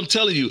this is what I'm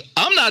telling you.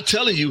 I'm not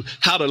telling you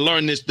how to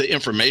learn the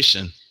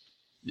information.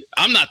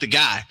 I'm not the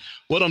guy.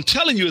 What I'm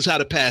telling you is how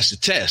to pass the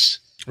test.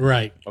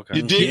 Right. Okay.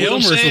 You dig The what I'm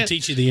Elmers saying? will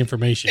teach you the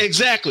information.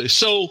 Exactly.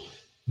 So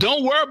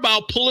don't worry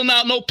about pulling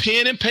out no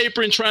pen and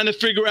paper and trying to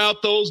figure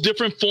out those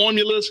different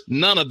formulas.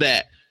 None of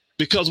that.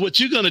 Because what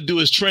you're going to do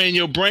is train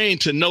your brain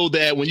to know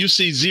that when you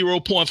see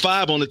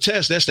 0.5 on the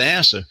test, that's the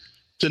answer.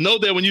 To know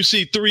that when you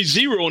see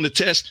 3.0 on the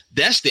test,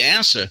 that's the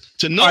answer.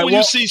 To know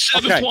you see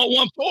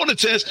 7.14 on the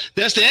test,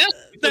 that's the answer.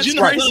 That's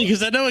crazy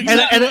because I know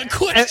exactly what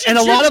questions and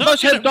a lot of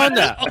us have about. done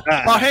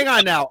that. Well, hang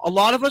on now. A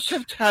lot of us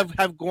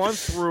have gone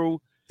through,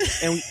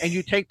 and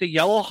you take the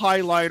yellow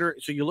highlighter.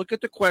 So you look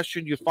at the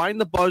question, you find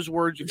the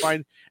buzzwords,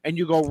 and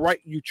you go right.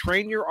 You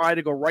train your eye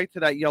to go right to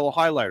that yellow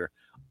highlighter.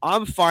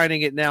 I'm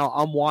finding it now.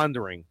 I'm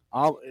wandering.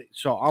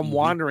 I'm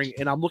wandering,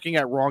 and I'm looking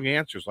at wrong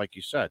answers, like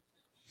you said.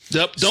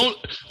 Yep.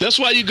 That's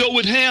why you go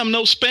with ham,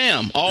 no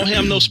spam. All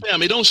ham, no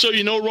spam. It don't show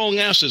you no wrong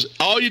answers.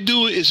 All you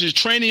do is you're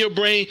training your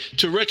brain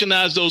to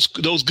recognize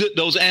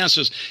those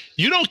answers.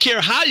 You don't care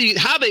how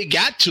they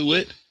got to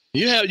it.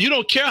 You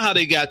don't care how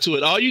they got to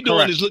it. All you're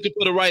doing is looking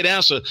for the right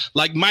answer,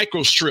 like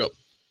microstrip.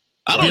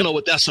 I don't know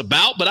what that's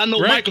about, but I know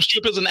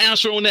microstrip is an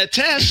answer on that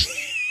test.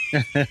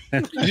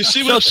 You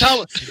see what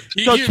tell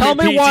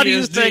me why do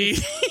you think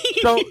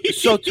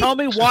so tell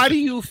me why do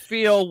you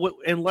feel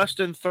in less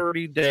than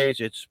 30 days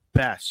it's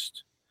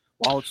best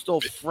while it's still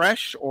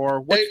fresh,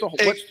 or what do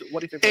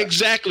you think?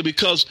 Exactly,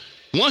 because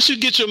once you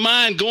get your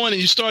mind going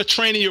and you start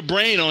training your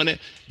brain on it,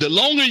 the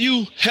longer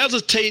you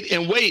hesitate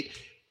and wait,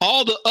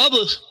 all the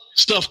other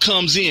stuff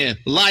comes in,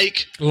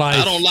 like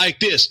I don't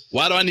like this.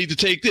 Why do I need to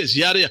take this?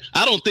 Yada yada.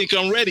 I don't think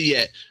I'm ready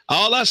yet.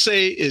 All I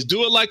say is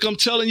do it like I'm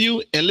telling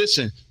you, and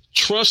listen.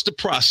 Trust the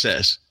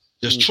process.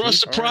 Just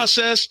trust the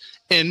process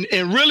and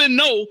really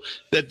know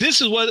that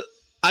this is what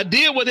I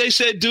did, what they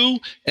said do,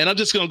 and I'm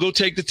just going to go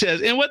take the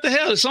test. And what the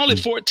hell? It's only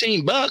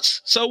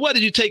 $14. So what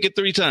did you take it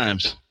 3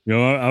 times? You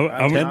know,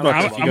 I'm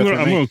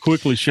going to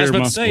quickly share. I was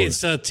about to say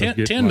it's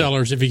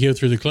 $10 if you go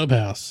through the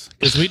Clubhouse,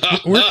 because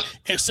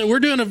we're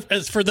doing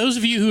for those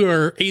of you who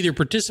are either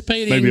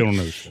participating. Maybe on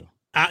another show.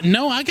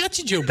 No, I got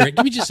you, Joe Brick.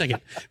 Give me just a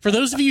second. For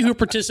those of you who are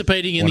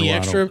participating in the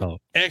extra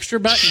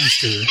by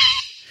Easter.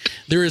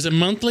 There is a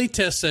monthly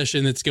test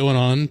session that's going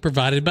on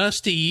provided by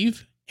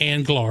Steve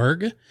and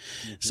Glarg.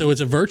 So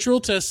it's a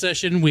virtual test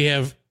session. We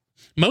have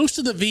most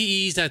of the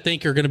VEs, I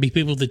think, are going to be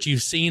people that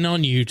you've seen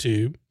on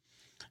YouTube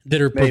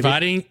that are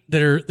providing,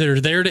 that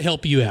are there to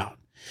help you out.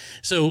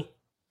 So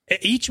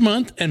each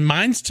month, and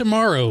mine's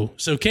tomorrow.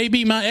 So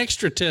KB, my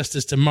extra test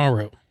is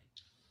tomorrow.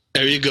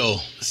 There you go.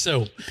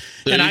 So,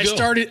 I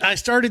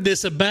started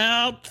this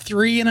about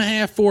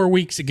 3.5-4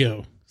 weeks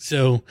ago.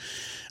 So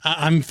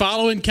I'm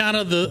following kind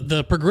of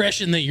the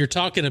progression that you're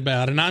talking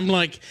about. And I'm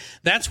like,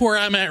 that's where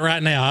I'm at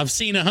right now. I've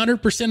seen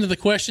 100% of the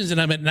questions and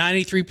I'm at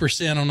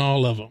 93% on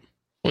all of them.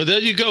 Well,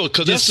 there you go.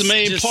 Because that's the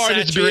main part,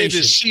 is to be able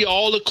to see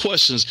all the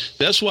questions.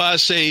 That's why I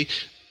say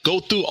go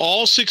through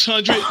all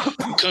 600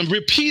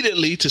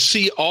 repeatedly to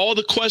see all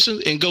the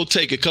questions and go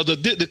take it. Because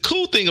the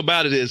cool thing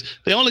about it is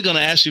they're only going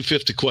to ask you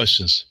 50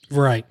 questions.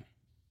 Right.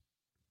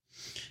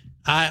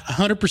 I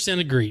 100%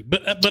 agree,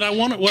 but I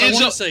want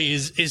to say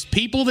is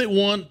people that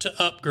want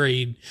to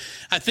upgrade.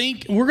 I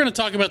think we're going to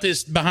talk about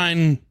this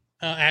behind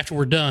after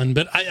we're done,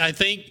 but I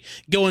think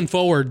going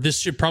forward, this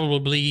should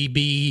probably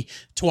be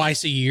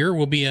twice a year.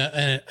 Will be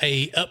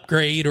a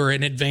upgrade or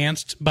an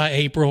advanced by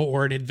April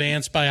or an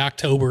advanced by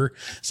October,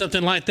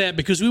 something like that,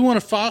 because we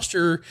want to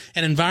foster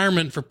an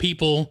environment for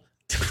people.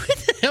 What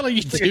the hell are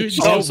you doing?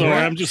 Oh, sorry,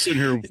 I'm just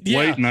sitting here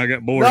waiting. I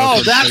got bored.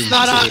 No, that's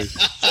not on.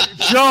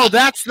 Joe,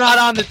 that's not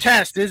on the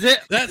test, is it?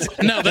 That's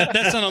not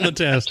on the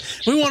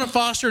test. We want to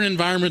foster an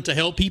environment to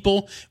help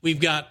people.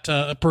 We've got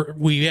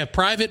we have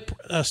private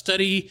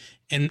study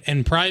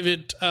and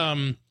private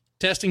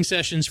testing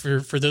sessions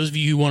for those of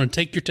you who want to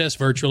take your test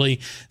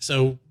virtually.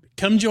 So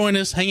come join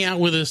us, hang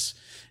out with us.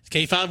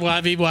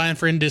 K5YVY and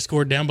friend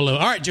Discord down below.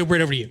 All right, Joe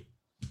Britt, over to you.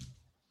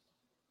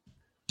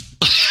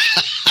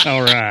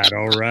 All right.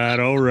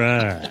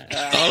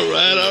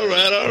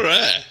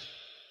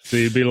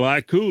 See, it'd be a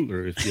lot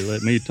cooler if you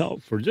let me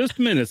talk for just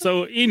a minute.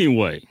 So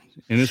anyway,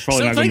 and it's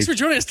probably not going to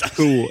be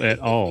cool at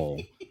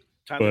all.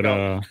 But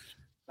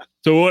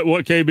so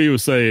what KB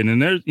was saying,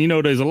 and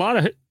there's a lot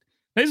of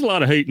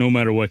hate no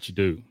matter what you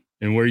do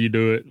and where you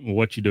do it and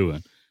what you're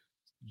doing.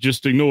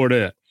 Just ignore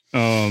that.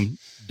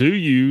 Do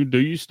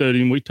you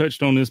study? And we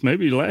touched on this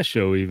maybe last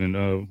show even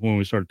when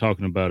we started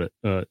talking about it.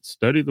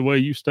 Study the way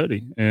you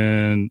study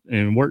and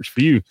works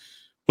for you.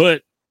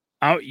 But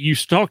you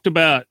talked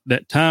about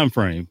that time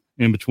frame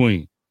in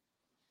between.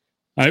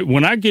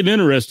 When I get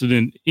interested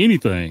in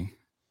anything,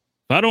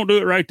 if I don't do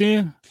it right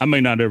then, I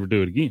may not ever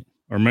do it again,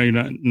 or may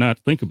not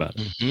think about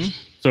it. Mm-hmm.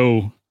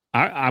 So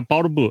I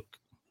bought a book,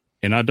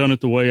 and I done it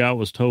the way I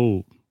was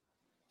told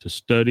to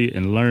study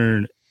and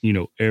learn.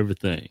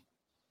 Everything.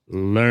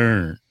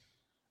 Learn.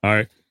 All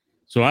right.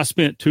 So I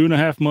spent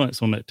 2.5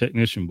 months on that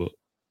technician book.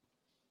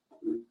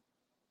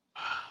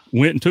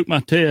 Went and took my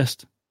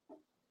test.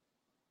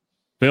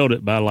 Failed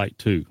it by like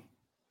 2.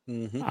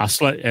 Mm-hmm.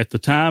 At the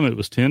time it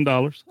was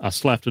 $10. I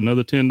slapped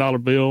another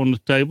 $10 bill on the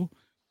table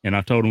and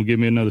I told them, give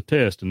me another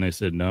test. And they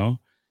said, no,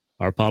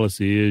 our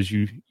policy is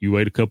you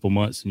wait a couple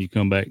months and you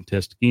come back and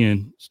test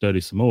again,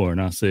 study some more.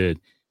 And I said,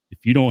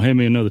 if you don't have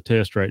me another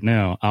test right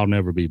now, I'll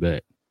never be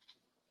back.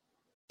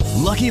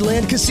 Lucky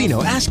Land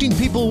Casino, asking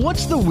people,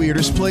 what's the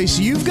weirdest place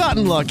you've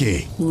gotten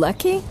lucky?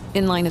 Lucky?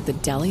 In line at the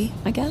deli,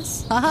 I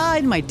guess? Aha,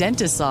 in my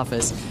dentist's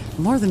office.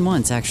 More than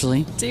once,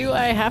 actually. Do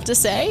I have to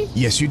say?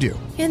 Yes, you do.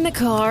 In the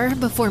car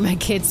before my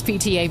kids'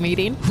 PTA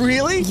meeting.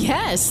 Really?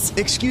 Yes.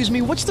 Excuse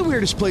me, what's the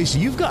weirdest place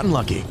you've gotten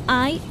lucky?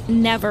 I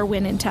never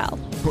win and tell.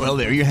 Well,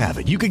 there you have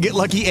it. You can get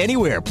lucky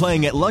anywhere,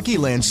 playing at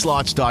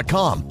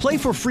LuckyLandSlots.com. Play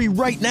for free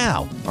right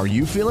now. Are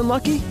you feeling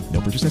lucky?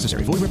 No purchase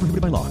necessary. Void where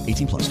prohibited by law.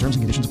 18+. Terms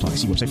and conditions apply.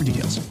 See website for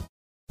details.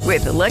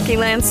 With the Lucky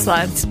Land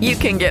Slots, you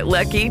can get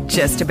lucky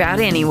just about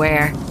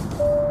anywhere.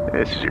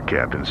 This is your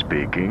captain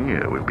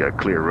speaking. We've got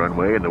clear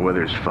runway and the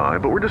weather's fine,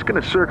 but we're just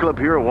going to circle up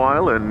here a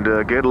while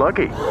and get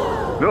lucky.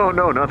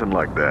 No, nothing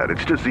like that.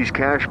 It's just these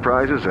cash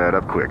prizes add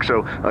up quick.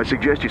 So I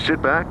suggest you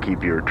sit back,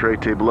 keep your tray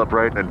table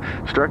upright, and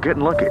start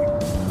getting lucky.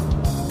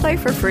 Play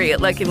for free at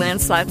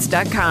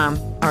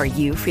LuckyLandSlots.com. Are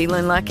you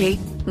feeling lucky?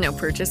 No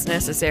purchase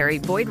necessary.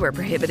 Void where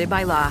prohibited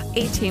by law.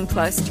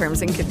 18+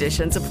 terms and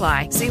conditions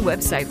apply. See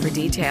website for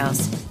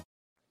details.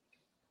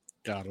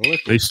 God,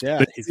 look at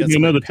that. He's got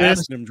another passing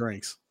test. him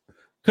drinks.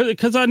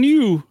 Because I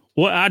knew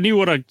what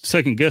I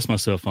second guessed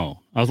myself on.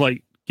 I was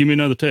like, give me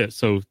another test.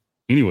 So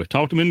anyway,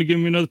 talked him into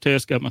giving me another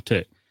test, got my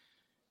tech.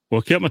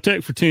 Well, kept my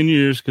tech for 10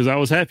 years because I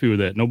was happy with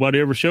that. Nobody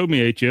ever showed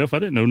me HF. I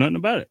didn't know nothing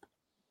about it.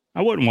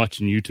 I wasn't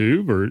watching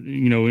YouTube or,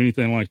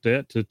 anything like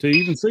that to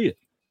even see it.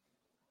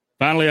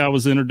 Finally, I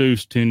was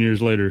introduced 10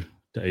 years later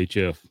to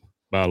HF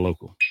by a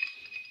local.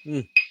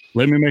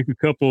 Let me make a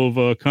couple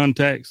of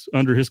contacts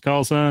under his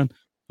call sign.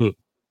 Hook.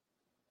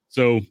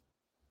 So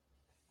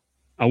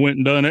I went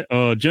and done it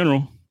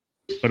general,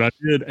 but I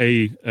did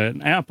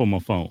an app on my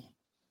phone,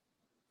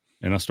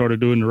 and I started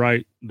doing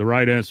the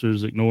right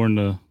answers, ignoring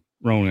the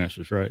wrong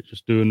answers. Right,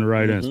 just doing the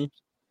right answers.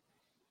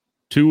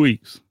 2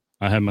 weeks,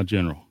 I had my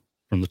general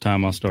from the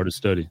time I started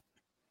studying.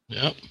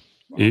 Yep.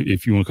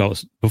 If you want to call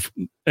it,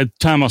 at the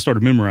time I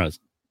started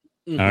memorizing.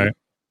 All right.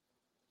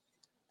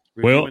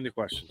 Reviewing the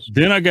questions.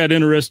 Then I got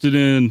interested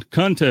in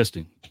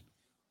contesting.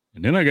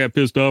 And then I got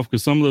pissed off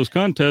because some of those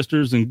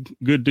contesters and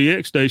good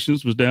DX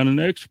stations was down in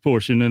the extra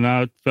portion. And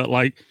I felt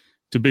like,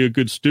 to be a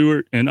good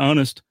steward and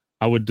honest,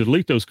 I would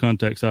delete those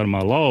contacts out of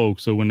my log.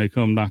 So when they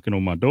come knocking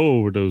on my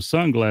door with those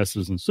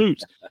sunglasses and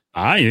suits,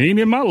 I ain't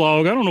in my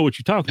log. I don't know what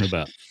you're talking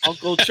about.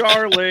 Uncle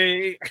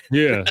Charlie.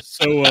 Yeah.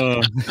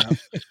 So,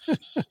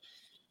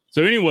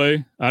 so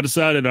anyway, I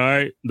decided, all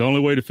right, the only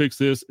way to fix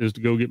this is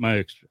to go get my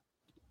extra.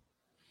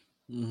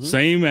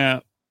 Same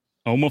app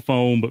on my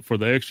phone, but for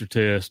the extra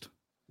test,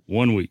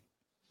 1 week.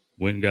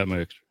 Went and got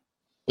my extra.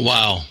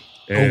 Wow.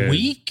 And a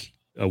week?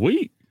 A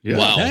week. Yeah.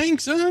 Wow. Dang,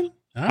 son.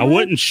 I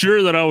wasn't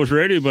sure that I was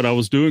ready, but I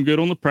was doing good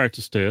on the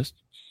practice test.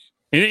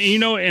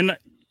 And,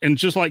 and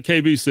just like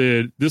KB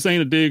said, this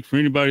ain't a dig for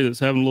anybody that's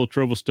having a little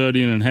trouble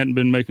studying and hadn't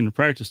been making the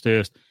practice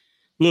test.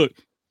 Look,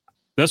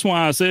 that's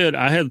why I said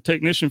I had a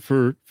technician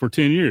for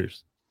 10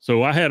 years.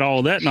 So I had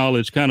all that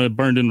knowledge kind of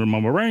burned into my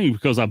brain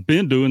because I've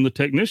been doing the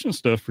technician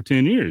stuff for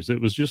 10 years.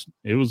 It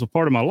was a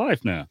part of my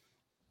life now.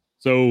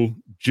 So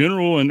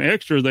general and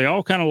extra, they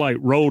all kind of like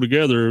roll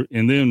together,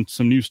 and then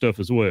some new stuff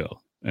as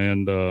well.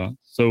 And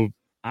so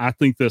I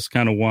think that's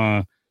kind of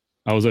why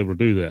I was able to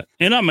do that.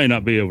 And I may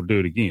not be able to do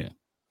it again,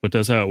 but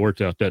that's how it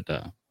worked out that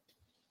time.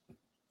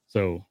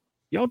 So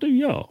y'all do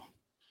y'all.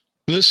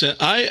 Listen,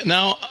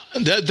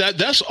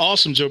 that's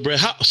awesome, Joe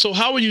Brett.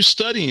 How were you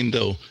studying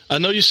though? I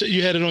know you said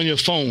you had it on your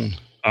phone.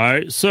 All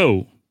right.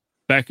 So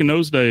back in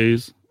those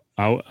days,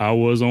 I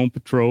was on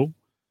patrol,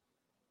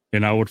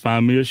 and I would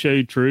find me a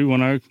shade tree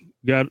when I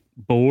got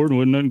bored and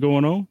wasn't nothing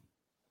going on.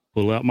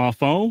 Pull out my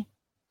phone.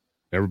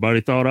 Everybody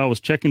thought I was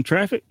checking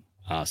traffic.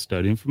 I was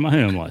studying for my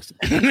ham license.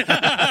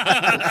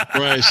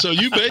 Right. So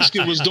you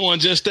basically was doing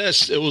just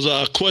that. It was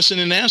a question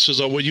and answers,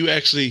 or were you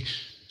actually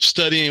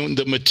studying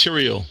the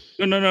material?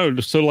 No.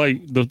 So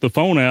like the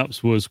phone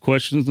apps was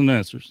questions and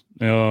answers.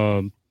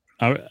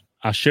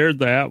 I shared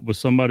the app with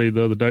somebody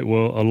the other day.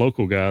 Well, a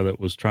local guy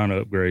that was trying to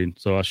upgrade.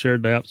 So I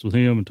shared the apps with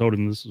him and told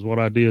him this is what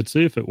I did.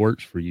 See if it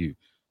works for you.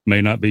 May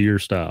not be your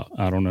style.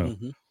 I don't know.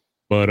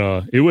 But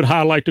it would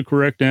highlight the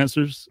correct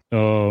answers.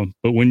 But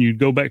when you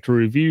go back to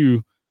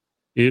review,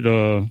 it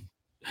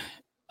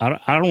I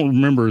don't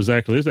remember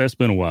exactly. That's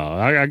been a while.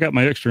 I got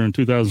my extra in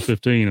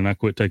 2015, and I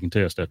quit taking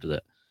tests after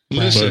that.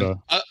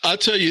 Listen, I'll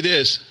tell you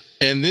this,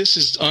 and this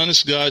is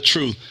honest God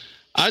truth.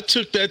 I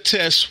took that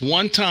test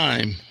one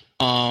time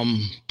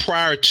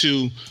prior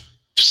to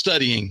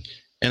studying,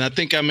 and I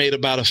think I made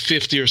about a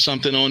 50 or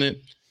something on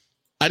it.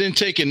 I didn't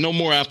take it no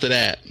more after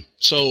that.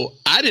 So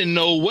I didn't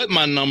know what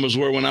my numbers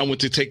were when I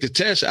went to take the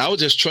test. I was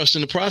just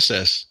trusting the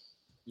process.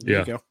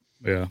 Yeah.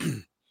 Yeah.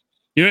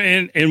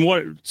 And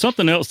what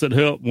something else that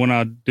helped when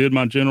I did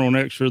my general and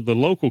extra, the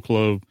local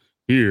club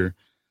here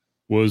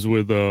was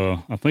with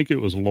I think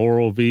it was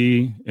Laurel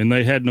V, and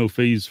they had no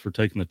fees for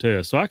taking the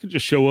test. So I could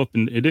just show up,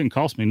 and it didn't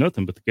cost me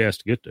nothing but the gas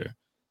to get there.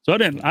 So I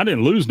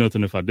didn't lose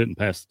nothing if I didn't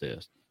pass the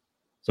test.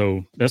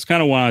 So that's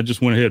kind of why I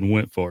just went ahead and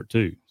went for it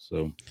too.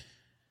 So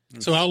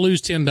I'll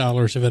lose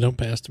 $10 if I don't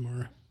pass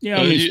tomorrow. Yeah,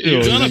 I mean,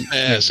 you're gonna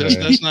pass.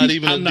 That's not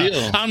even a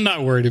deal. I'm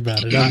not worried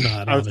about it. I'm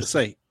not. I was going to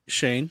say,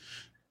 Shane,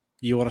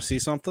 you want to see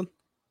something?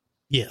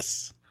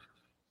 Yes.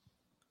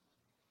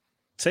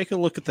 Take a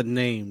look at the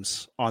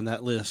names on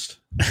that list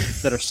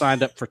that are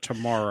signed up for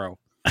tomorrow.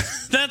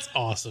 That's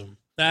awesome.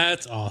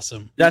 That's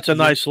awesome. That's a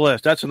nice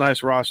list. That's a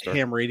nice roster.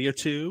 Ham Radio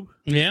Tube.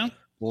 Yeah.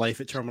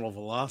 Life at Terminal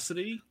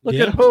Velocity. Look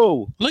at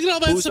who. Look at all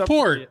that Who's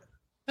support.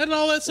 Look at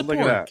all that support.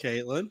 at that.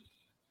 Caitlin.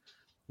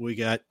 We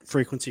got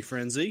Frequency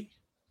Frenzy.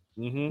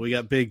 Mm-hmm. We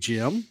got Big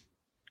Jim.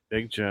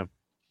 Big Jim.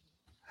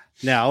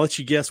 Now, I'll let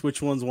you guess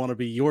which ones want to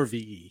be your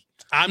VE.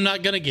 I'm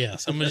not going to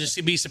guess. I'm going to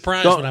just be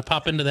surprised when I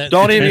pop into that.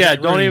 Don't even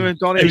yet. Don't even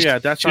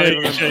yet. That's not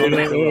even. Wait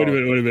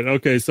a minute.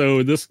 Okay,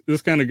 so this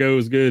kind of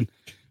goes good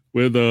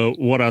with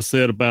what I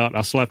said about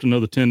I slapped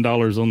another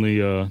 $10 on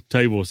the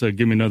table and said,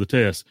 give me another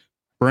test.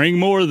 Bring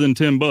more than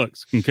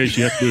 $10 in case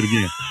you have to do it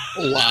again.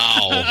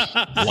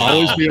 Wow.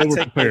 Always be over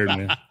prepared,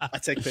 man. I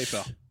take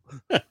PayPal.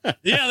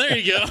 Yeah, there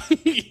you go.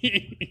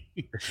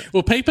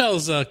 Well,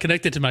 PayPal's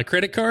connected to my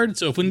credit card,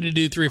 so if we need to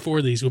do 3 or 4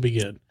 of these, we'll be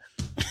good.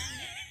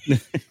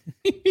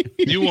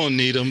 You won't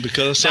need them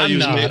because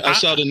I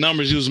saw the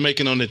numbers you was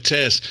making on the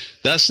test.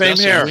 That's Same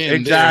here.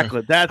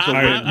 Exactly. There. That's a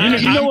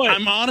win. You know what?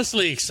 I'm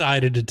honestly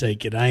excited to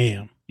take it. I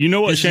am. You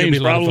know what Shane's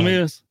problem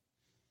is?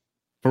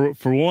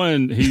 For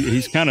one,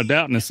 he's kind of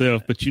doubting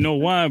himself, but you know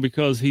why?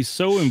 Because he's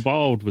so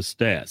involved with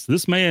stats.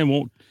 This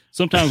man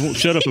sometimes won't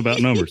shut up about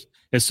numbers.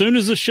 As soon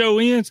as the show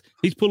ends,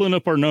 he's pulling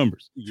up our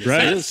numbers. Yes,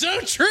 right? That's so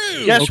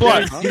true. Guess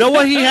what? You know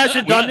what he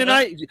hasn't done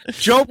tonight?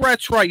 Joe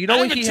Brett's right. You know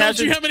what he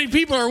hasn't. You how many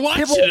people are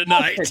watching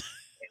tonight?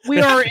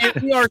 We are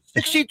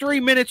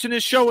 63 minutes in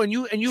this show, and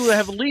you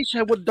have at least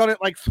would have done it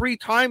like 3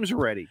 times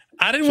already.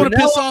 I didn't want to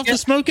piss off the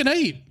smoking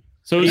 8.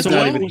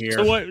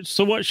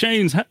 So what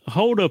Shane's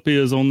holdup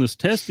is on this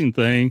testing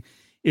thing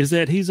is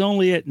that he's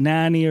only at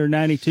 90 or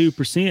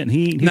 92%.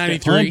 He ain't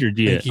hit 100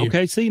 yet.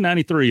 Okay, see,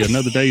 93.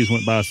 Another day's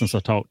went by since I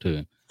talked to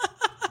him.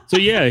 So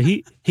yeah,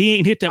 he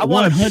ain't hit that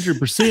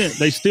 100%.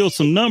 There's still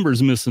some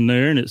numbers missing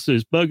there, and it's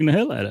bugging the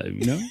hell out of him.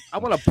 You know. I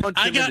want to punch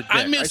him in the dick.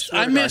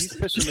 I missed.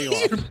 He's pissing me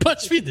off.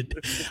 Punch me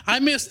I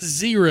missed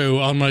 0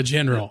 on my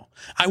general.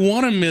 I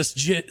want to miss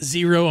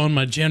 0 on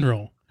my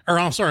general, or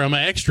I'm sorry, on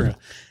my extra.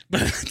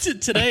 But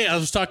today I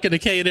was talking to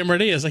Kay at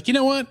MRD. I was like, you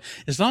know what?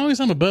 As long as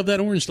I'm above that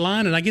orange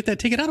line and I get that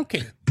ticket, I don't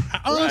care. I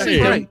honestly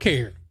don't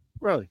care.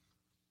 Really?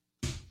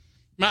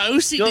 My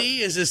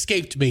OCD has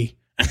escaped me.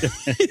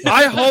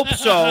 I hope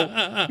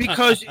so,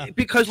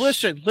 because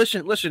listen.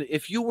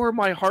 If you were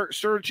my heart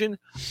surgeon,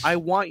 I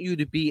want you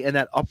to be in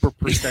that upper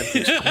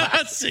percentage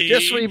class.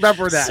 Just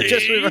remember that.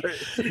 Just remember.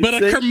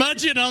 But a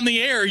curmudgeon on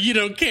the air, you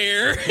don't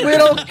care. We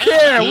don't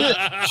care.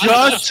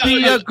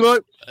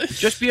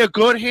 Just be a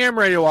good ham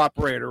radio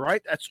operator,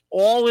 right? That's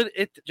all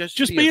it.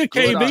 Just be a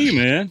KB,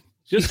 man.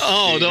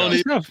 Don't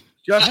even.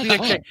 Just be a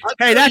KB.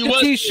 Hey, that's a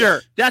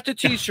T-shirt. That's a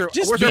T-shirt.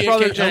 Where's our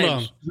brother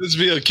James? Just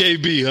be a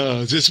KB,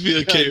 huh? Just be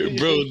a KB,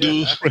 bro,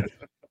 dude.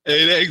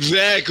 Hey,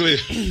 exactly.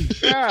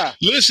 Yeah.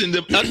 Listen,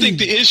 I think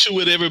the issue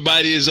with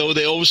everybody is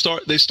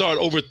they start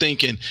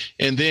overthinking,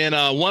 and then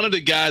one of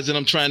the guys that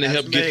I'm trying to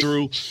help get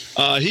through,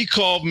 he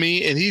called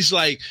me and he's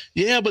like,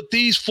 "Yeah, but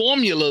these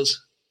formulas."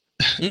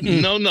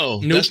 No,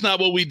 that's not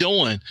what we're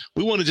doing.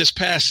 We want to just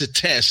pass the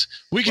test.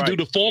 We can do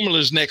the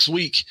formulas next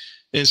week.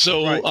 And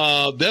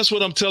so that's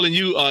what I'm telling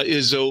you,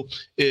 Izzo,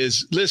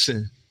 is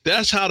listen,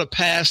 that's how to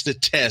pass the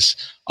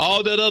test.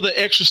 All that other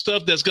extra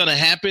stuff that's going to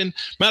happen.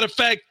 Matter of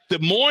fact, the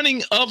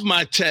morning of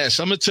my test,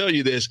 I'm going to tell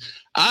you this.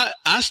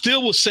 I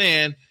still was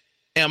saying,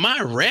 am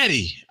I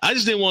ready? I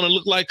just didn't want to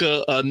look like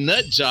a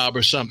nut job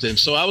or something.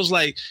 So I was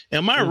like,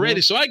 am I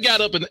ready? So I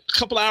got up a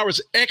couple hours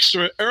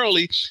extra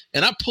early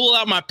and I pulled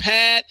out my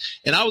pad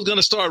and I was going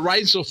to start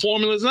writing some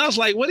formulas. And I was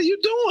like, what are you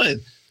doing?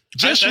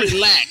 Just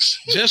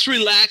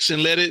relax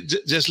and let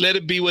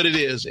it be what it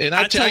is. And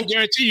I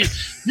guarantee you,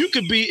 you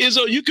could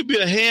be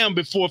a ham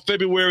before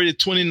February the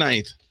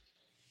 29th.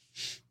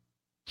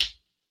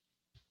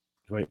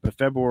 Wait, but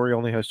February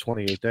only has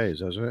 28 days,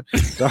 doesn't it?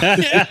 Leap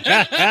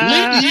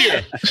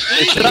year.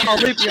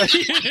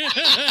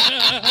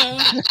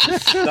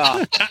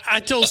 I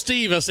told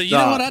Steve, I said, you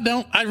know what?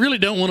 I really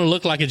don't want to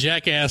look like a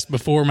jackass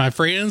before my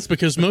friends,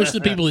 because most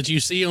of the people that you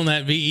see on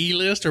that VE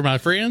list are my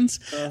friends.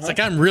 It's like,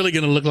 I'm really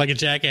going to look like a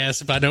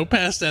jackass if I don't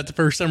pass that the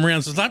first time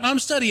around. So I'm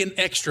studying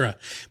extra.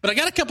 But I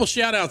got a couple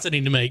shout outs I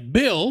need to make.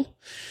 Bill,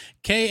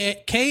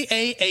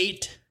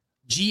 KA8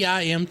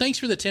 GIM, thanks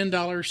for the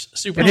 $10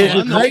 super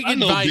chat. Great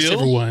advice,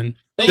 everyone.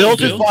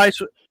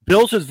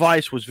 Bill's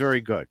advice was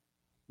very good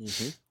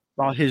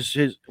about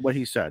his what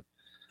he said.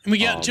 And we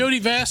got Jody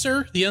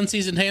Vassar, the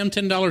unseasoned ham,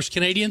 $10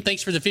 Canadian.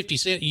 Thanks for the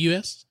 50-cent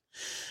US.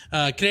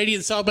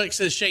 Canadian Sawbuck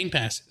says Shane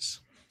passes.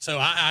 So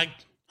I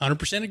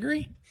 100%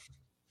 agree.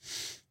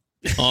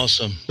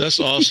 Awesome. That's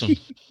awesome.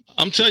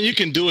 I'm telling you, you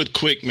can do it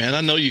quick, man.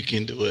 I know you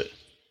can do it.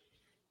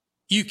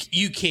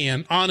 You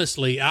can,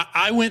 honestly.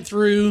 I went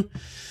through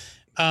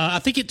I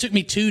think it took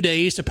me 2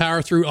 days to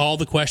power through all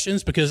the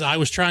questions because I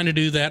was trying to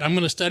do that. I'm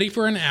going to study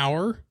for an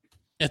hour.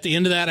 At the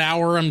end of that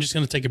hour, I'm just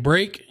going to take a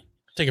break,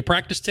 take a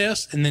practice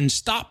test, and then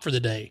stop for the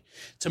day.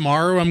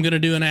 Tomorrow, I'm going to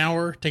do an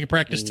hour, take a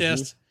practice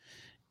test,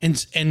 and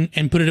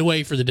put it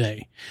away for the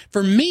day.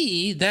 For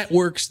me, that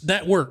works.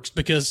 That works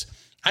because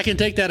I can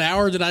take that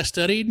hour that I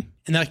studied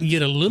and I can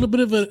get a little bit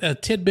of a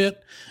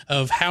tidbit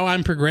of how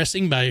I'm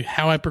progressing by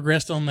how I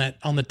progressed on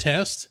the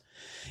test.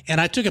 And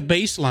I took a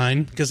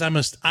baseline because I'm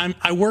in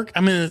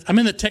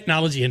the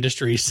technology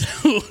industry,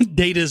 so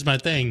data is my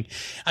thing.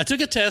 I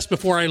took a test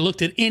before I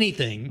looked at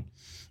anything,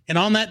 and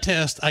on that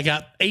test I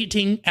got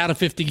 18 out of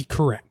 50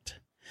 correct.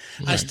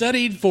 Right. I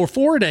studied for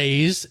 4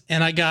 days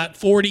and I got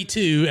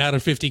 42 out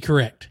of 50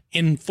 correct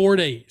in 4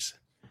 days,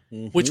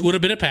 which would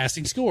have been a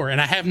passing score. And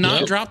I have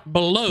not dropped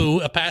below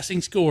a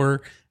passing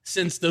score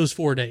since those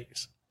 4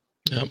 days.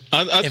 Yeah.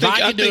 I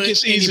think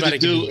it's easy to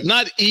do.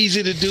 Not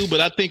easy to do, but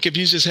I think if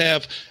you just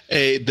have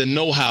the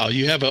know-how,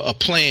 you have a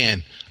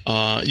plan,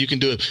 you can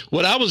do it.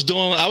 What I was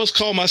doing, I was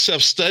calling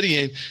myself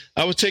studying.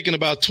 I was taking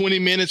about 20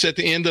 minutes at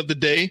the end of the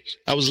day.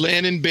 I was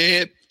laying in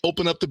bed,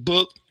 open up the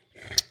book,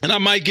 and I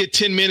might get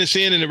 10 minutes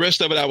in, and the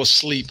rest of it I was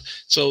asleep.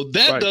 So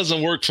that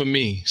doesn't work for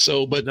me.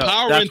 So, but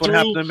powering that's what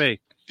happened to me.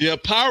 Yeah,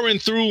 powering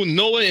through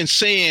Noah and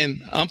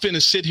saying, I'm going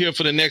to sit here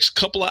for the next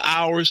couple of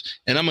hours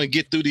and I'm going to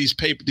get through these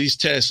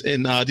tests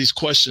and these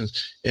questions.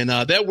 And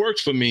that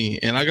worked for me.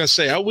 And I got to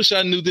say, I wish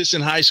I knew this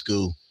in high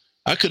school.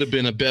 I could have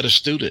been a better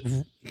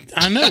student.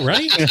 I know,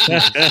 right?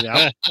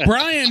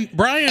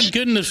 Brian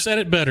couldn't have said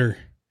it better.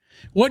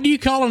 What do you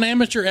call an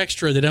amateur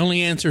extra that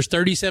only answers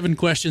 37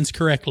 questions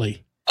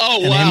correctly?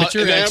 Oh, wow.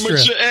 Amateur extra.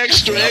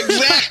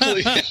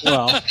 Exactly.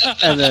 Well,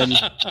 and then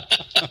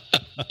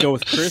go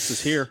with Chris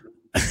is here.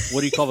 What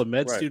do you call the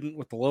med student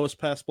with the lowest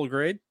passable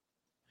grade?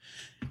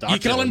 Doctor.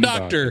 You call him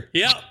doctor.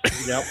 Yep.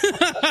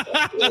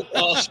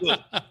 Awesome.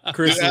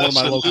 Chris is one of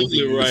my local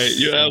right.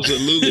 You're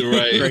absolutely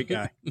right. Great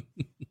guy.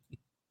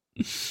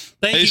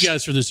 Thank you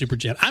guys for the super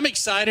chat. I'm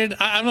excited.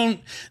 I don't.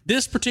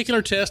 This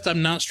particular test,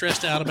 I'm not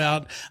stressed out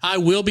about. I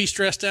will be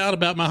stressed out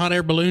about my hot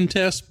air balloon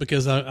test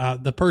because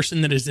the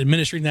person that is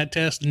administering that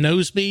test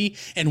knows me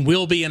and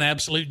will be an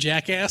absolute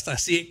jackass. I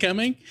see it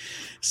coming.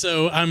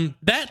 So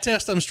that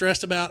test I'm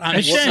stressed about. I'm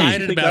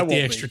excited about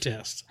the extra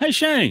test. Hey,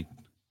 Shane.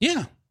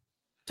 Yeah.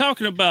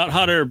 Talking about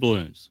hot air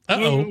balloons. We're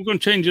going to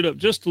change it up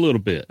just a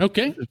little bit.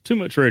 Okay. There's too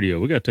much radio.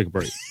 We got to take a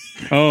break.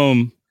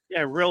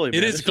 Yeah, really.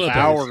 It is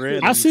Clubhouse.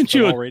 I sent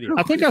you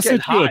I think I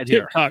sent you a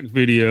TikTok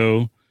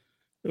video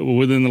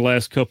within the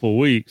last couple of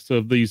weeks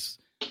of these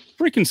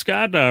freaking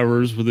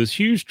skydivers with this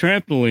huge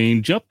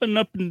trampoline jumping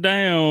up and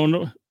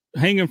down,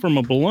 hanging from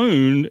a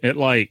balloon at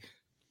like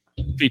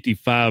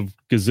 55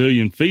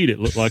 gazillion feet. It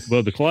looked like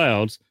above the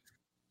clouds.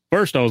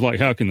 First, I was like,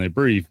 how can they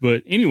breathe?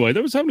 But anyway,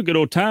 they was having a good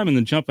old time and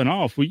then jumping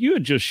off. Well, you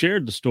had just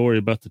shared the story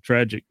about the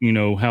tragic,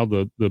 how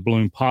the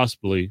balloon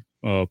possibly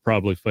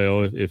probably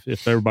fell if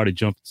everybody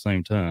jumped at the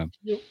same time.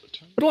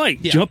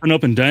 But jumping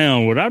up and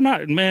down,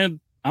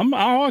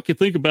 all I could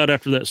think about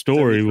after that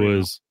story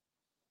was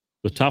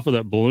the top of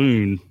that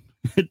balloon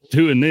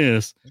doing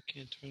this.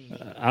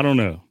 I don't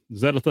know.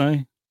 Is that a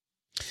thing?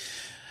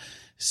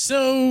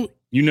 So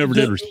you never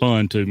did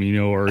respond to me,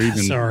 or even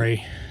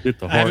hit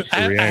the heart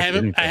to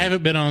react. I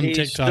haven't been on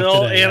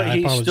TikTok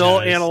today. He's still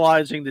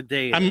analyzing the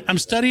data. I'm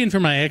studying for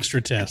my extra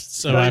tests,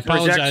 so I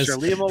apologize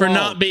for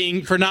not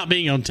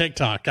being on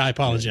TikTok. I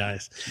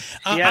apologize.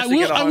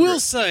 I will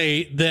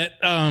say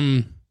that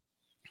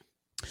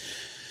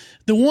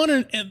the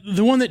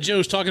one that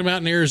Joe's talking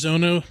about in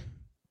Arizona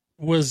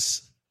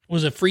was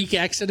a freak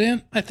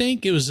accident. I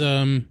think it was.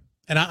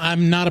 And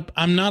I'm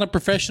not a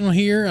professional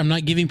here. I'm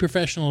not giving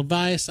professional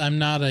advice. I'm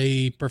not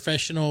a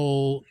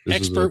professional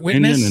expert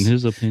witness. In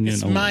his opinion,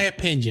 it's my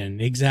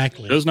opinion.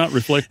 Exactly. It does not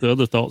reflect the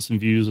other thoughts and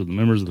views of the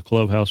members of the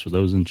Clubhouse or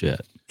those in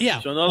chat. Yeah.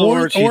 So in other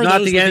words, he's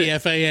not the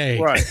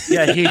FAA. Right.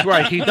 Yeah, he's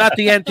right. He's not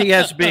the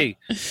NTSB.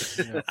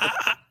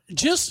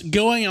 Just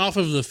going off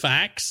of the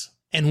facts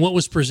and what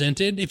was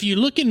presented, if you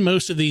look in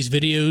most of these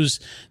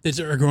videos that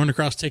are going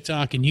across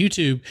TikTok and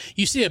YouTube,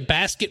 you see a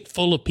basket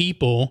full of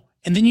people.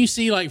 And then you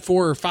see like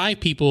 4 or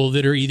 5 people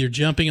that are either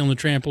jumping on the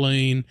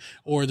trampoline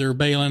or they're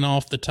bailing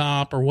off the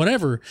top or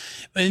whatever.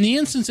 In the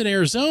instance in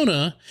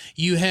Arizona,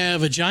 you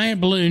have a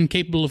giant balloon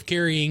capable of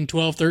carrying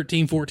 12,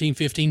 13, 14,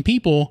 15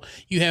 people.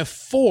 You have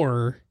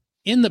 4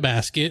 in the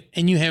basket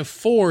and you have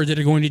 4 that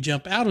are going to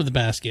jump out of the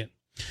basket.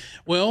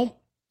 Well,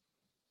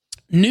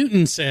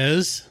 Newton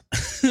says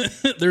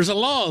there's a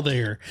law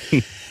there.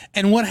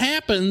 And what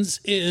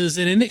happens is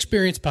an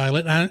inexperienced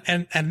pilot,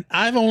 and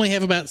I've only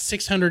have about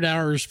 600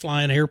 hours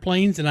flying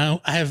airplanes, and I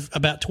have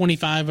about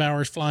 25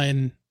 hours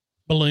flying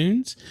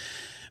balloons.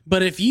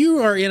 But if you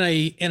are in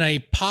a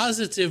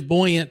positive,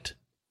 buoyant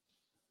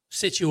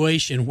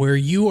situation where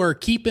you are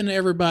keeping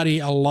everybody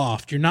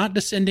aloft, you're not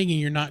descending and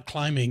you're not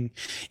climbing,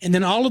 and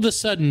then all of a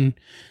sudden,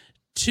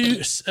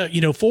 4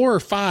 or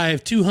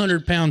 5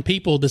 200-pound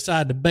people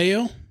decide to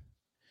bail.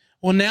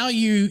 Well, now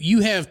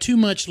you have too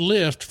much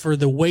lift for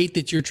the weight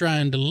that you're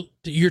trying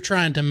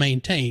to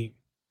maintain.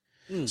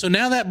 So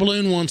now that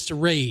balloon wants to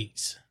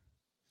raise.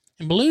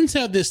 And balloons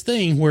have this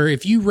thing where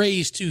if you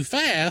raise too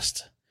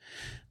fast,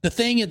 the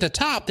thing at the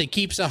top that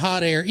keeps the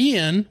hot air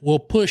in will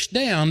push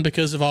down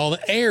because of all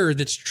the air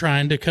that's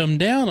trying to come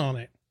down on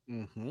it.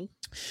 Mm-hmm.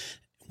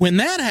 When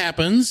that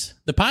happens,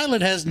 the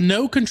pilot has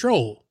no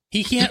control.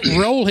 He can't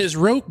roll his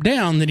rope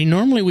down that he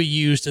normally would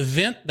use to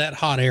vent that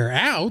hot air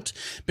out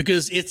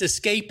because it's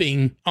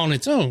escaping on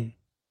its own.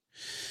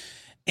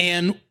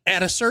 And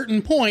at a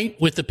certain point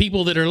with the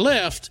people that are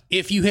left,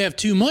 if you have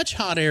too much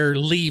hot air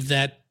leave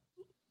that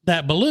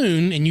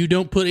balloon and you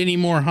don't put any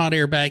more hot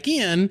air back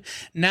in,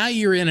 now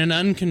you're in an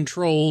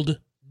uncontrolled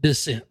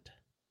descent.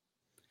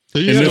 So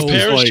you have a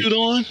parachute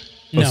on?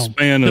 No.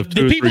 Span of the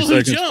 2 or 3 people who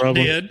seconds jumped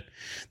probably. did.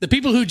 The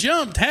people who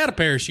jumped had a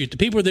parachute. The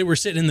people that were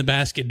sitting in the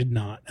basket did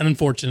not,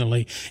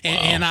 unfortunately.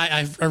 And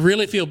I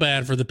really feel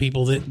bad for the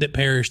people that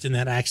perished in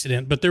that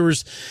accident. But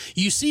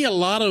you see a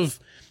lot of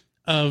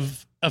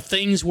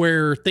things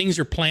where things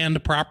are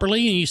planned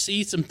properly, and you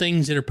see some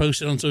things that are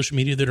posted on social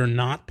media that are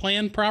not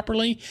planned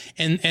properly.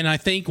 And I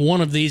think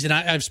one of these, and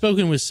I've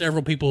spoken with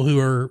several people who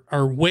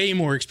are way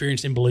more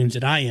experienced in balloons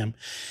than I am.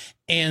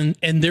 And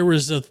there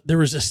was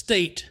a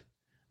state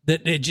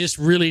that it just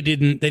really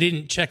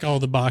didn't check all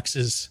the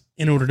boxes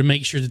in order to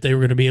make sure that they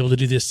were going to be able to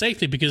do this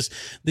safely, because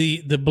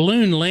the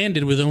balloon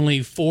landed with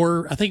only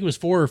 4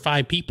 or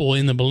 5 people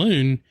in the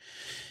balloon.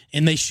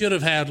 And they should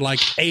have had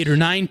like 8 or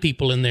 9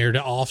 people in there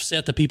to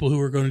offset the people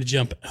who are going to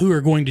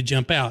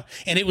jump out.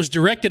 And it was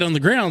directed on the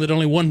ground that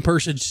only one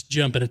person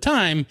jump at a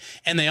time,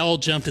 and they all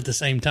jumped at the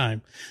same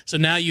time. So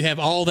now you have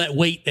all that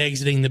weight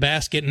exiting the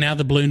basket, and now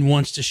the balloon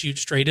wants to shoot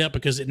straight up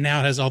because it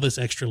now has all this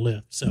extra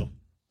lift. So.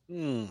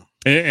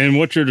 And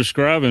what you're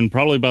describing,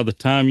 probably by the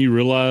time you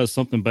realize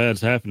something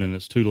bad's happening,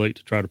 it's too late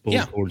to try to pull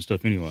the cord and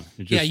stuff anyway.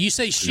 You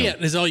say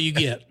shit is all you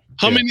get.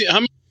 How many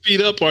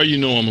feet up are you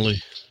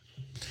normally?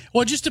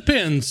 Well, it just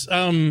depends.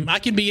 I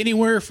can be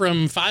anywhere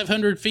from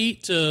 500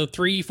 feet to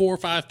 3,000,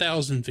 4,000,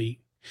 5,000 feet.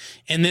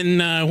 And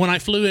then when I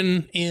flew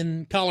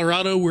in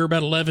Colorado, we're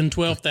about 11,000,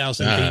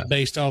 12,000 feet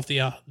based off the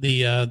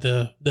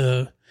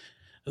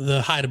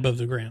height above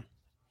the ground.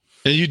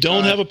 And you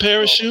don't have a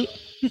parachute?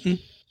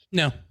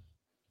 No.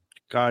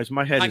 Guys,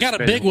 my head I got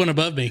a big one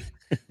above me.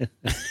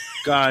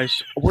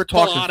 Guys, we're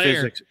talking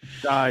physics.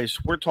 Guys,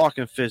 we're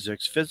talking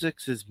physics.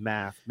 Physics is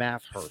math.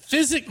 Math hurts.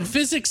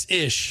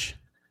 Physics-ish.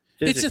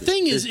 It's the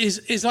thing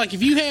is like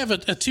if you have a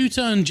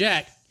 2-ton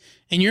jack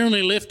and you're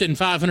only lifting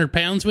 500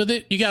 pounds with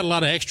it, you got a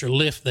lot of extra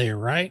lift there,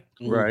 right?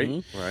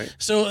 Right.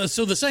 So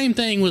the same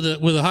thing with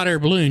a hot air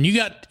balloon. You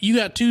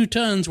got 2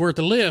 tons worth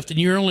of lift, and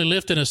you're only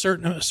lifting a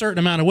certain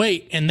amount of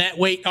weight, and that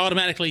weight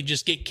automatically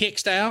just get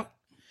kicked out.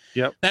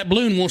 Yep. That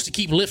balloon wants to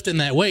keep lifting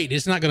that weight.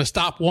 It's not going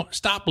to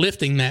stop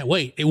lifting that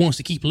weight. It wants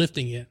to keep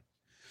lifting it.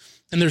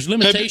 And there's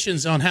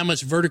limitations on how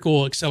much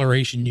vertical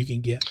acceleration you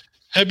can get.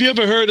 Have you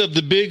ever heard of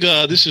the big,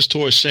 this is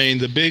towards Shane,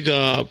 the big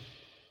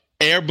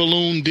air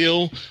balloon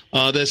deal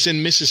that's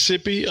in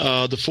Mississippi,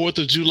 the 4th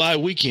of July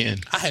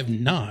weekend? I have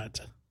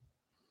not.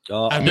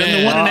 I've done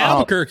the one in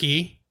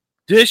Albuquerque.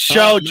 This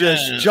show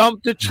just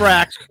jumped the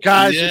tracks.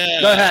 Guys,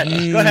 go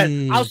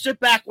ahead. I'll sit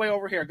back way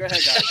over here. Go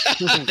ahead, guys.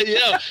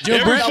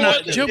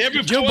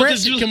 Joe Brett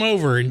should come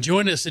over and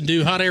join us and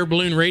do hot air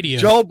balloon radio.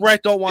 Joe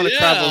Brett don't want to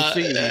travel and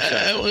see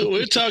you.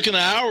 We're talking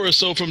an hour or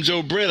so from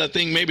Joe Brett. I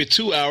think maybe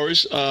 2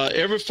 hours.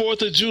 Every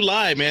 4th of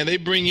July, man, they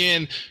bring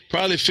in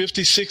probably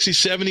 50, 60,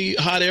 70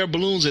 hot air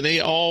balloons, and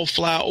they all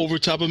fly over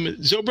top of it.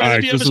 Joe Brett,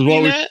 have you ever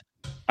seen that?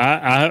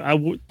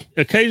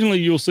 Occasionally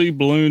you'll see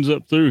balloons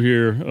up through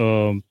here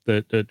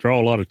that draw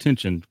a lot of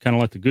attention, kind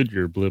of like the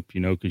Goodyear blip,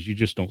 because you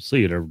just don't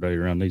see it every day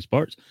around these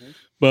parts.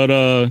 But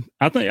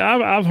I think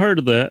I've heard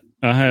of that.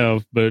 I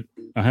have, but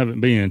I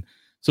haven't been.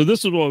 So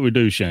this is what we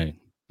do, Shane.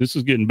 This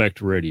is getting back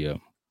to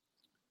radio.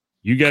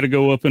 You got to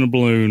go up in a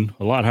balloon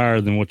a lot higher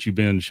than what you've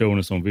been showing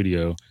us on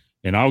video,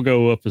 and I'll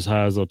go up as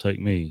high as they'll take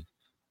me.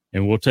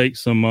 And we'll take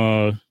some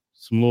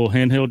little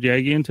handheld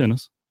Yagi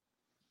antennas.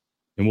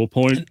 And we'll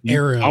point.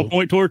 I'll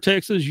point toward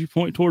Texas. You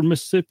point toward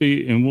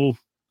Mississippi, and we'll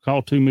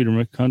call 2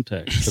 meter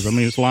contact because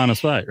it's line of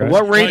sight. Right?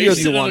 What radio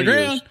do you want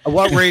to use?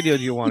 What radio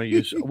do you want to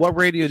use? What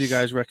radio do you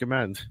guys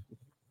recommend?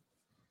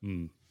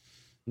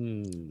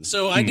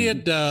 So I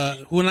did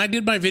when I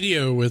did my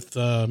video with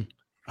hot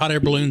air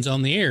balloons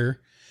on the air.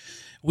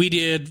 We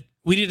did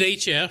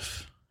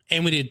HF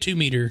and we did 2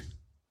 meter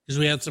because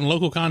we had some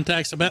local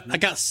contacts. I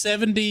got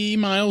 70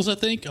 miles, I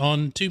think,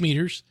 on 2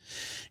 meters.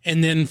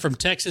 And then from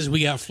Texas,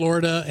 we got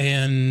Florida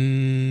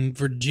and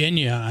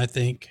Virginia, I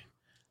think,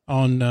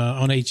 on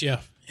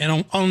HF.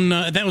 And on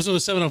that was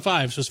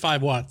 705, so it's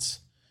 5 watts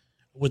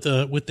with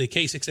the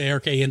K6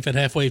 ARK infant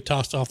half wave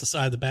tossed off the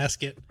side of the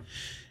basket.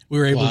 We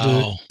were able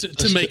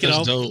to make it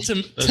all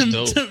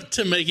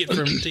to make it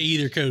from to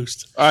either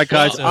coast. All right,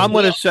 guys, I'm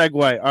going to segue.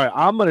 All right,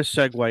 I'm going to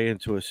segue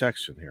into a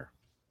section here.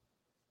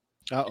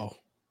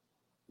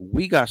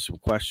 We got some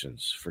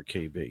questions for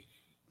KB.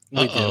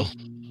 We do.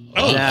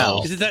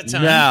 Now, is it that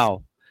time?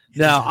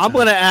 Now, I'm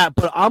going to add,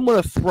 but I'm going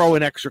to throw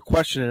an extra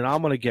question, and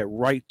I'm going to get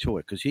right to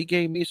it because he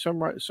gave me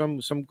some, and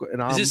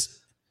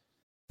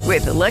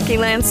With the Lucky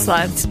Land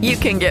Slots, you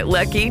can get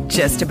lucky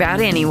just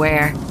about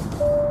anywhere.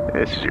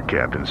 This is your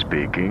captain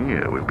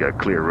speaking. We've got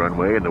clear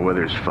runway and the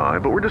weather's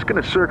fine, but we're just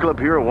going to circle up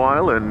here a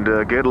while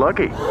and get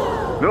lucky.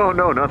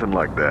 No, nothing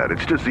like that.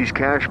 It's just these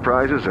cash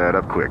prizes add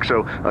up quick.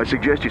 So I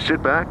suggest you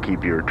sit back,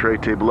 keep your tray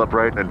table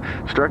upright, and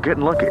start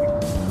getting lucky.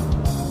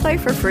 Play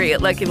for free at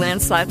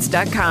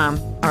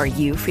LuckyLandSlots.com. Are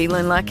you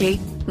feeling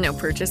lucky? No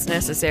purchase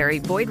necessary.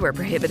 Void where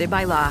prohibited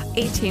by law.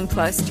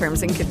 18+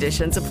 terms and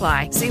conditions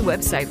apply. See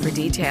website for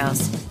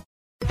details.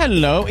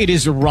 Hello, it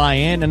is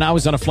Ryan, and I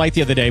was on a flight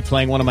the other day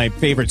playing one of my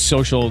favorite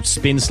social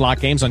spin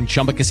slot games on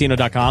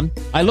ChumbaCasino.com.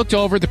 I looked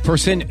over at the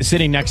person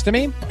sitting next to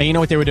me, and you know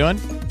what they were doing?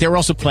 They were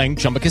also playing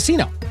Chumba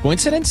Casino.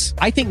 Coincidence?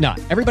 I think not.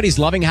 Everybody's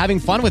loving having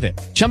fun with it.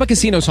 Chumba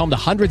Casino is home to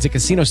hundreds of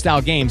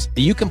casino-style games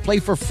that you can play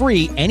for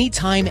free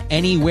anytime,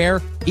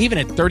 anywhere, even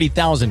at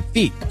 30,000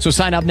 feet. So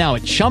sign up now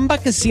at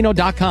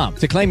ChumbaCasino.com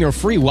to claim your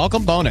free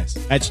welcome bonus.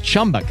 That's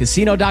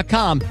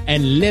ChumbaCasino.com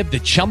and live the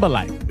Chumba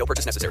life. No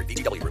purchase necessary.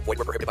 VGW. Void where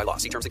prohibited by law.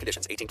 See terms and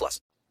conditions. 18+.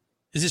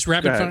 Is this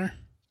rapid fire?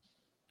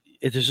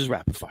 This is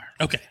rapid fire.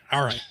 Okay.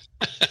 All right.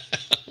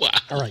 Wow.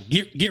 All right.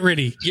 Get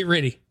ready. Get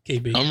ready,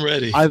 KB. I'm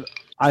ready.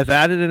 I've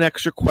added an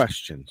extra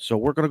question, so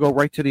we're going to go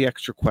right to the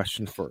extra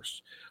question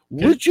first.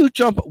 Okay. Would you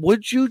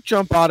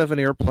jump out of an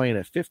airplane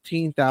at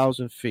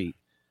 15,000 feet,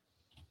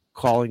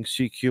 calling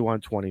CQ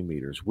on 20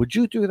 meters? Would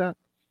you do that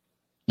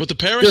with the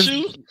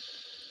parachute?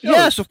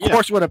 Yes, of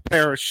course, with a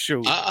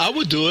parachute. I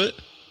would do it.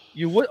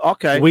 You would?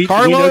 Okay.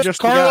 Carlos,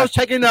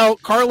 take a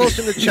note. Carlos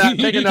in the chat,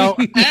 take a note.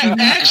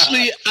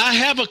 Actually, I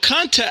have a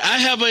contact. I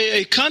have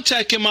a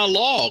contact in my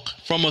log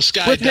from a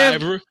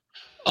skydiver.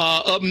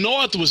 Up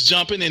north was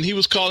jumping, and he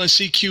was calling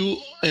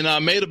CQ, and I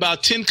made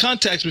about 10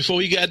 contacts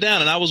before he got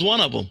down, and I was one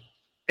of them.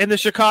 In the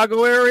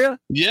Chicago area?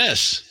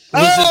 Yes.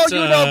 You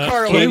know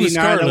Carlos.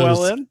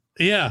 Carlos.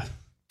 Yeah.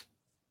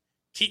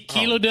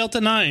 Kilo Delta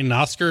 9,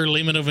 Oscar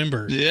Lima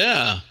November.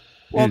 Yeah.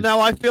 Well, now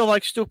I feel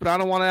like stupid. I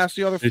don't want to ask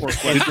the other 4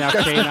 questions. Now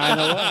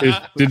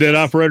K901. Did that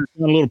operator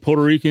sound a little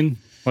Puerto Rican?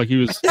 Like he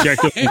was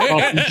jacked up in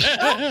coffee?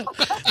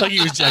 Like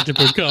he was jacked up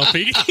in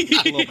coffee.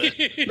 A little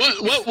bit.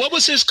 What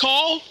was his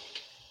call?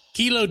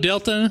 Kilo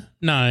Delta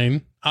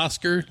 9,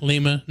 Oscar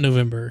Lima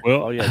November.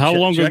 Well, how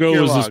long ago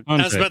was this contact?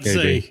 I was about to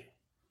say.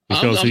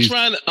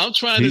 I'm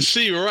trying to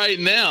see right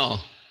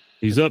now.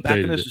 He's updated. Back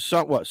in this,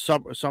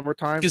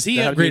 summertime? Because he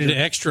upgraded to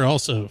extra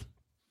also.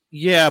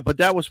 Yeah, but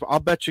that was.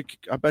 I'll bet you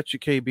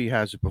KB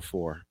has it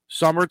before.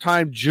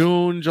 Summertime,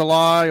 June,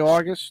 July,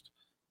 August.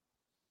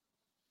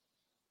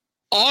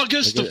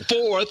 August the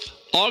 4th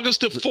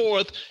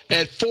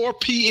at 4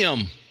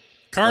 p.m.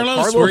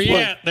 Carlos, where you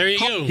at? There you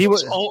go. He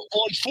was on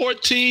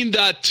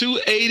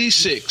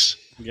 14.286.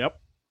 Yep.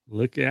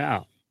 Look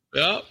out.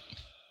 Yep.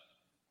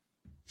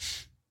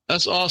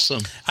 That's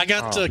awesome. I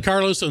got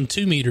Carlos on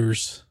 2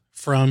 meters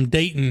from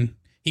Dayton.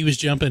 He was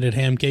jumping at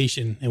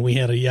Hamcation, and we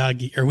had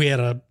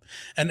an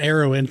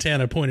arrow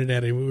antenna pointed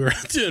at him. We were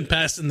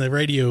passing the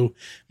radio,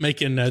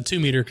 making 2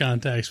 meter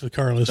contacts with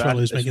Carlos while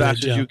he was making that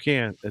jump.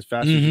 As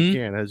fast as you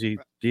can. Has he?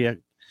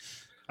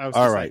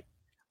 All right.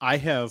 I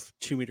have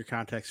 2 meter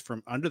contacts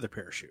from under the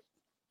parachute.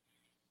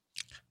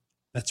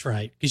 That's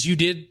right, because you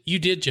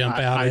did jump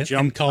out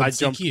and called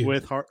CQ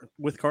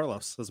with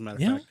Carlos, as a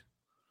matter of fact.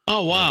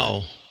 Oh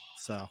wow!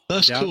 So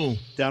that's cool.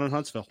 Down in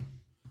Huntsville.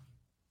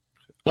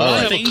 Well, I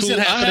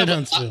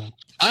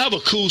have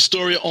a cool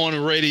story on the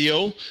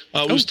radio.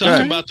 We was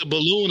talking about the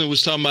balloon and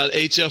was talking about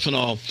HF and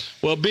all.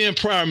 Well, being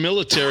prior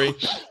military,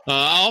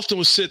 I often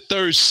would sit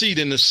third seat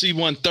in the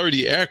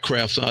C-130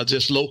 aircraft,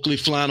 just locally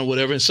flying or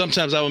whatever. And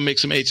sometimes I would make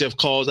some HF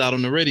calls out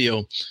on the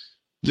radio.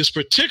 This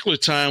particular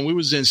time, we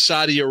was in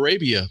Saudi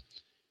Arabia.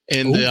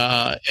 And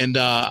I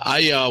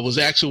was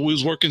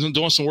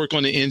doing some work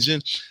on the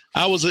engine.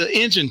 I was an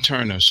engine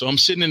turner, so I'm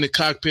sitting in the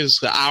cockpit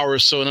for an hour or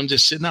so, and I'm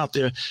just sitting out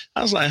there.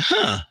 I was like,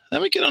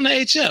 let me get on the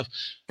HF.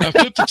 I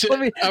flipped it to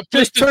turn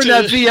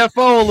that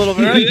VFO a little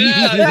bit. Right?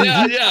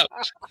 Yeah.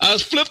 I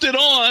flipped it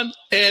on,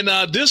 and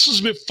this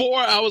was before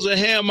I was a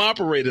ham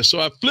operator, so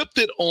I flipped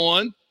it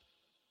on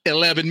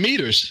 11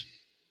 meters.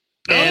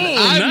 And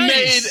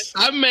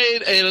I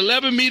made an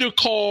 11 meter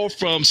call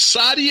from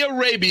Saudi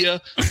Arabia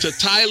to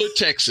Tyler,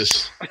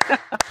 Texas.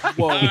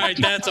 Whoa. All right,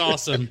 that's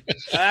awesome.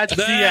 That's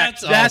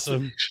DX.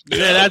 Awesome.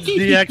 That's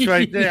DX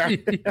right there.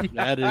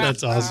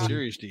 That's awesome.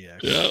 Serious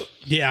DX. Yep.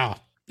 Yeah.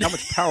 How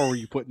much power were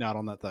you putting out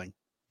on that thing?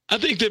 I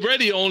think the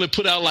radio only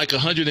put out like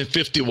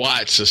 150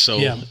 watts or so.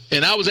 Yeah.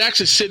 And I was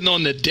actually sitting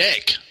on the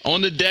deck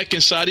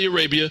in Saudi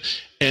Arabia.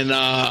 And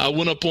I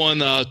went up on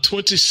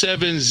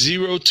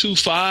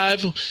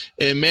 27025.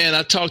 And, man,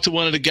 I talked to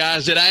one of the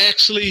guys that I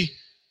actually,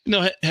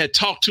 had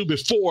talked to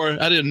before.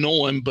 I didn't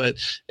know him.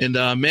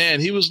 Man,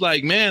 he was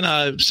like, man,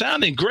 I'm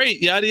sounding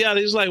great, yada, yada.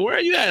 He's like, where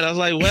are you at? I was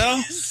like,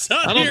 well,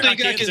 I don't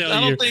think I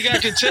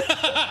can tell.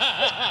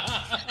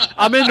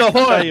 I'm in the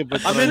hood.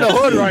 I'm in the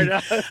hood right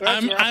now.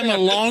 I'm a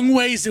long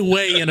ways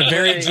away in a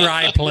very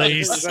dry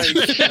place. That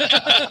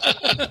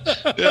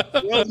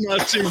was my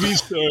TV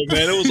story,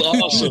 man. It was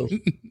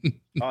awesome.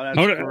 Oh,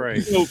 that's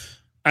great.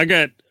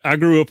 I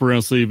grew up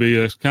around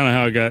CB. That's kind of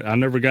how I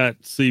never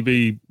got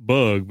CB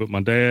bug, but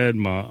my dad,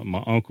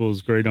 my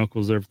uncles, great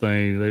uncles,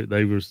 everything,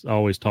 they was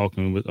always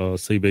talking with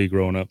CB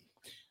growing up.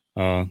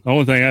 The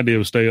only thing I did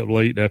was stay up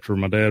late after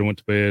my dad went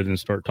to bed and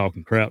start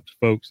talking crap to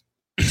folks.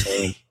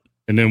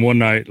 And then one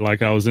night,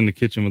 like I was in the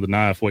kitchen with a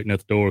knife waiting at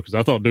the door because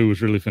I thought dude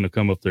was really finna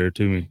come up there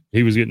to me.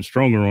 He was getting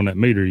stronger on that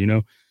meter, you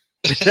know.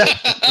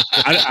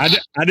 I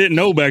didn't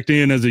know back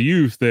then as a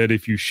youth that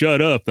if you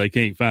shut up, they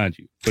can't find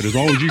you. But as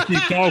long as you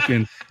keep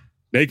talking,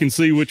 they can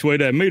see which way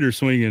that meter's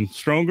swinging,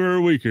 stronger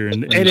or weaker.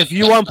 And if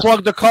you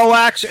unplug the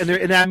coax and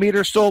that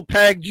meter's still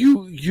pegged,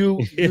 you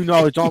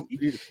know it's going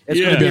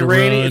to be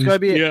rainy. It's going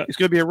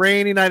to be a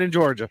rainy night in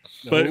Georgia.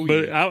 But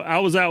I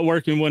was out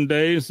working one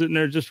day, sitting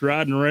there just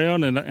riding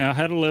around, and I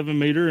had 11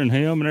 meter and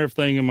ham and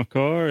everything in my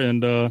car,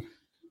 and I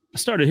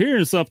started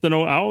hearing something.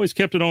 I always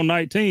kept it on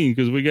 19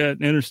 because we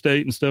got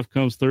interstate and stuff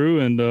comes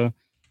through, and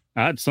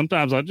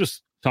sometimes I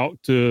just talk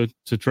to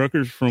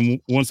truckers from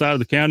one side of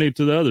the county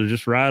to the other,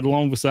 just ride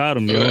along beside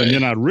them, you know. And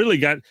then I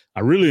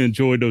really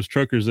enjoyed those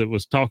truckers that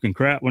was talking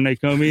crap when they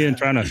come in,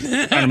 trying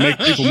to make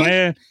people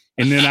mad.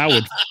 And then I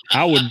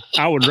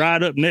would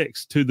ride up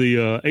next to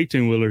the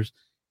 18-wheelers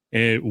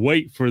and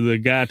wait for the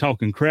guy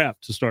talking crap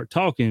to start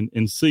talking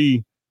and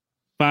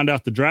find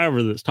out the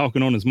driver that's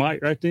talking on his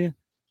mic right then.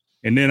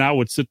 And then I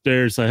would sit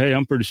there and say, "Hey,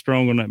 I'm pretty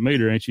strong on that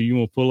meter, ain't you? You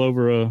want to pull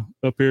over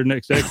up here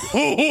next exit?"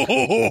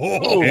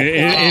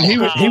 and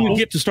he would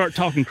get to start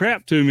talking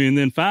crap to me, and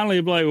then finally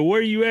he'd be like, "Well, where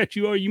are you at?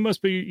 You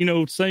must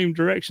be, same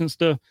direction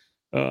stuff."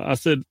 I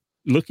said,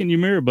 "Look in your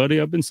mirror, buddy.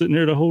 I've been sitting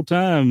here the whole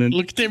time." And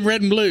look at them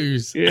red and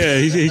blues. Yeah,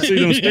 he sees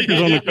them stickers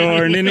on the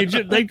car, and then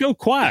they go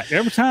quiet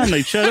every time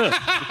they shut up.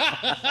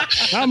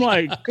 I'm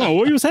like, "Come on,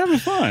 we was having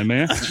fun,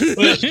 man."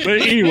 But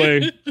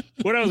anyway,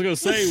 what I was going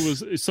to say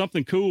was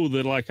something cool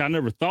that like I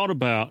never thought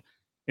about,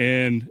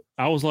 and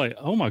I was like,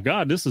 "Oh my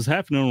God, this is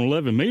happening on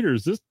 11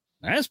 meters.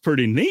 That's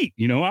pretty neat."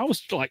 I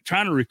was like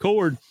trying to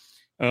record,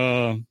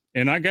 and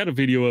I got a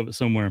video of it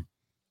somewhere,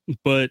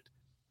 but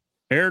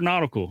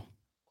aeronautical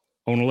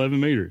on 11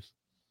 meters.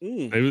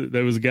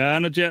 There was a guy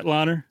in a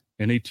jetliner,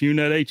 and he tuned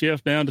that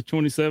HF down to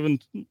 27,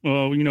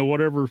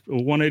 whatever,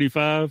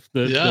 185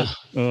 that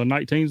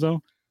 19's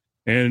on.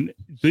 And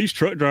these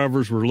truck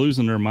drivers were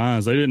losing their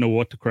minds. They didn't know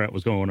what the crap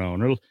was going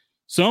on.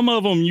 Some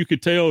of them you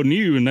could tell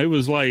knew, and they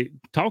was like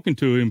talking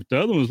to him, but the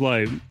other one was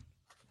like,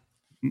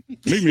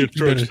 "Meet me at the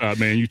truck stop,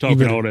 man. You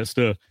talking all that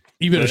stuff.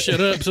 You better shut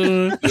up,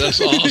 son."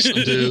 That's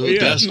awesome, dude.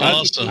 Yeah, that's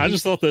awesome. I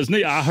just thought that was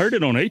neat. I heard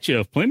it on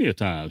HF plenty of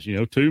times,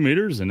 2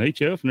 meters and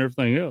HF and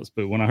everything else.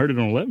 But when I heard it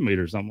on 11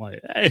 meters, I'm like,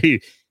 hey.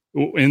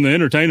 And the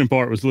entertaining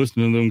part was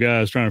listening to them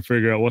guys trying to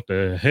figure out what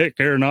the heck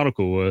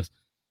aeronautical was.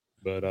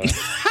 But it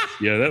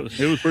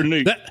was pretty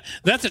neat.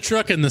 That's a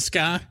truck in the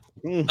sky.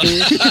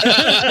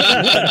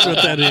 That's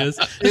what that is.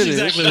 That's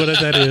exactly what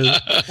that is.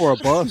 Or a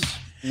bus.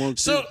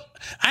 So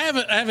I have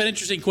an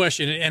interesting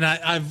question, and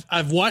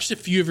I've watched a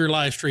few of your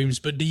live streams,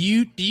 but do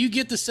you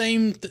get the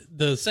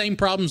same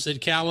problems that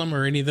Callum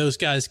or any of those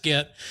guys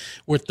get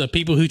with the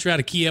people who try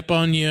to key up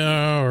on you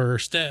or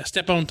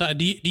step on top?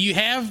 Do you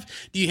have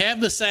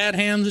the sad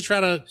hands that try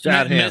to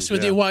mess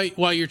with you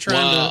while you're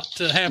trying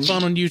to have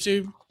fun on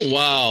YouTube?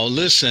 Wow.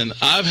 Listen,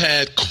 I've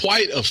had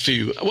quite a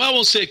few. Well, I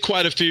won't say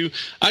quite a few.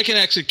 I can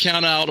actually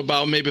count out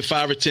about maybe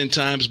 5 or 10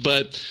 times.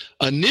 But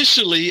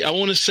initially, I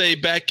want to say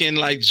back in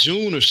like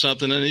June or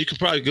something, and you can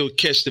probably go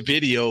catch the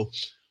video.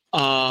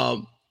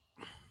 Well,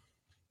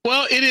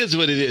 it is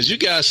what it is. You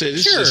guys said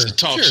this is a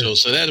talk show,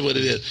 so that's what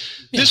it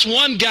is. Yeah. This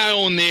one guy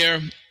on there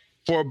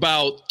for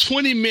about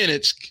 20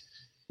 minutes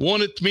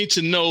wanted me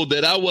to know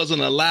that I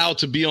wasn't allowed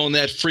to be on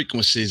that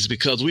frequencies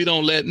because we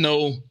don't let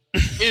no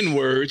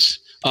N-words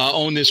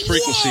on this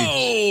frequency.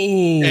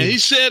 Whoa. And he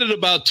said it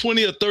about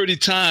 20 or 30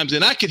 times,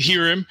 and I could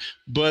hear him.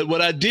 But what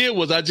I did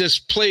was I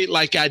just played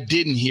like I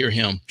didn't hear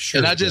him. Sure,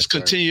 and I just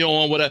continue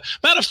on with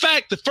matter of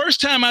fact, the first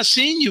time I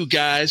seen you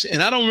guys,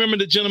 and I don't remember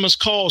the gentleman's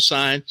call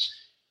sign,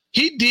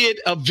 he did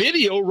a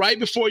video right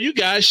before you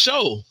guys'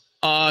 show.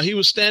 He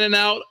was standing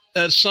out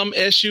at some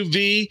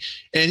SUV,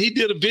 and he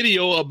did a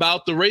video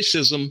about the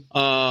racism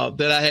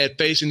that I had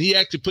faced, and he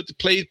actually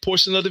played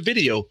portion of the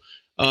video.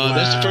 Wow.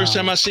 That's the first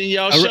time I seen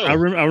y'all show. I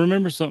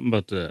remember something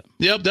about that.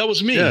 Yep, that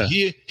was me. Yeah.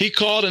 He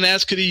called and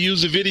asked could he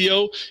use the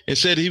video and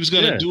said he was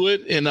going to do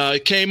it. And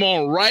it came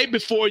on right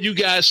before you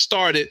guys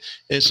started.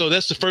 And so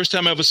that's the first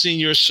time I ever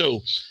seen your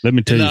show. Let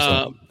me tell you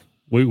something.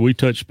 We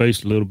touched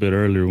base a little bit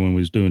earlier when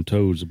we was doing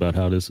Toads about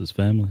how this is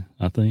family,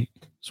 I think.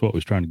 That's what we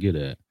was trying to get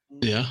at.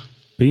 Yeah.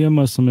 PM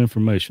us some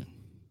information.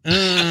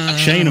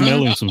 Shane will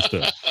mail him some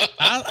stuff.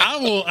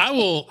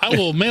 I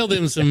will mail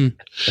them some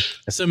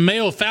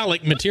male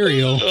phallic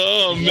material.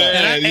 Oh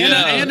man!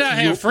 And I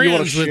have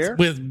friends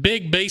with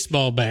big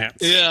baseball bats.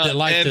 Yeah, that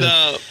like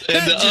the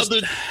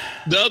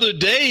other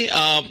day,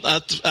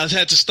 I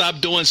had to stop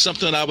doing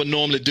something I would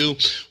normally do.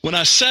 When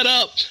I set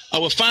up, I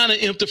would find an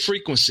empty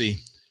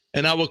frequency,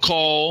 and I would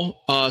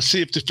call,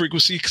 see if the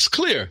frequency is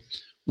clear.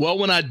 Well,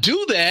 when I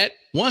do that,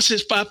 Once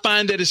if I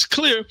find that it's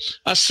clear,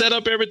 I set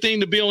up everything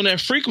to be on that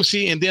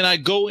frequency, and then I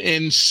go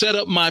and set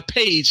up my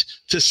page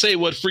to say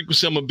what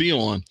frequency I'm going to be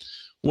on.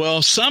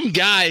 Well, some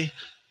guy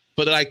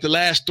for like the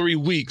last 3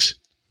 weeks,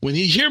 when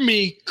he hear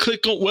me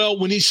click on,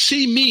 when he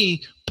see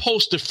me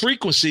post the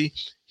frequency,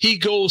 he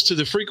goes to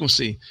the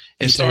frequency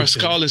and starts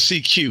calling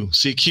CQ.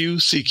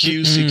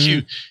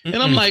 And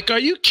I'm like, are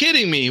you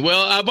kidding me?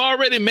 Well, I've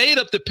already made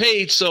up the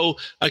page, so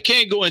I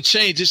can't go and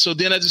change it. So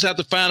then I just have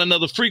to find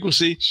another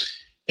frequency.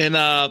 And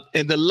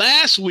the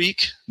last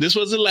week, this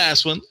was the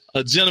last one,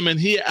 a gentleman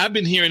here, I've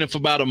been hearing him for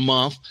about a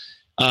month.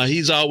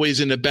 He's always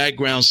in the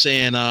background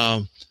saying,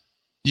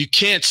 you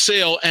can't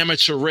sell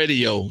amateur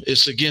radio.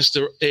 It's against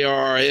the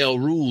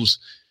ARRL rules.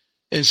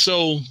 And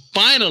so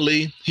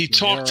finally, he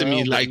talked to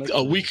me like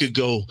a week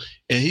ago,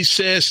 and he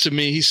says to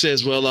me, he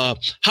says, well,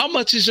 how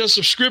much is your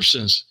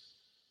subscriptions?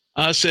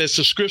 I said,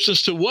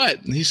 subscriptions to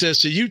what? And he says,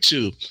 to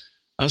YouTube.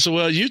 I said,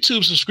 well,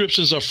 YouTube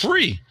subscriptions are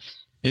free.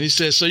 And he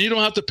says, so you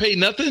don't have to pay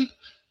nothing?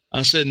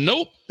 I said,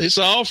 nope, it's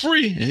all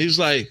free. And he's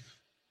like,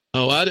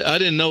 oh, I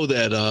didn't know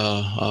that.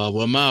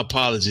 Well, my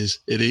apologies.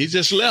 He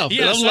just left.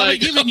 Yeah, so like, I've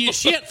been giving you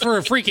shit for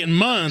a freaking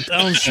month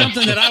on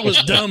something that I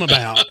was dumb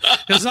about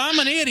because I'm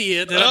an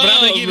idiot. But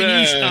I've been giving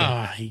you shit. Oh,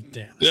 I hate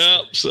that.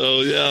 Yeah,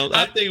 so, yeah,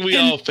 I think we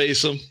all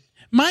face them.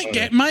 Mike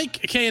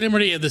K at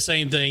Emery had the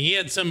same thing. He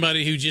had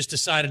somebody who just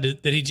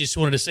decided that he just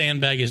wanted to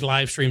sandbag his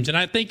live streams. And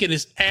I think it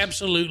is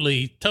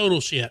absolutely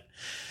total shit.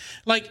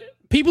 Like,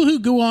 people who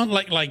go on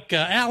like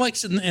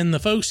Alex and the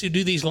folks who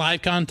do these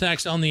live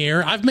contacts on the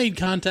air. I've made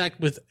contact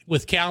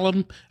with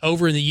Callum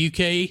over in the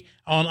UK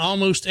on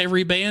almost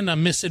every band.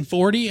 I'm missing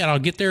 40, and I'll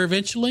get there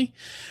eventually.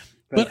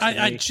 But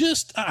I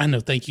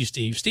know. Thank you,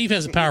 Steve. Steve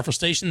has a powerful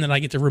station that I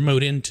get to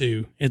remote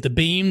into at the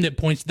beam that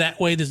points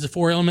that way. There's a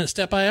 4-element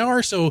step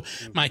IR. So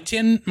my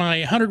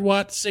 100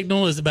 watt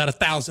signal is about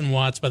 1,000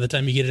 watts by the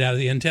time you get it out of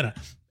the antenna.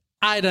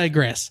 I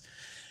digress.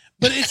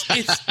 But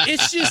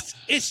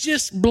it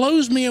just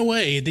blows me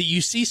away that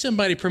you see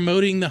somebody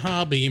promoting the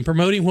hobby and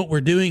promoting what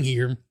we're doing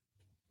here,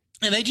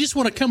 and they just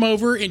want to come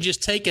over and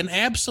just take an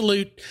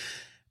absolute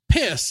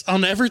piss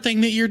on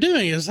everything that you're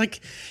doing. It's like,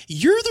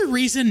 you're the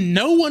reason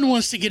no one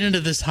wants to get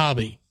into this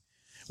hobby.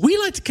 We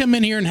like to come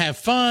in here and have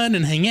fun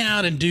and hang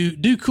out and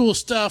do cool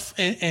stuff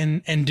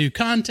and do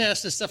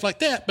contests and stuff like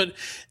that. But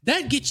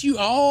that gets you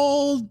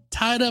all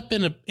tied up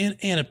in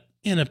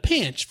a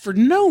pinch for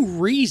no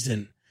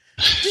reason.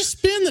 Just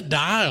spin the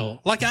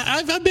dial. Like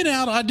I've been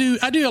out. I do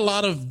a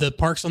lot of the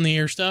Parks on the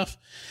Air stuff,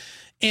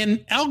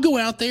 and I'll go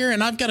out there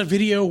and I've got a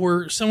video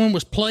where someone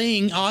was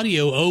playing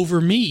audio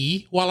over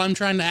me while I'm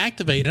trying to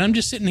activate, and I'm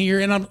just sitting here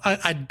and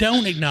I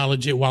don't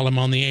acknowledge it while I'm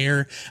on the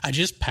air. I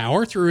just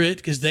power through it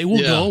because they will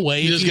go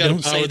away if you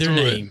don't say their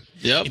name.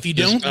 Yep. If you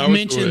don't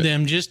mention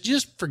them,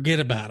 just forget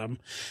about them.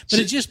 But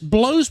it just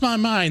blows my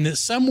mind that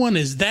someone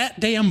is that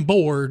damn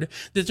bored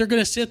that they're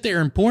going to sit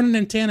there and point an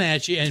antenna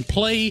at you and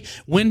play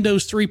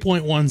Windows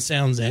 3.1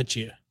 sounds at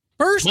you.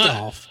 First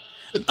off,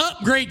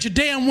 upgrade your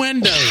damn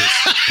Windows.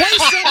 Play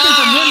something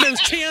from Windows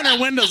 10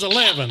 or Windows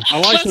 11. I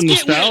like the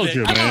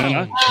nostalgia,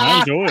 man. I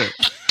enjoy it.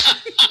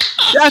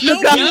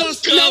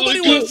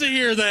 Nobody wants to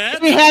hear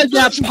that. He has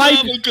that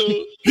pipe.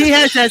 He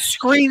has that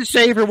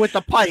screensaver with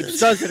the pipes,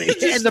 doesn't he?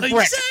 And the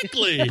brick.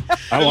 Exactly.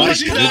 I like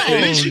it.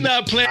 At least you're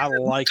not playing. I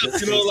like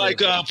it. You know, like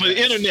for the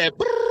internet.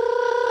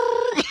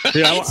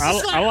 Yeah,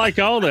 I like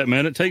all that,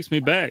 man. It takes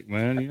me back,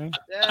 man. You know.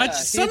 Yeah,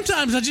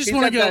 sometimes I just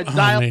want to go.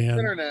 Dial-up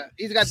internet.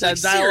 He's got that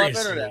dial-up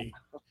internet.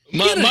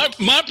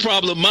 My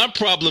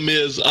problem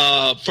is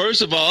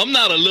first of all, I'm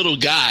not a little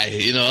guy,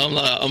 you know.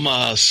 I'm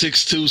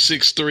 6'2",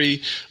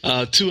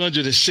 6'3",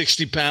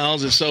 260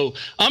 pounds, and so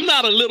I'm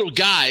not a little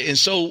guy. And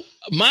so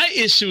my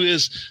issue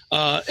is,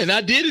 and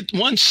I did it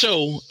one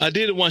show, and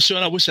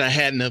I wish I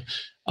hadn't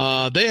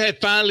have. They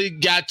had finally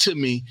got to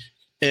me.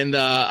 And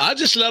I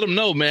just let them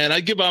know, man. I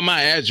give out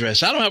my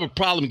address. I don't have a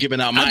problem giving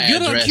out my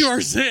address. Good on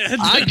QRZ.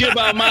 I give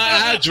out my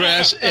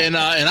address, and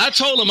I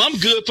told them I'm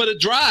good for the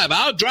drive.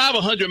 I'll drive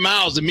 100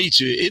 miles to meet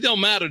you. It don't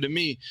matter to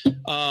me.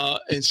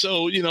 And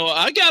so, you know,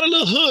 I got a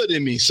little hood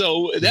in me.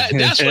 So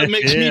that's what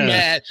makes me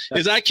mad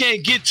is I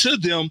can't get to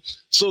them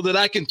so that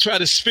I can try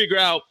to figure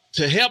out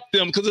to help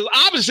them because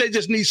obviously they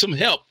just need some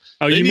help.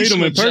 Oh, you meet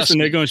them in person,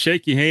 they're going to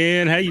shake your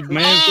hand. How you,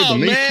 man? Oh,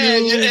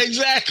 man. Yeah,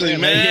 exactly,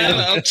 man.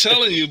 I'm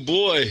telling you,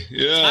 boy.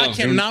 Yeah. I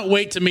cannot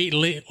wait to meet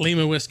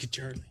Lima Whiskey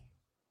Charlie.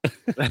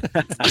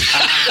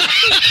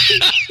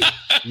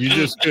 You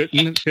just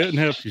couldn't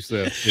help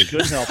yourself. You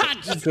couldn't help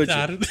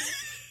it.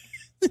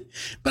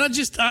 But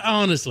I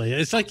honestly,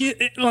 it's like,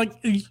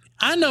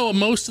 I know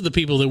most of the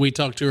people that we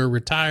talk to are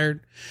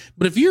retired,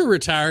 but if you're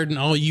retired and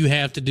all you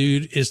have to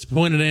do is to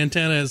point an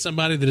antenna at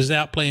somebody that is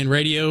out playing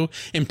radio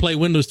and play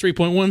Windows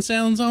 3.1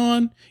 sounds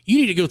on, you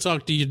need to go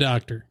talk to your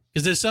doctor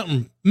because there's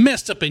something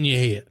messed up in your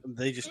head.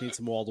 They just need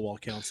some wall-to-wall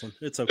counseling.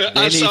 It's okay.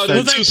 I saw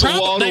them some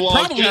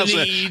wall-to-wall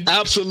counseling.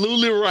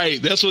 Absolutely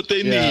right. That's what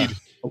they need.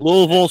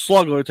 Louisville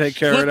Slugger will take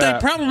care what of that.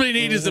 they probably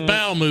need is a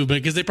bowel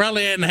movement because they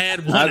probably hadn't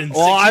had one in 6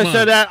 Well, I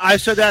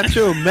months. said that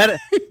too.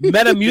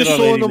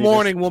 Metamucil in the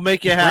morning will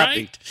make you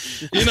happy. Right?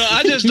 You know,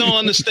 I just don't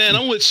understand.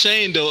 I'm with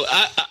Shane though.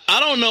 I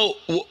don't know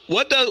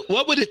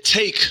what would it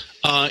take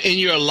in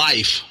your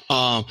life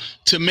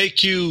to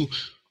make you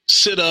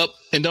sit up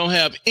and don't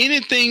have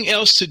anything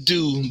else to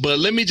do but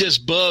let me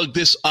just bug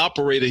this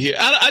operator here.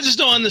 I just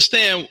don't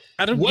understand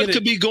what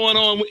could be going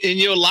on in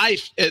your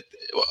life.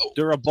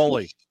 They're a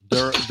bully.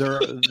 They're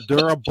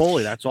a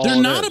bully. That's all.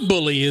 They're not a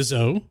bully,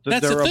 Izzo.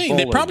 That's the thing.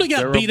 They probably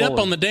got beat up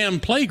on the damn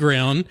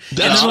playground.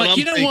 That's and what they're like, I'm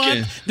you know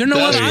thinking. what? They're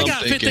what? I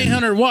got thinking.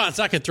 1,500 watts.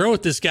 I could throw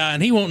at this guy,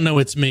 and he won't know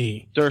it's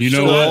me.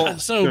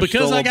 So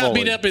because I got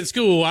beat up in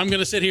school, I'm going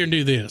to sit here and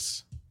do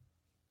this.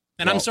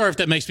 And I'm sorry if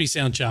that makes me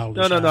sound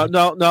childish.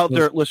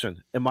 No.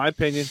 Listen, in my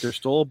opinion, they're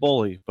still a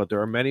bully, but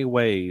there are many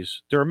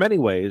ways. There are many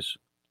ways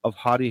of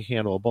how do you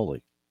handle a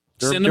bully.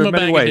 Send them a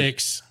bag of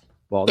dicks.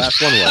 Well,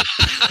 that's one way.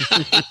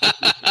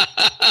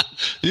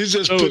 You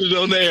just put it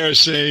on the air,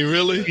 Shane.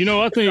 Really? You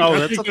know, I think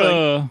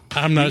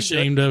I'm not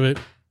ashamed of it.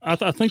 I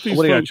think these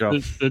folks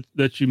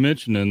that you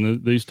mentioned,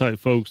 and these type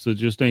folks that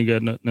just ain't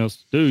got nothing else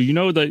to do. You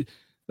know,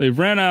 they've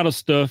ran out of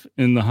stuff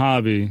in the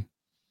hobby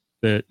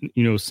that,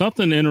 you know,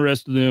 something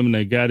interested them and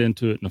they got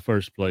into it in the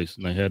first place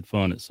and they had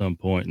fun at some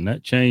point and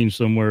that changed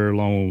somewhere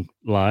along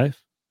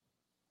life.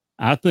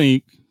 I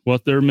think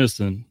what they're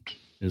missing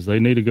is they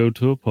need to go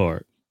to a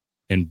park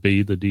and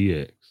be the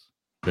DX.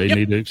 They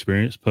need to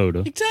experience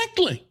POTA.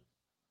 Exactly.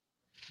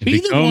 Be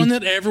the one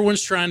that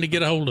everyone's trying to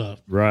get a hold of.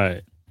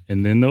 Right.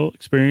 And then they'll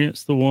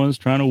experience the ones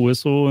trying to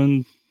whistle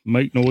and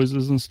make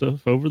noises and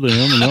stuff over them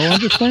and they'll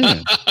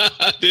understand.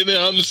 Didn't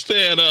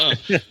understand.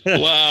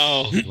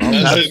 Wow.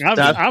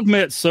 I've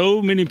met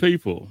so many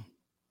people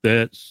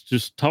that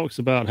just talks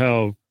about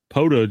how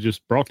POTA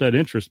just brought that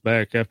interest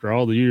back after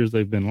all the years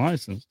they've been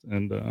licensed.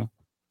 And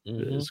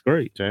it's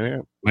great.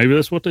 Maybe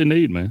that's what they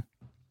need, man.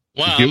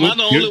 Wow. Am I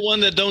the only one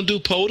that don't do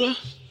POTA?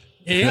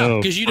 Yeah,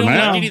 because you don't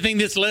like anything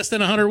that's less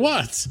than 100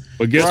 watts.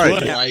 But guess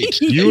what? Right.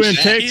 You in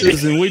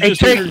Texas, and we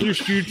just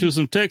introduced you to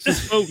some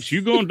Texas folks.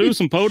 You're going to do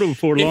some POTA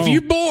before long. If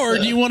you're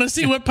bored, you want to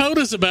see what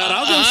POTA's about,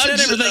 I'll go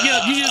set everything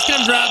up. You just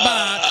come drive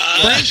by,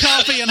 bring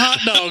coffee and hot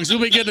dogs.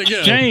 We'll be good to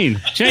go.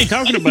 Shane,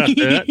 talking about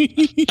that.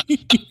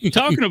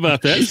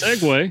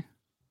 Segue.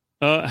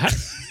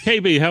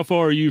 KB, how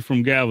far are you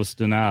from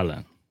Galveston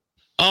Island?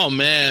 Oh,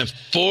 man,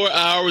 4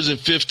 hours and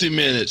 50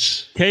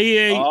 minutes.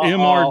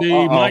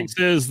 K8MRD, Mike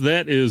says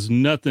that is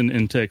nothing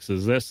in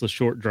Texas. That's the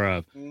short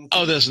drive.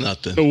 Oh, that's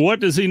nothing. So what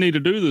does he need to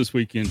do this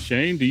weekend,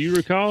 Shane? Do you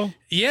recall?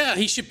 Yeah,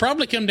 he should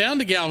probably come down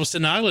to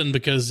Galveston Island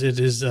because it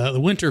is the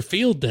Winter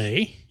Field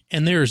Day,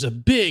 and there's a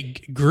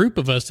big group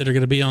of us that are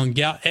going to be on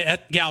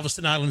at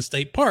Galveston Island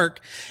State Park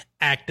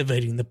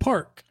activating the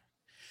park.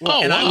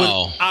 Oh, and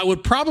wow. I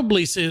would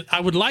probably say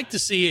I would like to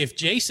see if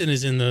Jason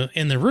is in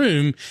the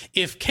room.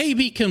 If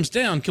KB comes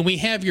down, can we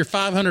have your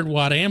 500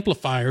 watt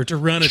amplifier to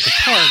run at the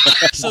park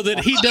so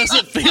that he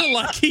doesn't feel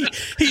like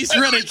he's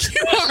running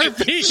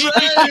QRP?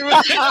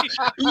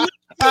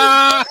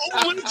 I'm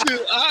with you.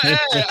 I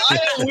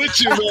am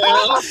with you, man.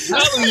 I'm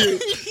telling you.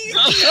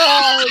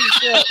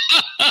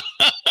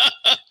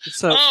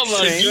 Oh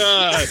my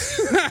God,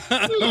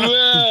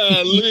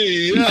 man,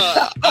 Lee.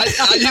 Yeah,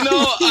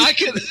 I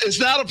can. It's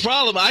not a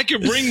problem. I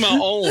can bring my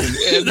own.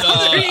 And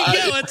there you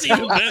go. That's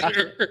even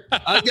better.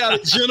 I got a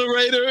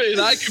generator, and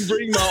I can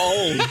bring my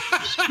own.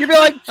 You'd be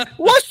like,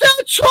 "What's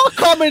that truck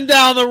coming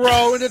down the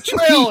road in a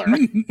trailer?"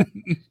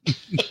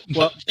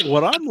 Well,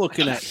 what I'm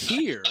looking at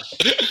here,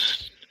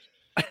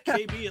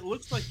 KB, it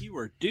looks like you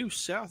were due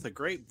south of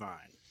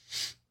Grapevine.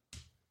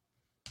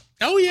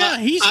 Oh yeah,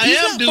 he's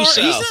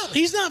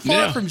not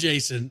far from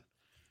Jason.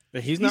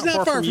 But he's not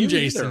far from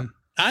Jason.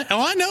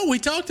 I know. We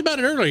talked about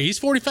it earlier. He's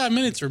 45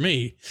 minutes from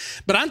me,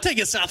 but I'm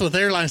taking Southwest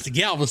Airlines to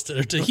Galveston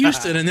or to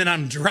Houston, and then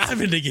I'm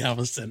driving to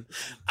Galveston.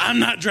 I'm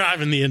not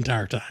driving the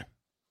entire time.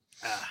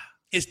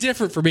 It's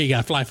different for me.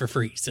 I fly for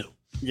free, so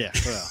yeah.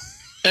 Well.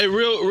 Hey,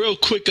 real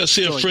quick, I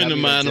see a friend of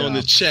mine on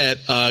the chat,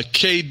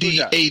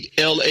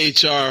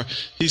 KD8LHR.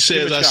 He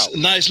says, a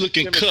nice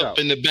looking cup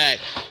in the back.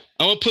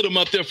 I'm going to put them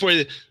up there for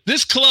you.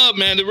 This club,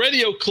 man, the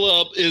radio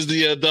club is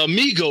the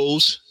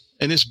Amigos,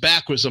 and it's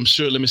backwards, I'm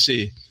sure. Let me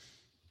see.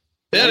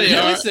 There they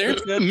are.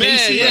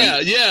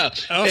 Man, yeah.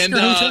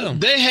 And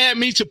they had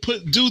me to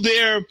do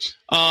their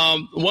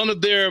one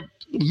of their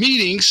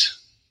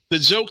meetings, the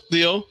joke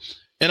deal,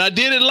 and I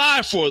did it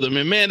live for them.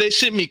 And, man, they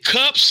sent me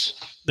cups.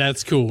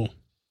 That's cool.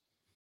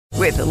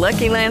 With the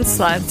Lucky Land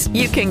Slots,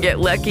 you can get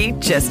lucky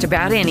just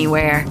about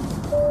anywhere.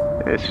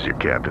 This is your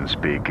captain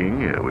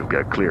speaking. We've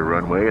got clear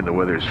runway and the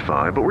weather's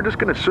fine, but we're just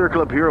going to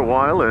circle up here a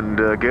while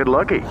and get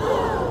lucky.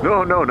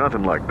 No,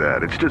 nothing like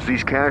that. It's just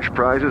these cash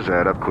prizes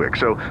add up quick.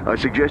 So I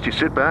suggest you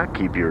sit back,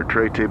 keep your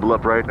tray table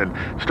upright, and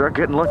start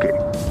getting lucky.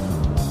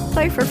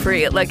 Play for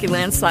free at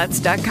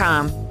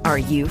LuckyLandSlots.com. Are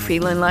you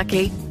feeling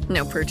lucky?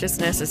 No purchase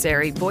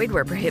necessary. Void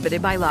where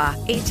prohibited by law.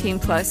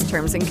 18+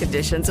 terms and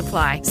conditions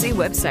apply. See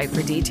website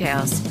for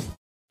details.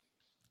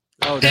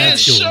 Oh,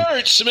 that's cool.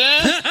 Shirts,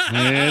 man.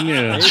 Man,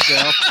 yeah. There you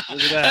go.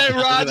 Look at that. Hey,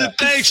 Roger,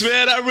 thanks,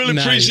 man. I really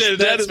appreciate it.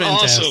 That's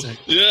fantastic. awesome.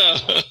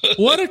 Yeah.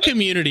 What a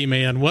community,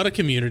 man. What a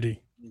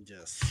community.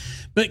 Yes.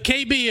 But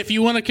KB, if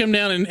you want to come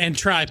down and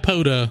try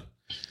POTA,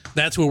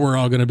 that's where we're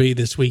all going to be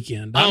this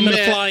weekend. I'm going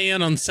to fly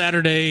in on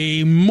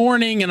Saturday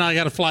morning, and I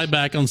got to fly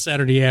back on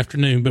Saturday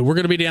afternoon. But we're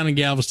going to be down in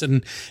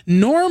Galveston.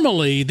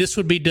 Normally, this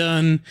would be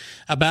done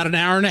about an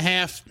hour and a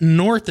half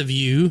north of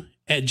you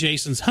at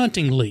Jason's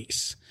hunting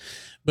lease.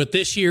 But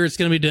this year, it's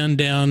going to be done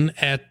down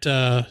at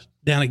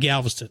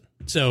Galveston.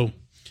 So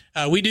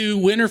we do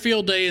winter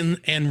field day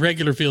and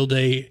regular field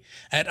day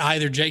at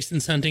either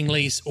Jason's hunting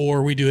lease,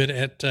 or we do it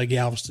at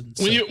Galveston.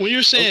 So, When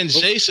you're saying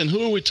Jason,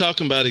 who are we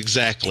talking about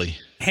exactly?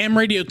 Ham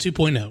Radio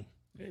 2.0.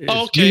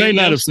 Okay, you may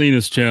not have seen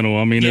his channel.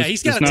 I mean,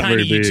 he's got it's a not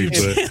tiny very big,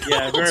 YouTube but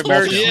Yeah,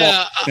 very small.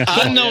 Yeah,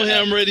 I know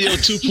Ham Radio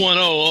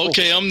 2.0.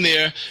 Okay, I'm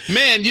there.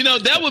 Man,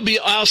 that would be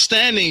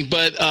outstanding.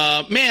 But,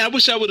 man, I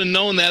wish I would have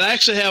known that. I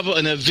actually have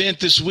an event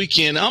this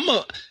weekend.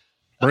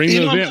 bring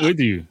the event with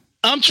you.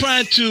 I'm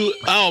trying to.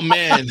 Oh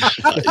man,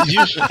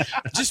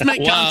 just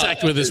make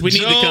contact with us. We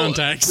need the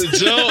contacts.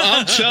 Joe,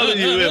 I'm telling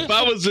you, if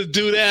I was to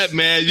do that,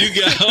 man, you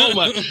got. Oh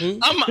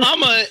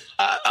my,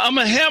 I'm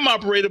a ham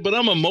operator, but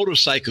I'm a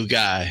motorcycle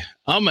guy.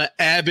 I'm an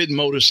avid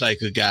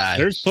motorcycle guy.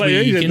 There's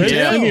plenty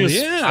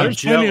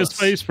of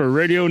space for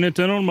radio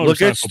Nintendo and motorcycle.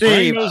 Look at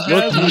Steve.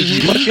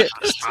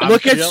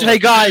 Look at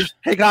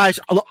hey guys.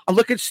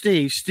 Look at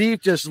Steve.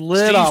 Steve just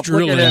lit up.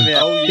 Look at him.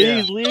 Oh,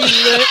 yeah. He's lit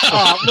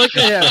up. Look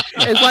at him.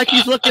 It's like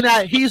he's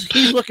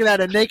looking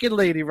at a naked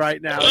lady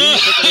right now.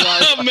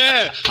 Oh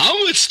man,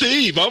 I'm with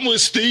Steve. I'm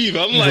like,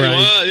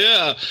 wow,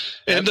 yeah.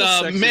 And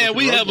man,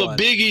 we have a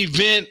big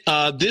event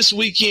this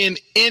weekend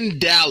in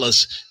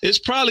Dallas. It's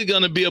probably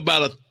going to be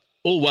about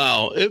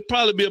it'll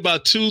probably be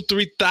about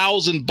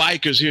 2,000-3,000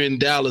 bikers here in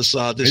Dallas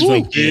this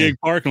weekend. A big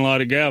parking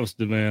lot at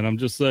Galveston, man. I'm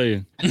just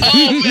saying.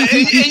 Oh man,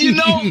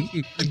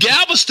 and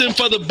Galveston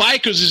for the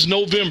bikers is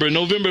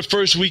November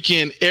first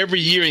weekend every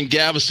year in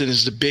Galveston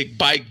is the big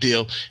bike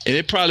deal, and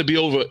it probably be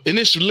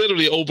it's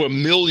literally over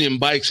 1 million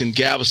bikes in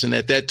Galveston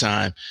at that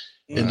time.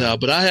 And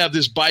but I have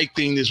this bike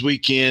thing this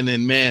weekend,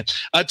 and man,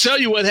 I tell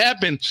you what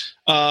happened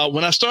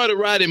when I started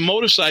riding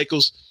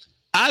motorcycles.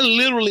 I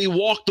literally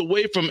walked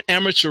away from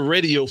amateur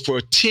radio for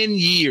 10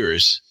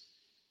 years.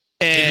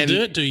 And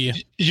do it to you.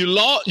 You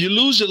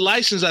lose your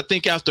license, I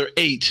think, after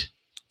 8.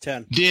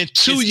 10. Then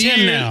 2 it's years.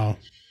 10 now.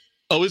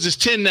 Oh, it's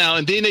 10 now.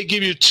 And then they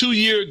give you a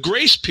 2-year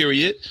grace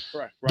period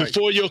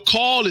before your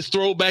call is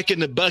thrown back in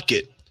the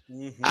bucket.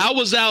 Mm-hmm. I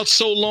was out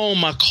so long,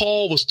 my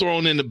call was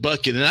thrown in the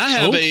bucket. And I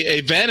have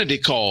a vanity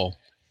call.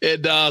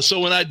 And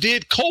so when I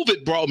did,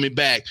 COVID brought me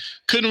back.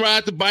 Couldn't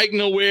ride the bike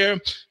nowhere.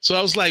 So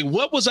I was like,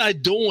 what was I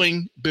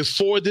doing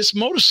before this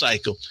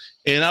motorcycle?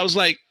 And I was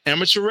like,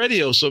 amateur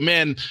radio. So,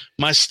 man,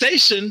 my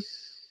station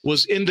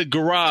was in the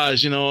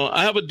garage.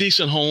 I have a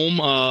decent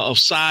home of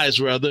size,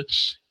 rather.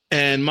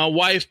 And my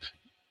wife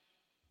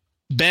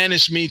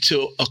banished me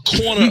to a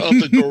corner of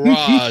the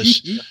garage.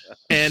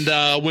 And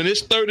when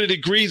it's 30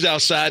 degrees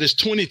outside, it's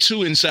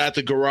 22 inside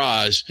the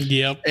garage.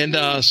 Yep. And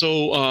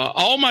so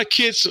all my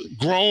kids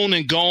grown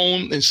and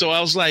gone. And so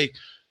I was like,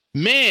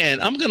 man,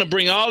 I'm going to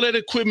bring all that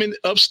equipment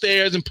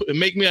upstairs and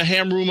make me a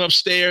ham room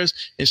upstairs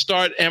and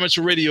start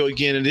amateur radio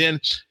again. And then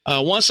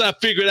once I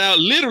figured out,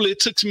 literally it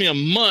took me a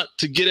month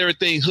to get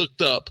everything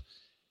hooked up.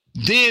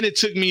 Then it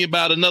took me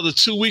about another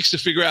 2 weeks to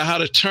figure out how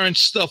to turn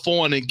stuff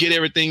on and get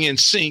everything in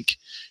sync.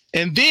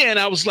 And then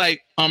I was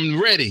like,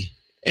 I'm ready.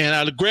 And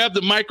I grabbed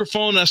the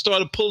microphone and I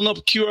started pulling up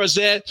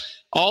QRZ.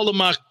 All of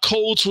my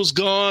codes was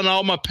gone.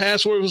 All my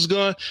password was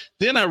gone.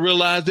 Then I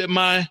realized that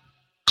my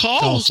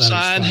call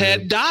sign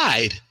had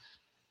died.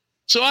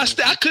 So I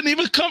couldn't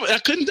even come. I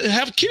couldn't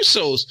have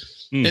QSOs.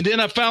 And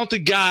then I found the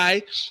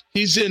guy.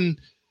 He's in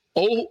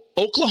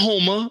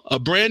Oklahoma, a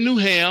brand new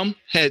ham,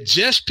 had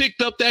just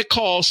picked up that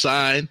call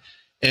sign.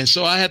 And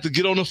so I had to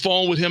get on the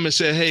phone with him and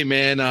say, hey,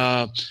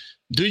 man,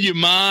 do you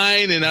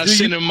mind? And I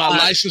sent him my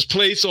license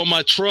plates on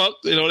my truck.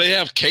 They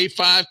have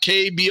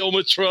K5KB on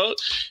my truck.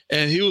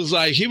 And he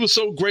was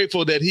so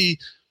grateful that he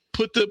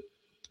put the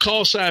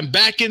call sign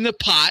back in the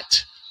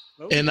pot.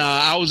 And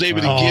I was able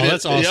to get it.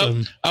 That's awesome.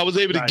 Yep, I was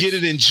able to get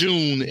it in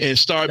June and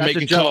start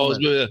making calls.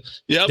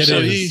 Yep.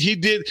 So he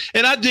did.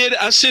 And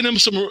I sent him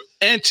some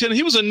antenna.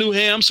 He was a new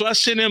ham. So I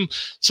sent him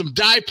some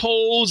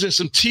dipoles and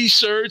some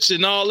T-shirts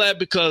and all that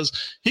because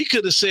he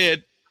could have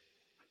said,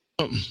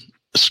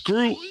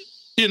 screw.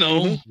 He's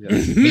gonna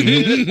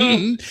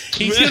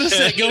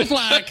say, "Go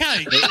fly a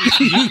kite."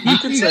 You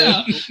can say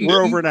it.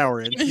 We're over an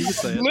hour in. You can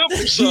say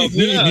it.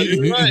 Yeah,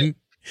 you're right.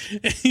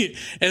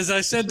 As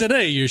I said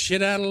today, you're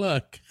shit out of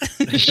luck.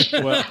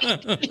 Well,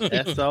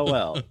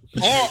 SOL.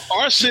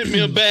 Or sent me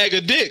a bag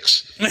of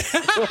dicks. You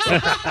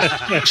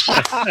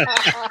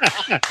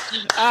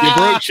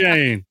broke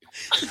Shane.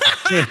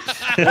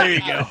 There you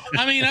go.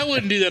 I mean, I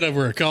wouldn't do that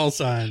over a call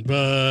sign,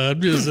 but I'm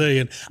just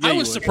saying. I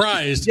was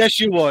surprised. Yes,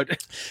 you would.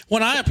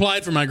 When I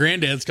applied for my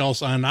granddad's call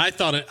sign, I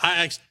thought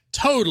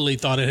totally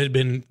thought it had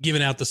been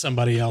given out to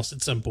somebody else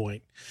at some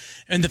point.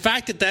 And the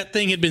fact that that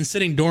thing had been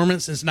sitting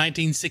dormant since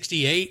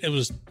 1968, it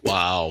was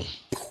wow.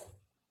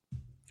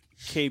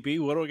 KB,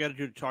 what do I got to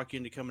do to talk you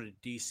into coming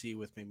to DC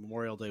with me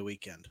Memorial Day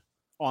weekend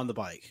on the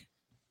bike?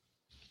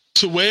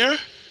 To where?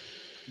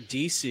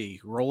 DC,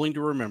 Rolling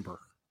to Remember,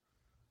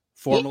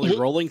 formerly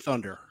Rolling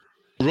Thunder.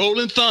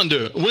 Rolling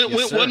Thunder.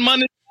 What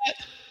month is that?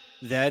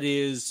 That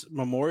is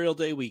Memorial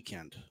Day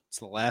weekend. It's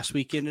the last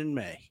weekend in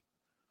May.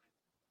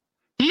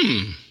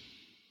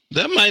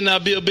 That might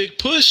not be a big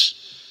push.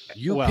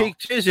 You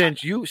piqued his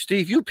interest.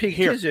 Steve, you piqued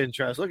his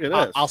interest. Look at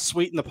this. I'll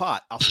sweeten the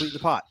pot.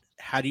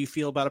 How do you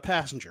feel about a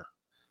passenger?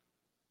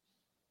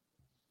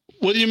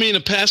 What do you mean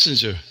a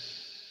passenger?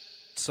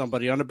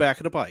 Somebody on the back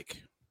of the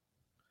bike.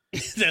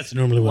 That's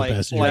normally what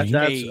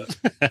passenger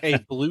a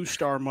Blue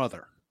Star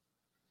mother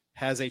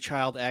has a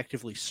child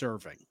actively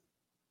serving.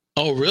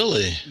 Oh,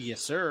 really?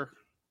 Yes, sir.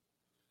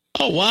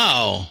 Oh,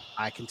 wow.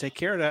 I can take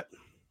care of that.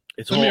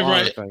 It's a whole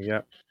honor thing.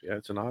 Yeah,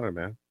 it's an honor,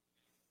 man.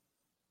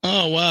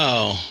 Oh,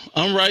 wow.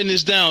 I'm writing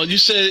this down. You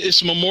said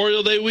it's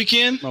Memorial Day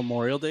weekend?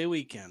 Memorial Day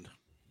weekend.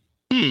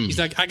 He's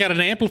like, I got an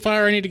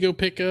amplifier I need to go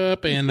pick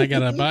up, and I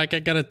got a bike I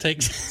got to take.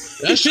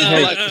 That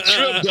sounds like a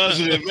trip,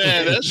 doesn't it,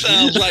 man? That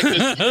sounds like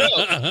a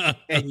trip.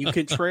 And you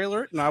can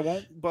trailer it, and I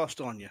won't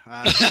bust on you.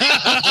 Man,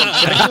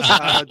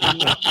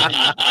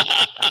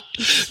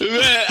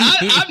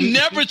 I've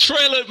never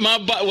trailered my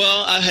bike.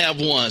 Well, I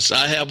have once.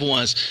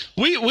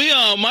 We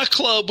my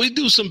club, we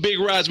do some big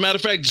rides. Matter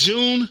of fact,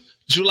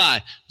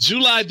 July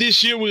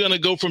this year, we're gonna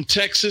go from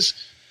Texas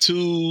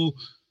to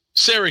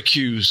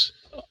Syracuse.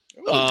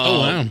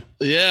 Wow.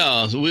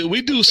 Yeah,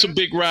 we do some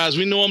big rides.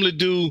 We normally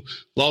do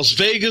Las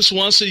Vegas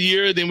once a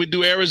year, then we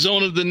do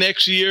Arizona the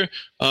next year.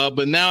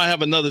 But now I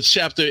have another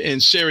chapter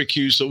in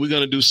Syracuse, so we're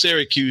going to do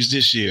Syracuse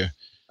this year.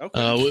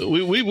 Okay.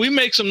 We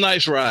make some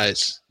nice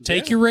rides.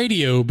 Take your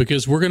radio,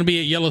 because we're going to be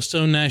at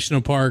Yellowstone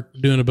National Park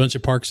doing a bunch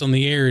of parks on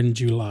the air in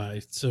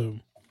July. So,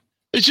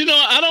 but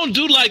I don't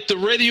do like the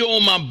radio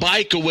on my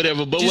bike or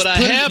whatever. But what I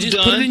have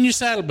done, put it in your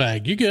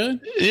saddlebag. You good?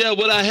 Yeah,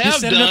 what I have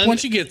set done it up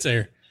once you get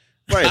there.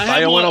 Right, buy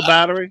a little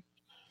battery.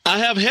 I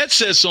have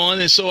headsets on,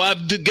 and so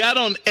I've got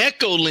on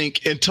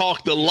Echolink and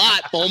talked a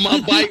lot on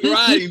my bike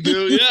riding,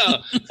 dude.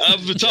 Yeah,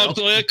 I've talked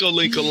on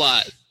Echolink a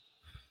lot.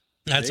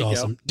 That's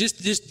awesome.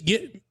 Just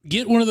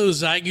get one of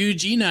those Zygu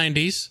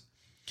G90s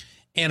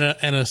and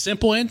a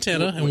simple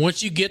antenna, and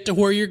once you get to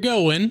where you're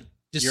going,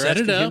 you're set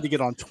it up. Him to get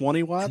on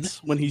 20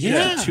 watts when he's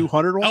at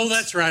 200 watts. Oh,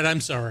 that's right.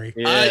 I'm sorry.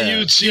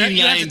 Yeah.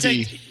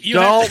 G90.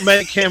 Don't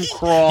make him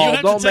crawl.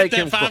 Don't take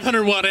that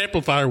 500 watt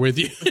amplifier with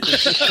you.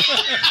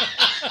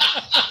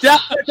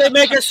 That's what they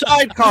make a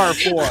sidecar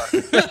for.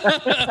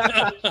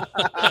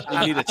 You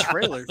need a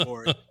trailer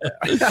for it.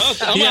 I'm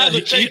gonna have to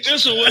take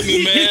this one with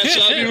me, man.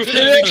 So I'll be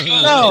ready to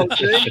go.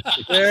 See?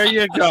 There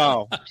you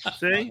go.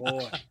 See?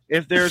 Boy.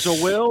 If there's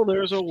a will,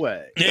 there's a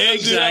way.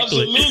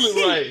 Exactly.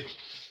 Absolutely right.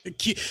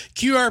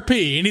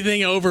 QRP,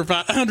 anything over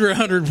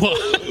 100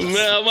 watts. Man,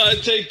 I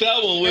might take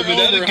that one with me.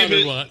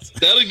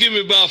 That'll give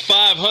me about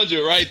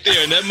 500 right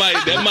there, and that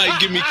might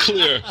give me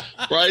clear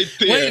right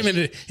there. Wait a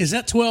minute, is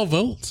that 12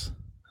 volts?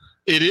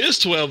 It is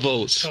 12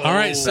 volts. All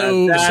right,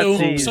 so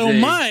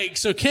Mike,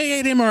 so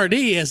K8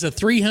 MRD has a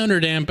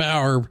 300 amp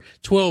hour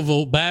 12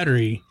 volt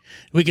battery.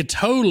 We could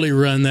totally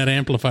run that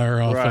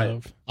amplifier off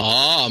of.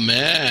 Oh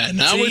man!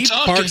 Now we're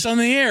talking. Parks on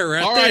the air,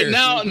 right? All there.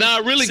 right, now I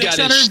really got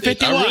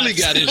interested. I really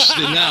got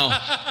interested now.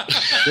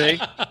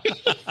 See?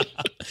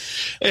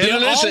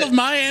 All of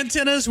my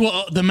antennas,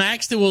 the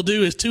max that we'll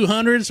do is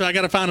 200. So I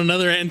got to find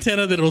another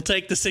antenna that will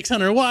take the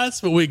 600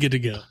 watts, but we're good to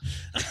go.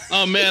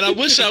 Oh man, I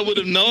wish I would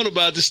have known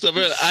about this stuff.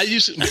 I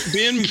used to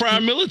be in prior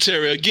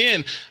military.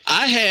 Again,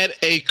 I had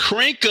a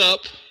crank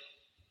up,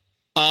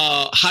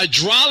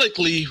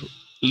 hydraulically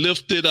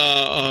lifted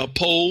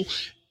pole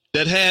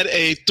that had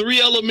a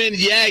 3-element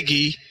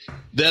Yagi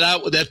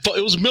that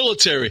it was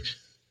military.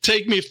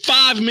 Take me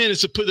 5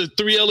 minutes to put a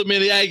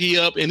 3-element Yagi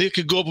up, and it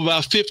could go up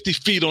about 50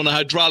 feet on the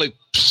hydraulic.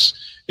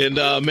 And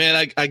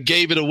man, I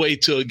gave it away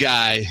to a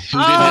guy who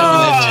didn't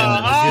have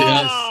an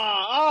antenna.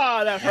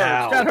 That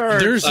hurts. That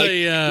hurts.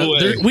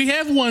 There's we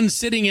have one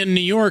sitting in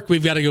New York.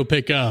 We've got to go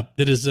pick up.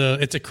 That is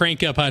it's a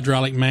crank up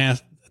hydraulic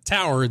mast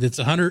tower that's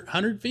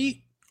 100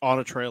 feet. On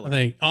a trailer. I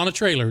think on a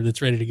trailer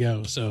that's ready to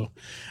go. So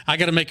I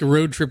got to make a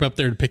road trip up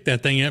there to pick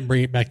that thing up and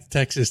bring it back to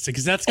Texas,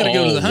 because that's going to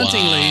go to the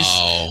hunting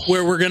lease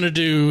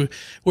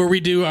where we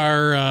do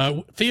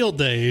our field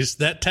days.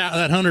 That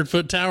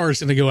 100-foot tower is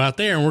going to go out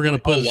there, and we're going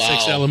to put a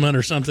 6-element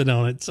or something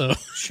on it. So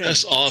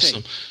that's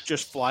awesome.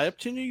 Just fly up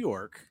to New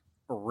York,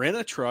 rent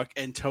a truck,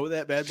 and tow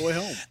that bad boy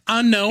home.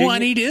 I know. I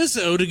need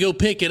Izzo to go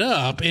pick it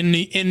up in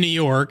New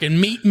York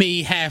and meet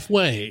me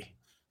halfway.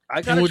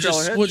 I got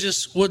we'll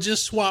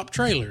just swap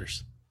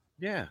trailers.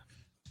 Yeah.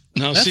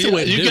 Now, That's see, the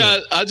way to do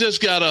it. I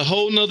just got a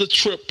whole nother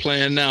trip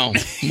planned now.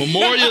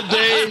 Memorial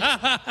Day,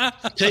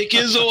 take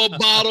Izzo a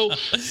bottle,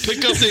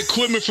 pick up the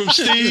equipment from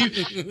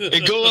Steve,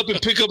 and go up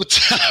and pick up a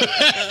towel.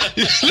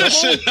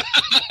 Listen.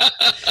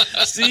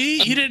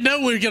 See, you didn't know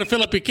we were going to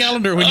fill up your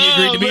calendar when you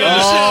agreed to be on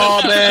the show.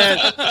 Oh, man.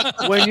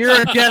 When you're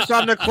a guest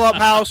on the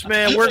Clubhouse,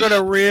 man, we're going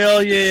to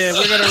reel you in.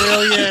 We're going to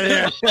reel you in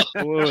here.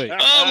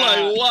 I'm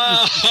like,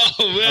 wow,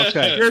 man.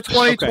 Okay. Your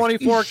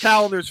 2024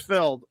 calendar's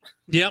filled.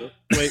 Yep.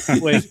 Wait.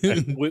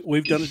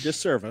 We've done a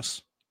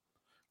disservice.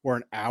 We're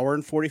an hour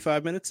and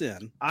 45 minutes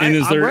in. And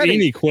is there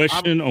any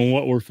question on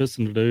what we're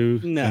fixing to do?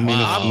 No. I mean,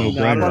 it's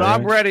no brainer, But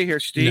I'm right? ready here,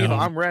 Steve. No.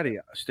 I'm ready.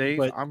 Steve,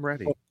 But I'm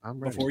ready. I'm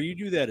ready. Before you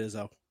do that,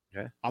 Izzo,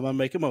 Okay. I'm going to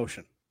make a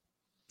motion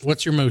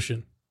What's your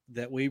motion?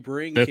 that we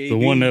bring That's KB the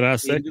one that I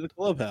said. into the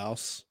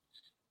Clubhouse.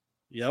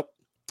 Yep.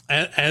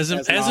 As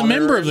As a an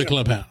member of the honorary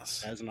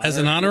Clubhouse. As an As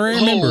an honorary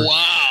Oh, member.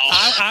 wow.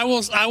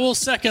 I will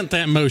second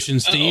that motion,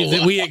 Steve,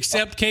 that we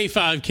accept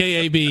K5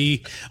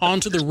 KAB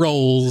onto the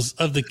rolls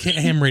of the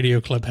Ham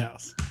Radio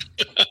Clubhouse.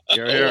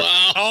 Here, here.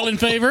 Wow. All in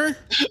favor?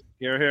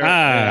 Here, here.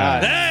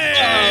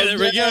 Hey, there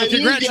we go. Man,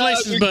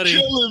 Congratulations, you guys are buddy.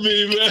 killing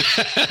me, man.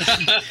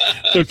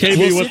 So,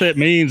 KB, what that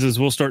means is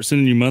we'll start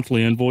sending you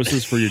monthly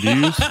invoices for your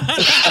dues.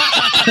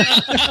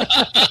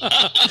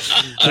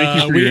 Thank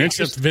you for we your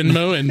accept interest.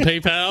 Venmo and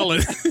PayPal.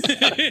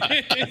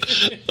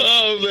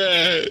 Oh,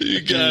 man.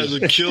 You guys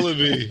are killing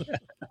me.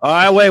 All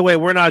right, wait.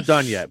 We're not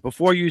done yet.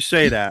 Before you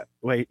say that,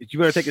 wait, you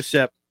better take a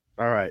sip.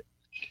 All right.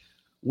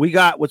 We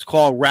got what's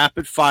called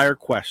rapid fire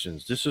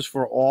questions. This is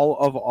for all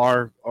of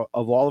our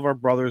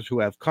brothers who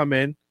have come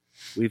in.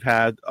 We've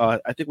had, I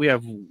think we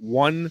have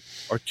one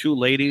or two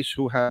ladies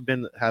who have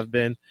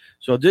been.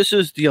 So this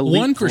is the elite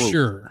One for group.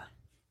 sure.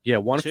 Yeah,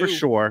 one for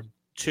sure.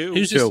 Two.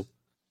 Who's Two.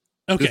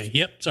 Okay.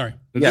 Yep. Sorry.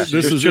 Yes,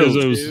 This is there's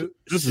two.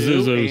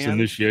 Izzo's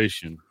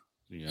initiation.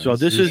 Yeah, So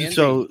this is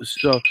so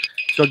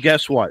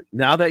guess what?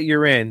 Now that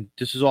you're in,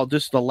 this is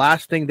the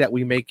last thing that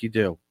we make you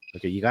do.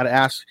 Okay, you got to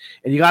ask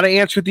and you got to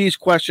answer these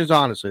questions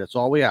honestly. That's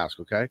all we ask,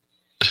 okay?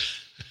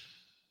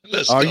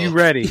 Are you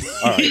ready?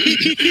 All right.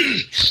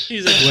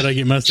 He's like, what I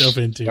get myself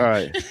into. All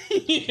right.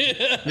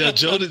 Yeah,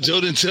 Joe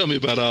didn't tell me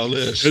about all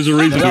this. There's a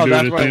reason we do it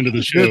that's at right. the end of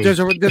the show. There's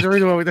a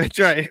reason why we that's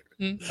right.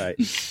 All right.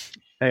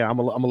 Hey, I'm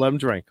gonna let him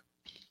drink.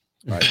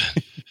 All right.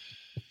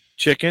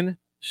 Chicken,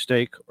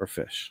 steak, or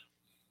fish?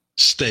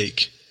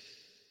 Steak.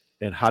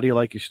 And how do you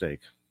like your steak?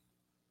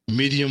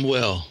 Medium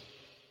well.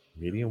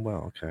 Medium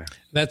well, okay.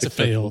 That's a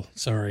fail.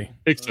 Sorry.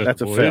 That's a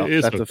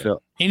fail. That's a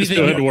fail.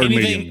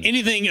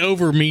 Anything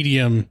over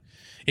medium,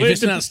 if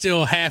it's not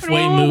still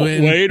halfway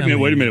moving. Wait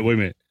a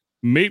minute.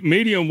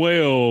 Medium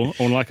well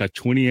on like a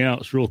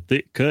 20-ounce real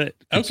thick cut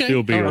could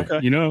still be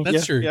right. You know?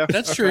 That's true. Yeah.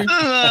 That's true.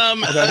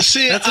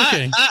 See, That's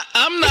okay.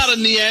 I'm not a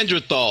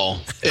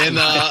Neanderthal, and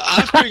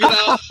I figured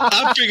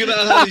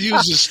out how to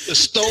use a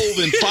stove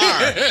and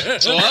fire.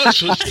 So I was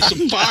put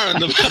some fire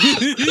in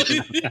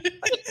the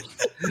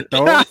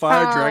Throw it on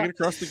fire, drag it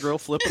across the grill,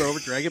 flip it over,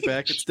 drag it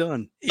back. It's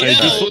done. Hey,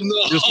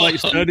 just like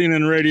studying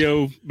in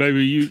radio,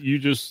 baby, you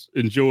just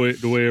enjoy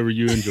it the way ever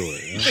you enjoy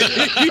it.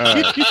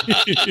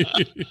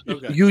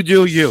 Okay. You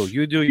do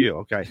you.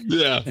 Okay.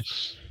 Yeah.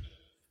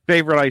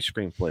 Favorite ice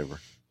cream flavor?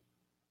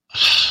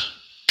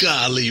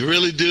 Golly,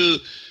 really,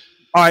 dude.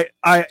 All right.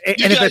 And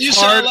if it's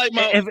hard, like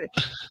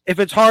if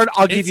it's hard,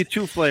 I'll give you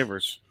two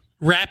flavors.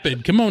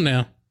 Rapid. Come on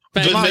now.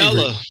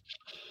 Vanilla.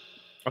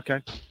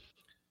 Okay.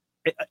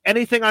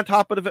 Anything on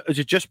top of it? Is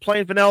it just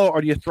plain vanilla, or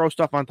do you throw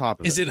stuff on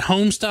top of it? Is it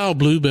home style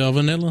Bluebell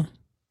vanilla?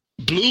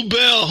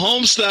 Bluebell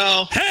home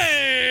style.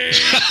 Hey!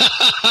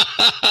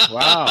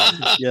 Wow.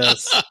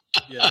 Yes.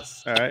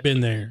 All right. Been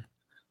there.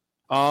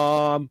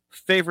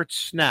 Favorite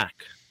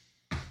snack?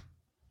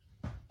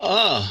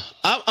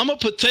 I'm a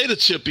potato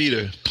chip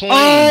eater. Plain.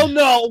 Oh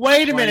no!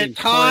 Wait a minute.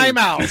 Time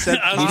out.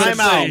 Time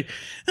out.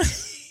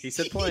 He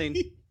said plain.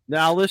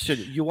 Now listen.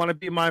 You want to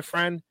be my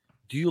friend?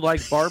 Do you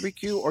like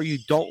barbecue or you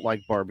don't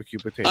like barbecue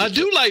potato? I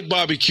do like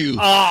barbecue.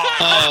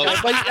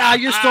 But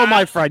you're still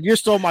my friend.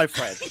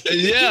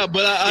 Yeah,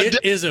 but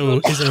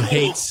Izzo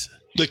hates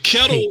the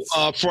kettle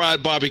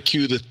fried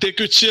barbecue, the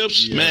thicker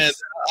chips. Yes. Man,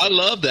 I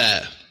love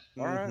that.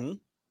 All right.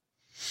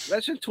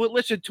 Listen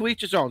to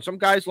each his own. Some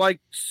guys like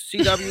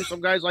CW, some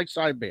guys like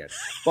sideband.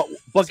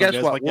 But guess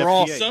what? Like we're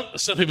all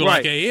some people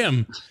like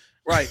AM.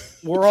 Right.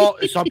 We're all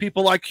some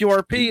people like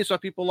QRP, some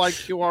people like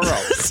QRO.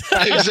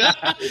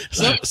 Exactly.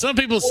 Some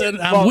people said,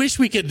 I wish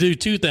we could do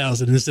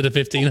 2,000 instead of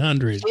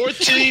 1,500.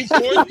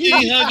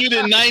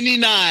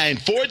 1,499.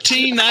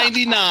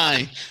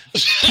 1,499.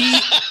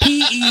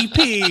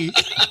 PEP.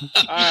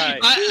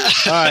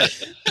 All right.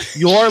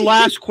 Your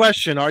last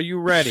question. Are you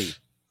ready?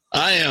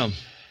 I am.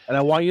 And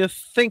I want you to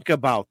think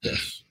about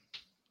this.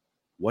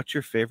 What's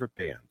your favorite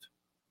band?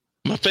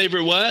 My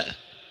favorite what?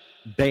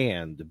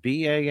 Band.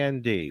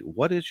 B-A-N-D.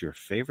 What is your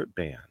favorite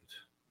band?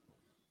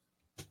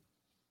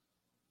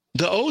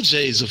 The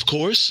OJs, of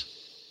course.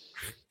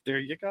 There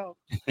you go.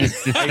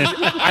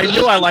 I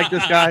knew I liked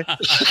this guy.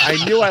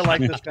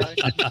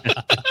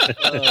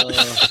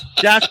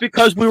 That's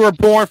because we were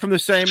born from the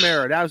same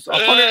era. That's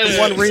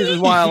 101 reasons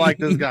why I like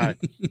this guy.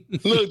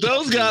 Look,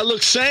 those guys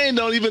look sane.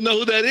 Don't even know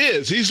who that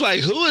is. He's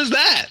like, who is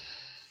that?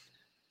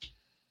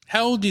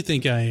 How old do you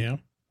think I am?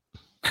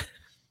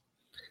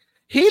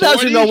 He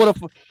doesn't know what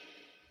a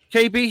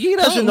KB. He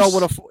doesn't know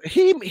what a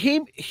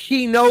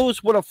he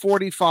knows what a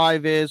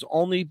 45 is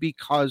only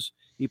because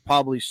he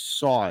probably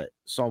saw it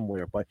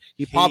somewhere, but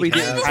he probably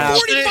didn't have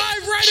 45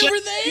 right over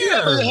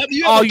there. Have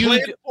you ever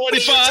played 45? What are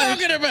you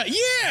talking about?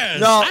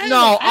 Yes.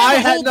 I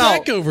had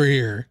back over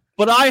here.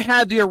 But I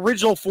had the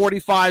original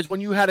 45s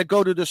when you had to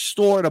go to the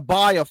store to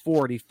buy a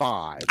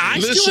 45. I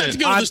still have to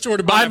go to the store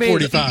to buy a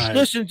 45.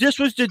 Listen, this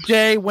was the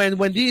day when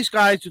these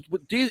guys,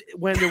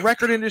 when the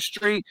record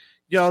industry,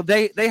 you know,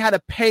 they had to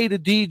pay the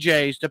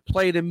DJs to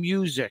play the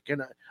music.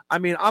 And I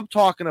mean, I'm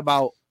talking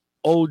about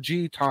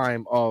OG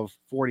time of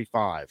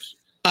 45s.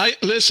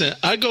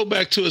 I go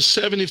back to a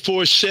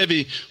 74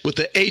 Chevy with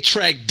the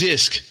 8-track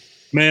disc.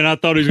 Man, I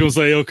thought he was going to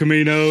say El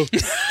Camino.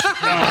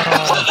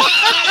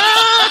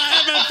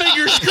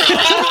 Fingers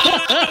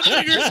crossed.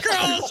 Fingers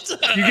crossed.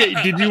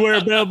 Did you wear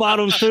bell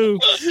bottoms too,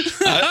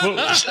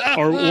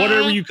 or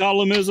whatever you call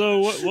them,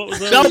 Izzo? What was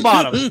that? Bell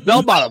bottoms.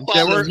 Bell bottoms.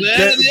 They were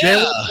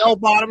bell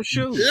bottom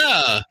shoes.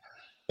 Yeah.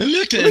 And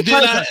look, and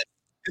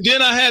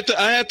then I had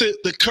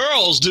the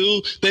curls,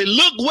 dude. They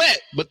look wet,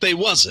 but they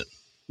wasn't.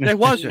 They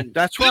wasn't.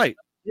 That's right.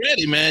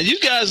 Ready, man. You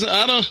guys,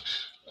 I don't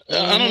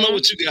know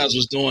what you guys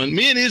was doing.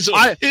 Me and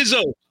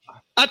Izzo,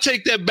 I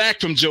take that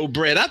back from Joe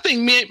Brett. I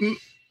think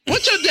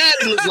what's your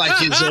daddy look like,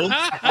 Izzo?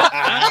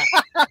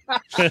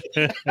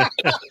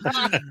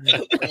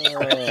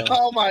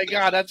 Oh my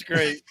God, that's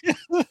great.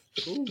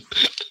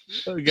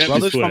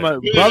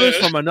 Brothers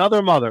from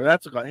another mother.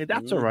 That's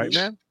all right,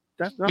 man.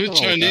 That's not. Let me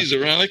turn these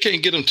around. I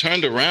can't get them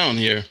turned around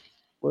here.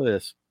 Look at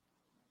this.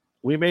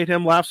 We made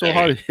him laugh so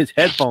hard his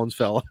headphones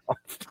fell off.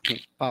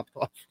 Popped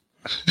off.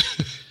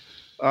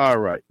 All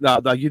right.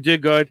 No, you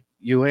did good.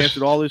 You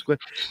answered all these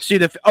questions. See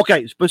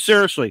but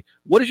seriously,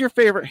 what is your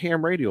favorite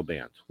ham radio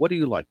band? What do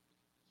you like?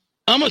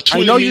 I'm a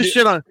 20 I know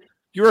meter,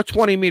 you're a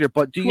 20 meter,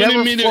 but do you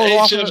ever meter float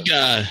off HF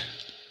guy?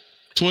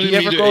 20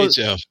 meter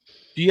HF.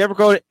 Do you ever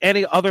go to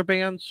any other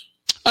bands?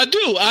 I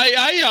do.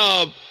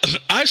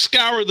 I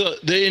scour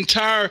the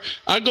entire.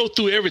 I go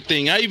through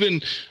everything. I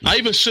even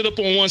sit up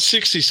on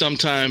 160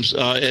 sometimes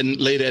and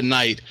late at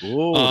night.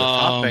 Ooh, the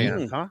top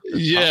band, huh?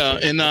 Yeah,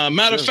 and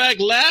matter of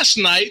fact, last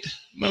night,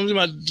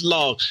 my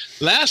log.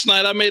 Last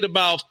night I made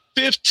about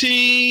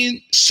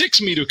 15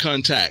 6-meter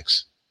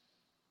contacts.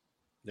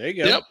 There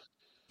you go. Yep.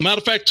 Matter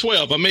of fact,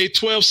 12. I made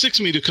 12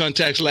 6-meter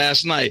contacts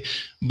last night.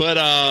 But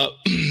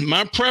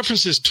my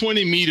preference is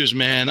 20 meters,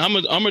 man. I'm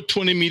a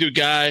 20-meter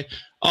guy.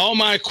 All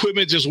my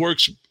equipment just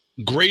works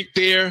great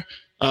there.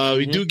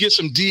 We do get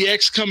some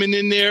DX coming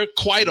in there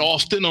quite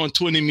often on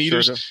 20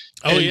 meters.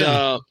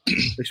 Sure.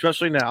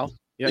 Especially now.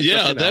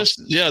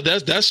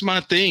 That's my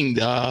thing.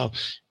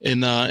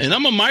 And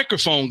I'm a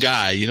microphone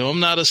guy. You know, I'm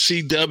not a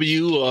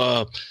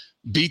CW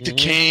beat the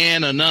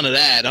can or none of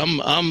that.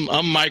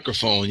 I'm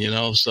microphone, you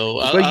know. So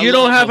but you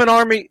don't have an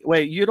army.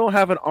 Wait, you don't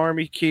have an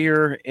army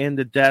keyer in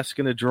the desk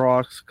and the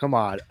drawers. Come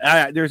on.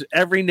 There's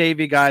every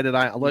Navy guy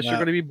unless you're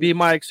going to be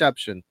my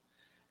exception.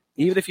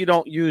 Even if you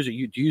don't use it,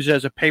 you use it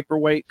as a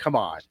paperweight. Come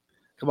on.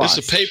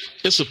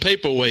 It's a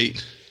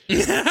paperweight.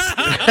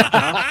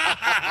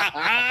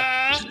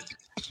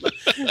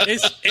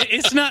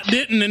 It's not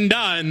Denton and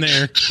dying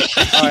there.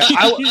 All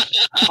right,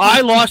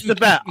 I lost the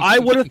bet. I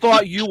would have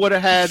thought you would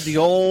have had the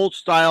old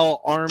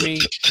style Army.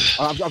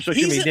 I'm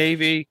sorry,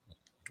 Navy.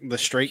 The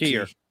straight key.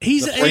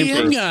 He's an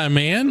AM guy,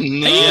 man.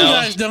 No. AM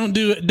guys don't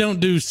do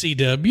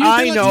CW.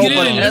 I know,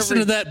 but listen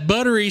to that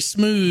buttery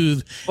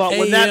smooth. But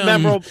when that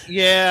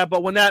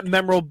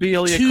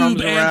memorabilia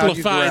comes around,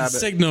 amplified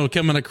signal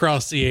coming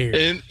across the air.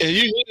 And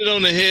you hit it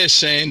on the head,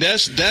 Shane.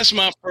 That's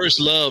my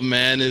first love,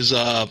 man. Is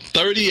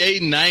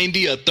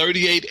 3890 or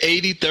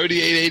 3880,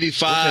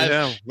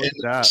 3885,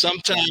 and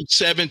sometimes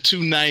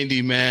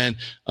 7290, man.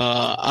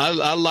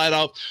 I light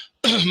off.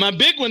 My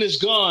big one is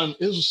gone.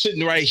 It was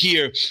sitting right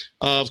here.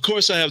 Of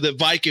course, I have the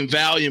Viking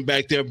Valiant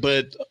back there,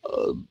 but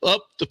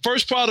up the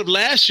first part of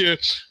last year,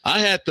 I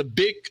had the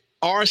big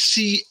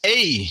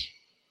RCA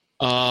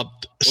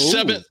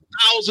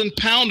 7,000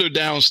 pounder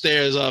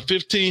downstairs,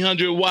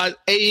 1,500 watt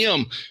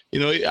AM. You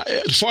know,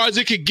 as far as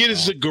it could get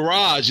into the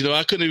garage, you know,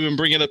 I couldn't even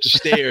bring it up the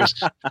stairs.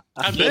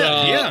 I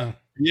bet,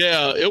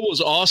 yeah, it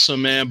was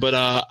awesome, man. But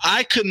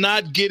I could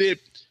not get it.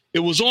 It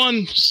was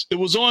on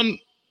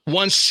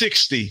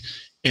 160.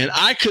 And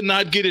I could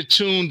not get it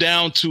tuned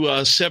down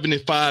to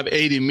 75,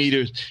 80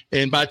 meters.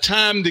 And by the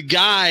time the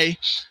guy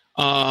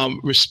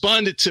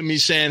responded to me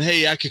saying,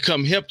 hey, I could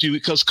come help you,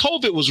 because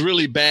COVID was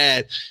really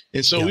bad.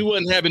 And so we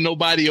wasn't having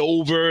nobody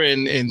over.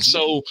 And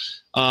so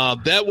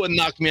that would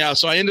knock me out.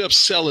 So I ended up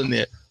selling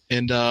it.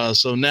 And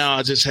so now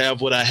I just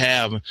have what I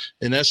have.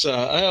 And that's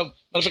I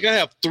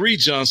have 3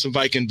 Johnson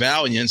Viking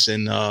Valiants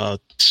and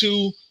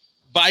 2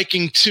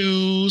 Viking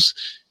 2s.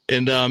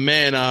 And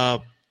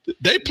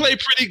They play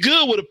pretty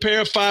good with a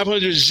pair of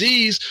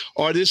 500Zs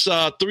or this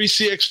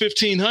 3CX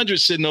 1500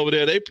 sitting over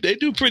there. They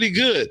do pretty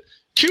good.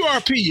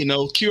 QRP,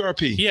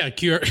 QRP. Yeah,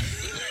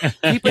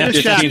 Keeping the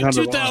shack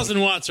 2,000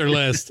 watts or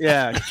less.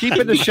 Yeah,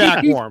 keeping the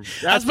shack warm.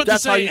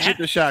 That's how you keep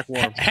the shack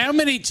warm. How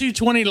many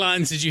 220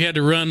 lines did you have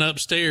to run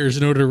upstairs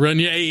in order to run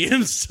your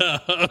AM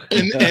stuff?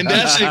 And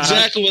that's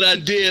exactly what I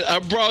did. I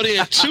brought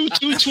in two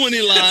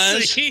 220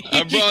 lines.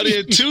 I brought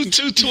in two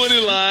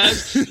 220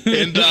 lines,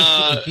 and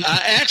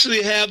I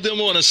actually have them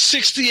on a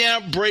 60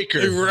 amp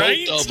breaker,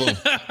 right? Both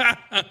of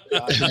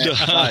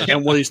them.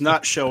 And what he's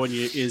not showing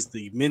you is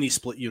the mini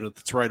split unit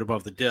that's right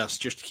above the desk,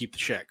 just to keep the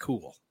shack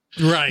cool.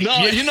 Right.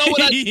 No, you know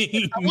what?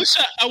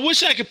 I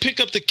wish I could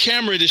pick up the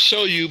camera to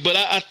show you, but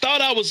I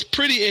thought I was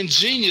pretty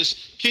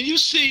ingenious. Can you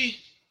see?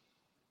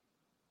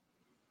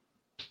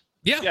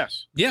 Yeah.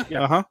 Yes. Yeah.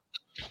 Uh-huh.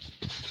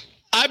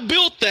 I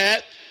built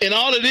that, and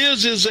all it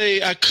is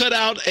I cut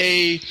out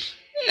an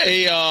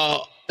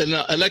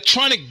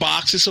electronic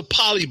box. It's a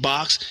poly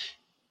box.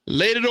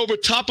 Laid it over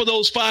top of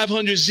those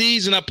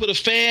 500Zs, and I put a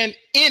fan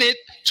in it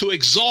to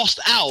exhaust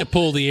out. To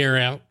pull the air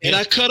out. And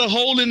I cut a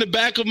hole in the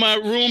back of my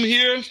room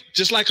here,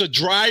 just like a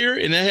dryer,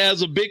 and it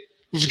has a big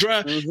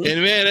dryer. Mm-hmm.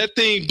 And, man, that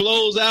thing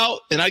blows out,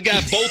 and I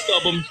got both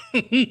of them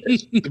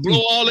to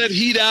blow all that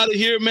heat out of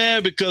here,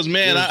 man, because,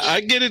 man, I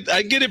get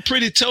it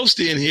pretty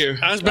toasty in here.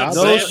 I was about to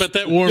say, but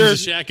that warms the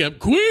shack up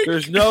quick.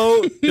 There's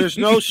no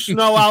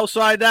snow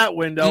outside that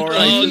window.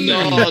 Right?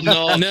 Oh,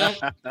 no.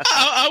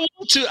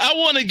 I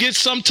want to get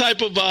some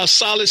type of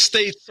solid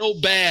state so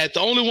bad. The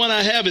only one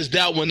I have is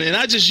that one, and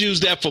I just use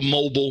that for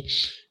mobile.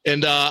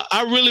 And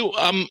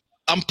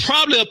I'm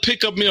probably a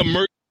pick up me a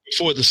Mercury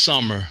for the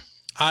summer.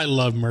 I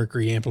love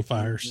Mercury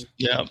amplifiers.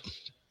 Yeah.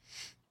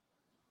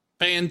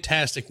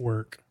 Fantastic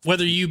work.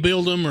 Whether you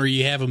build them or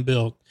you have them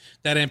built,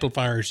 that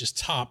amplifier is just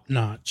top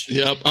notch.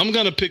 Yep. I'm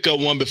going to pick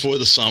up one before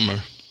the summer.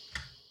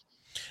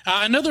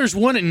 I know there's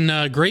one in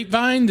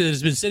Grapevine that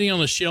has been sitting on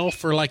the shelf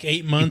for like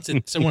 8 months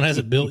and someone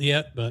hasn't built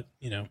yet, but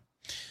Right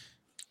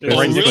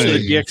next to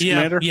the DX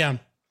Commander? Yeah.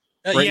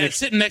 It's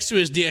sitting next to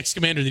his DX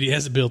Commander that he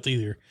hasn't built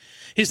either.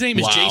 His name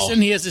is Wow. Jason.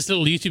 He has this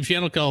little YouTube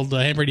channel called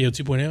Ham Radio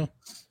 2.0.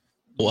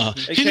 Wow.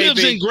 He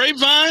lives in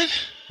Grapevine?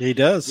 He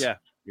does. Yeah.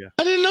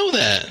 I didn't know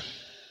that.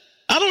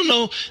 I don't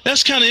know.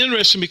 That's kind of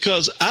interesting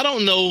because I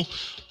don't know,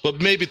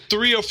 but maybe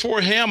 3 or 4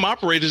 ham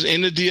operators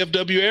in the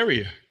DFW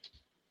area.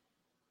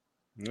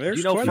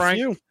 There's Frank, quite a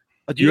few.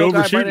 You're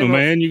overshooting,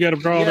 man. You got to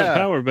draw that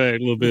power back a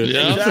little bit.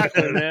 Yeah.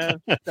 Exactly,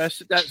 man. That's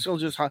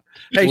just hot.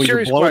 Hey, Well,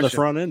 serious you're blowing question.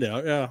 the front end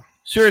out, yeah.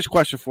 Serious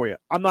question for you.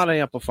 I'm not an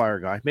amplifier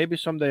guy. Maybe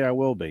someday I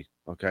will be.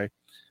 Okay.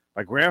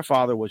 My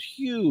grandfather was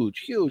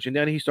huge, and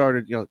then he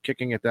started,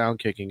 kicking it down.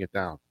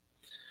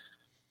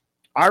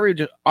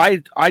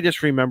 I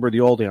just remember the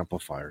old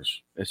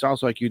amplifiers. It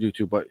sounds like you do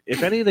too. But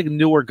if any of the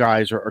newer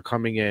guys are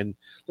coming in,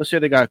 let's say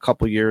they got a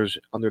couple years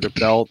under their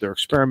belt, they're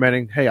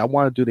experimenting. Hey, I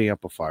want to do the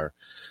amplifier.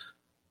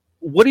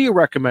 What do you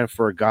recommend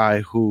for a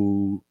guy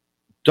who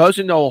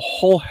doesn't know a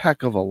whole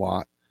heck of a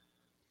lot?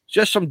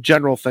 Just some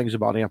general things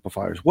about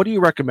amplifiers. What do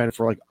you recommend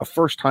for like a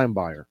first-time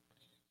buyer?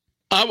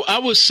 I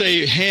would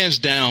say hands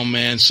down,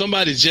 man,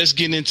 somebody just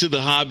getting into the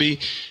hobby.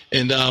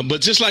 And but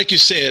just like you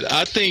said,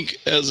 I think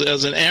as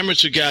an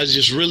amateur guy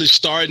just really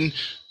starting,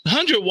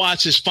 100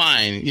 watts is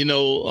fine.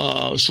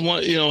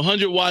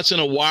 100 watts in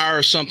a wire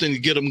or something to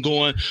get them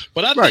going.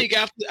 But I think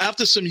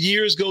after some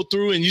years go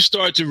through and you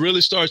start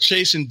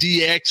chasing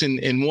DX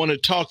and want to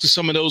talk to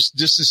some of those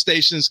distance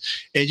stations,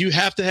 and you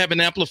have to have an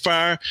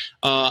amplifier.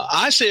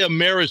 I say a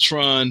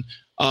Meritron.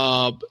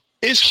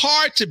 It's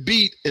hard to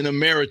beat an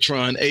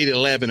Ameritron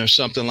 811 or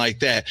something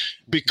like that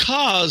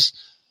because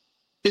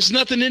it's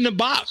nothing in the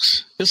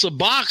box. It's a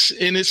box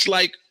and it's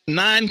like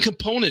 9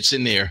 components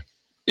in there,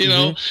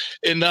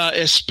 and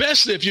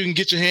especially if you can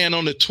get your hand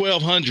on the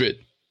 1200.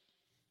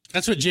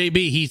 That's what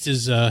JB heats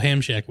his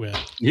ham shack with.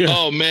 Yeah.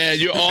 Oh man,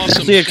 you're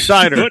awesome. That's the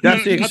exciter.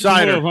 That's the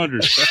exciter.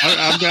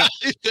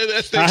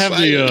 I have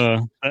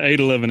the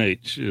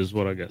 811H is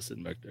what I got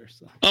sitting back there.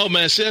 So. Oh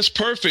man, see, that's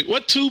perfect.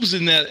 What tube's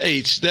in that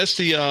H? That's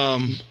the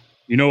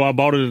I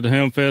bought it at the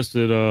Hamfest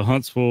at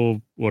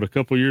Huntsville, a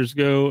couple years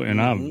ago,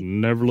 and I've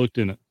never looked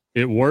in it.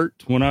 It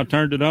worked when I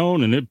turned it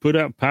on, and it put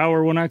out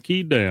power when I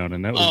keyed down,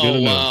 and that was good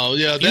enough. Wow,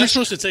 yeah, you're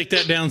supposed to take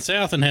that down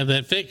south and have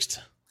that fixed.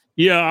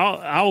 Yeah,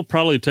 I'm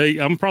probably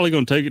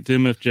going to take it to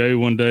MFJ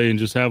one day and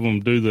just have them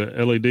do the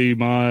LED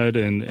mod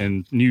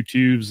and new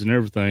tubes and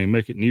everything,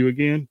 make it new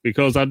again,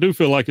 because I do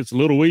feel like it's a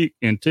little weak,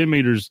 and 10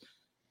 meters.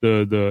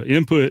 The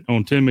input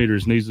on 10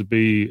 meters needs to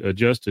be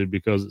adjusted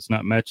because it's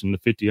not matching the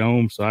 50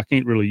 ohms. So I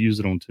can't really use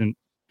it on 10,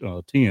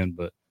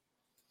 but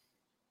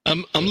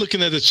I'm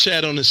looking at the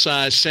chat on the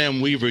side.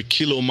 Sam Weaver,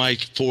 Kilo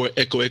Mike for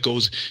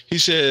Echoes. He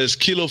says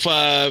Kilo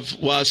 5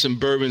 watts and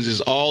bourbons is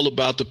all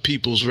about the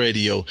people's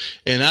radio.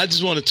 And I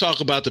just want to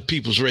talk about the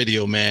people's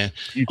radio, man.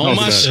 On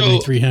my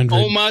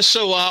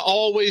show, I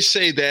always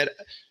say that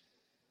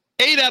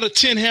 8 out of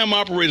 10 ham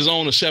operators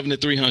own a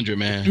 7300,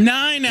 man.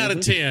 9 out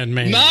of 10,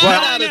 man. 9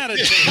 out of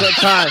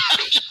 10.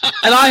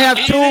 And I have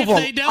two of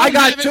them. I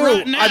got two.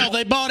 Right now,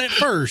 they bought it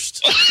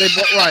first.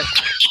 Right.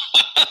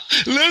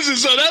 Listen,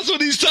 so that's what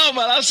he's talking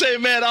about. I say,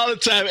 man, all the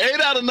time. 8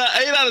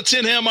 out of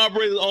 10 ham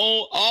operators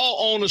all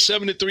own a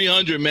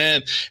 7300,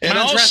 man. And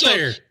Mine's also, right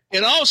there.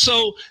 And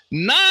also,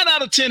 9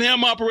 out of 10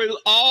 ham operators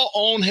all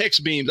own hex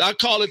beams. I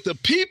call it the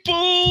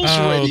People's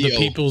Radio. The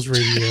People's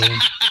Radio.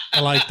 I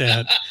like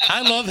that.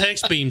 I love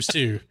hex beams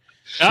too.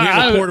 We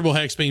have a portable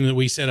hex beam that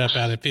we set up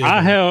out at field.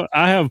 I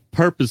have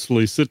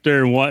purposely sit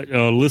there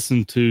and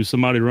listen to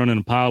somebody running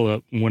a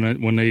pileup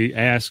when they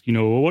ask,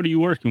 well, what are you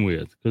working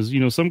with? Because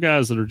some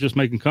guys that are just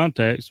making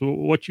contacts, well,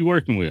 what you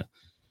working with?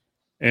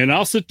 And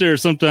I'll sit there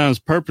sometimes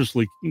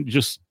purposely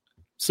just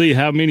see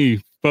how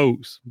many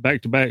folks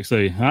back to back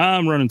say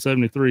I'm running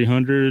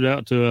 7300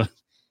 out to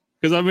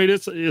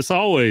because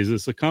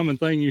it's a common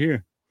thing you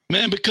hear.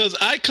 Man, because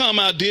ICOM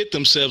outdid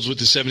themselves with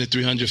the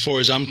 7300 as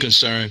far as I'm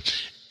concerned.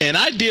 And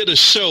I did a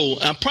show,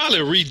 I'll probably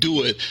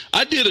redo it.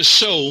 I did a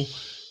show,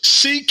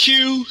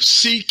 CQ,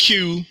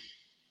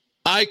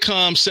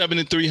 ICOM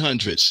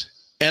 7300s.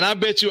 And I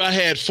bet you I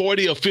had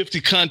 40 or 50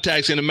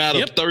 contacts in a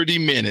matter of 30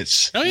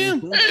 minutes. Oh, yeah.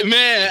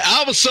 Man,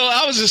 I was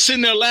just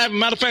sitting there laughing.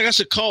 Matter of fact, I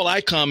should call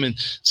ICOM and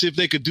see if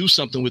they could do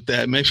something with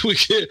that. Maybe we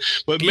could.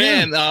 But,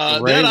 man,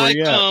 that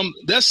ICOM,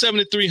 that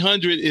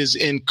 7300 is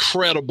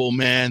incredible,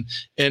 man.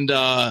 And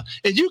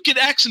you can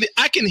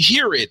I can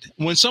hear it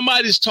when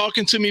somebody's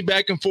talking to me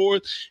back and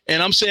forth.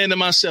 And I'm saying to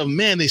myself,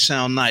 man, they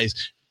sound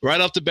nice. Right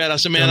off the bat, I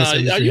said, man,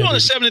 are you on a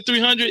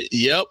 7300?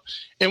 Yep.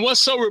 And what's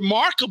so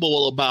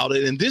remarkable about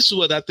it, and this is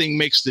what I think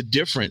makes the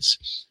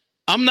difference.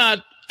 I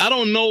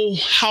don't know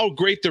how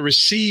great the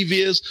receive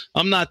is.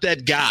 I'm not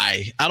that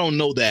guy. I don't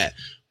know that.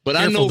 But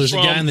Careful, I know there's a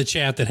guy in the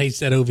chat that hates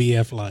that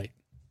OVF light.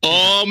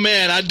 Oh,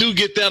 man, I do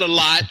get that a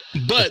lot.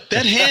 But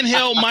that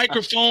handheld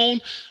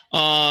microphone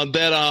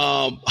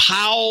that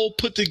Howell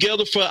put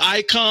together for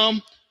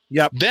ICOM,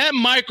 that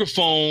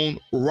microphone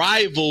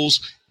rivals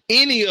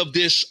any of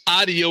this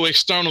audio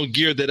external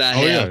gear that I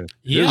have.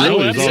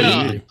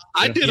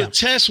 I did a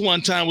test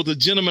one time with a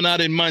gentleman out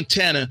in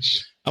Montana.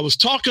 I was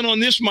talking on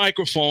this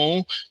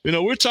microphone.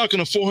 We're talking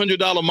a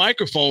 $400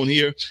 microphone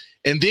here.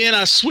 And then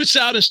I switched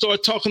out and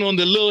started talking on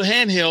the little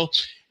handheld.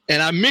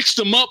 And I mixed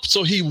them up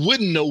so he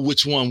wouldn't know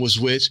which one was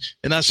which.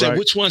 And I said,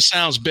 which one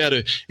sounds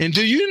better? And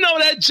do you know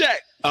that, Jack?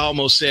 I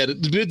almost said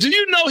it. Do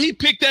you know he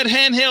picked that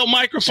handheld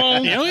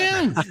microphone? Oh,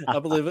 yeah. I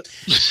believe it.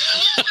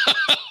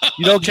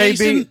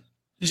 KB.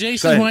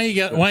 Jason, why you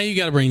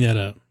got to bring that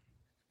up?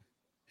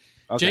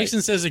 Okay.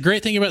 Jason says the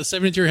great thing about the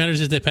 7300s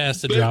is they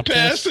passed the drop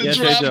test.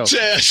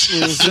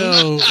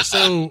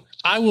 So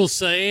I will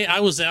say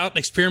I was out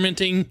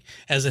experimenting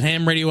as a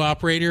ham radio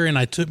operator, and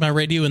I took my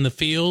radio in the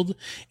field,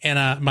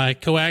 and my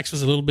coax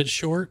was a little bit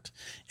short,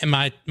 and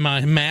my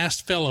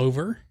mast fell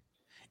over,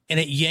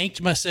 and it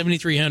yanked my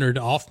 7300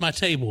 off my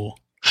table,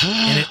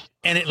 and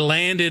it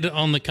landed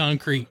on the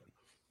concrete.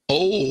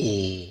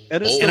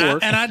 And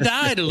I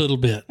died a little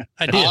bit.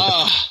 I did.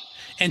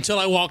 Until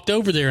I walked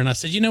over there and I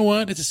said, you know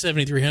what? It's a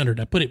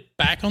 7300. I put it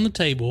back on the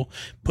table,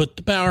 put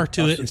the power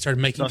to it, and started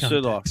making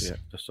contacts.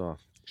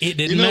 It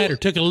didn't matter.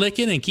 Took a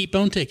licking and keep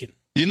on ticking.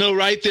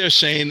 Right there,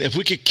 Shane, if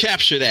we could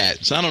capture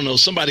that. So I don't know,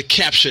 somebody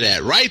capture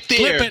that. Right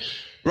there. Flip it.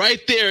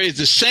 Right there is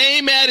the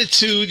same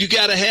attitude you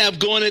got to have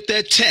going at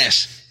that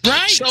test.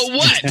 Right. So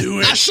what?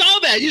 I saw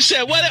that. You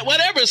said,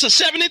 whatever. It's a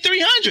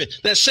 7300.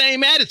 That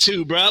same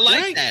attitude, bro. I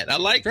like that. I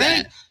like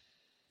that.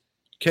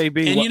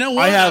 KB. And you know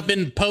what? I've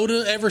been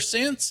POTA ever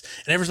since.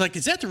 And everyone's like,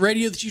 is that the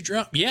radio that you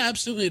dropped? Yeah,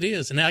 absolutely it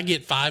is. And I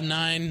get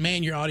 5.9.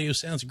 Man, your audio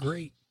sounds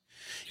great.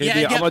 KB, yeah,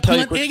 it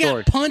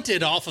got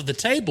punted off of the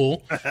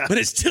table, but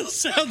it still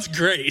sounds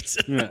great.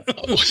 Yeah.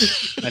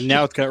 And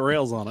now it's got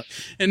rails on it.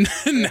 And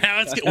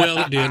now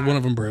it did. One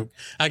of them broke.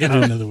 I got to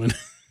do another one.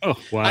 Oh,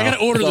 wow. I got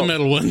to order the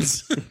metal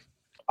ones.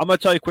 I'm going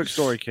to tell you a quick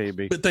story,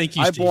 KB. But thank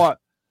you, Steve.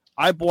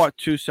 I bought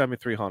two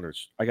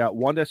 7300s. I got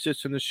one that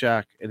sits in the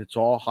shack, and it's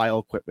all Heil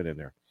equipment in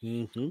there.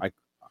 Mm-hmm.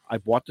 I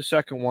bought the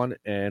second one,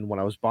 and when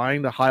I was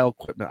buying the Heil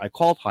equipment, I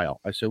called Heil.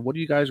 I said, what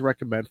do you guys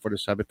recommend for the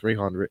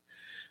 7300?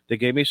 They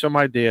gave me some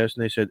ideas,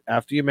 and they said,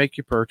 after you make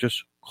your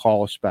purchase,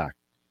 call us back.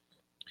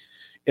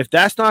 If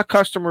that's not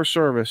customer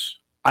service,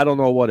 I don't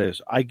know what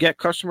is. I get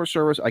customer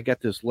service. I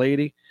get this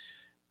lady,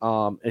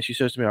 and she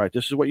says to me, all right,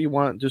 this is what you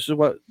want.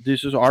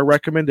 This is our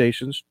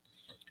recommendations.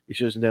 He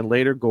says, and then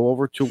later go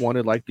over to one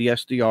like the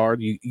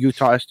SDR,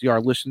 Utah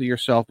SDR, listen to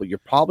yourself, but you're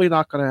probably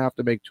not going to have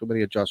to make too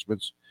many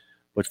adjustments,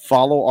 but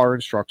follow our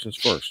instructions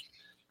first.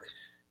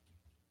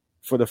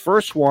 For the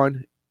first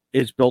one,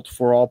 it's built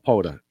for all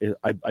POTA.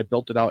 I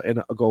built it out in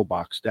a Go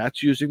box.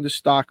 That's using the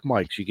stock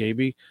mic she gave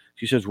me.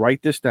 She says,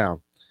 write this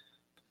down.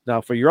 Now,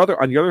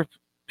 on the other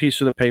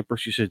piece of the paper,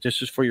 she said,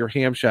 this is for your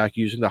ham shack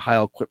using the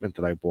Heil equipment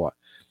that I bought.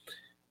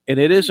 And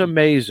it is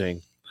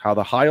amazing how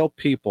the Heil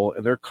people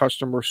and their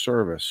customer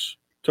service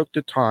took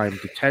the time,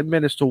 the 10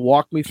 minutes to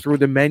walk me through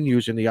the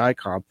menus in the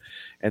ICOM,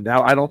 and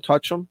now I don't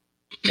touch them.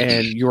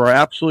 And you are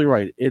absolutely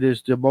right. It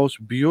is the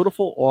most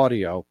beautiful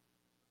audio.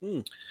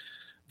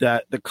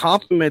 that the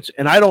compliments,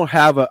 and I don't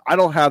have that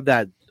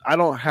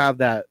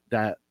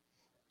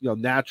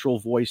natural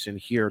voice in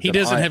here. He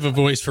doesn't have a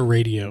voice for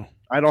radio.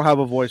 I don't have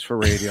a voice for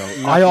radio.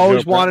 I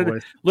always wanted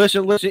to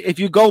listen. If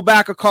you go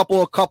back a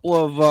couple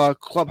of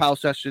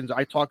Clubhouse sessions,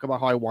 I talk about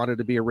how I wanted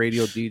to be a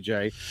radio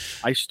DJ.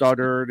 I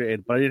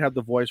stuttered, but I didn't have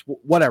the voice.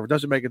 Whatever,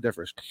 doesn't make a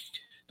difference.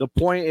 The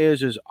point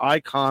is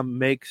ICOM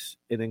makes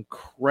an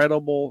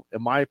incredible,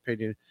 in my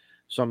opinion,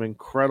 some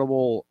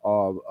incredible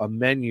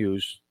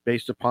menus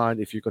based upon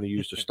if you're going to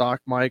use the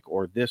stock mic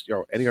or this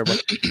or any other,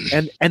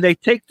 and they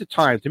take the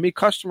time. To me,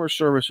 customer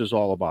service is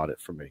all about it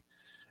for me.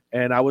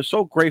 And I was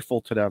so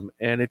grateful to them.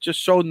 And it's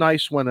just so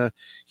nice when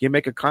you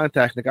make a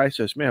contact and the guy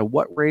says, man,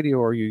 what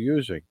radio are you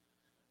using?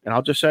 And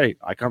I'll just say,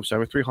 ICOM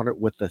 7300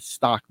 with the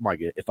stock mic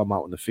if I'm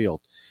out in the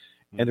field.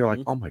 And they're like,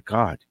 oh my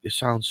God, it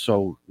sounds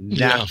so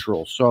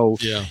natural.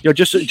 Yeah. So,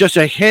 just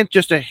a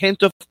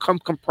hint of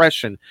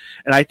compression.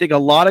 And I think a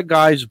lot of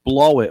guys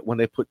blow it when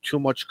they put too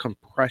much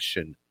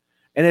compression.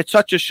 And it's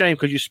such a shame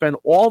because you spend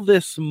all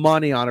this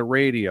money on a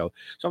radio.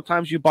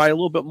 Sometimes you buy a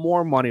little bit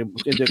more money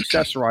to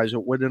accessorize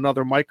it with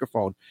another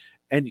microphone.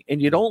 And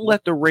you don't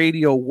let the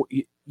radio,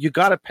 you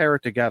got to pair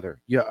it together.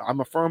 Yeah,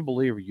 I'm a firm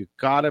believer. You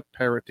got to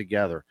pair it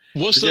together.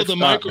 What's the other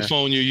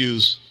microphone you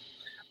use?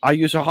 I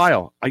use a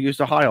Heil. I use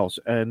the Heils.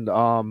 And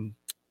I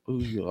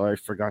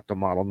forgot the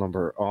model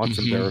number. Oh, it's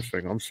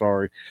embarrassing. I'm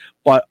sorry.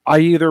 But I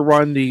either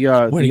run the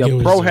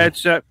Pro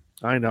headset.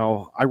 I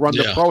know. I run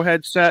the Pro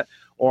headset.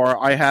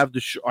 Or I have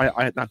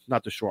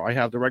not the Shure. I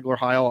have the regular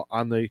Heil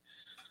on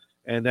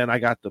and then I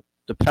got the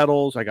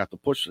pedals. I got the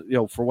push,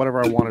 for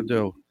whatever I want to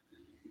do.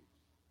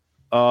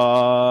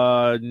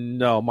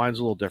 No, mine's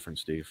a little different,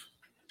 Steve.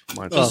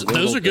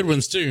 Those are good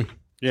ones too.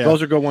 Yeah,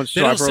 those are good ones.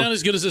 They don't sound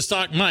as good as a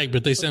stock mic,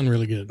 but they sound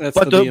really good. That's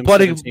but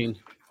but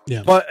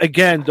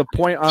again, the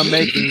point I'm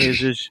making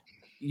is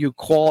you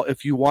call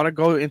if you want to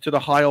go into the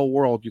Heil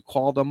world, you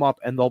call them up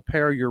and they'll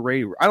pair your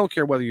radio. I don't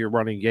care whether you're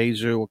running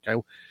Yaesu, okay.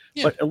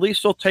 Yeah. But at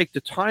least they'll take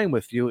the time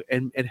with you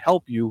and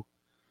help you.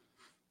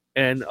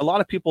 And a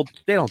lot of people,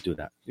 they don't do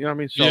that. You know what I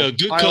mean? So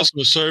good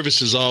customer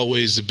service is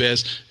always the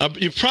best.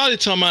 You're probably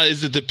talking about,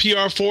 is it the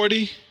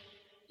PR40?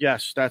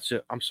 Yes, that's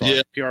it. I'm sorry.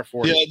 Yeah.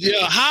 PR40.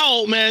 Yeah.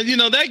 How, man,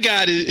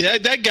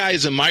 that guy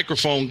is a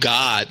microphone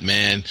god,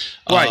 man.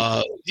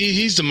 Right.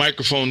 He's the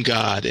microphone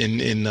god. Well,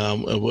 you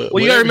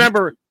got to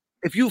remember,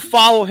 if you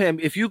follow him,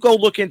 if you go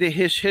look into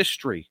his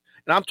history,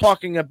 and I'm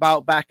talking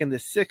about back in the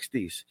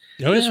 60s.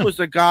 This was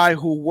the guy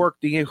who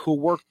worked the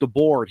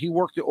board. He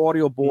worked the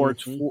audio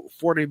boards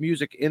for the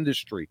music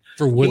industry.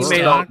 For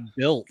Woodstock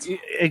built.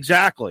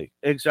 Exactly.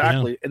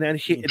 Yeah. And then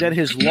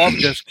his love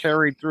just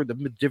carried through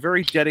the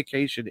very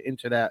dedication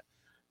into that.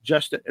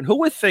 And who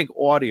would think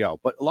audio?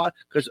 But a lot,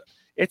 because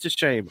it's a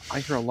shame. I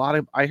hear a lot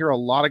of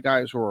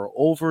guys who are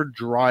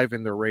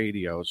overdriving their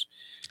radios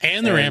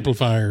and their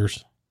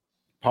amplifiers.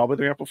 Probably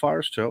the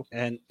amplifiers too.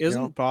 And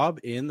isn't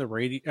Bob in the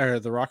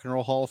the Rock and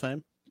Roll Hall of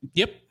Fame?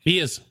 Yep, he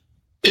is.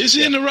 Is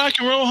he in the Rock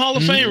and Roll Hall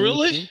of Fame?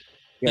 Really?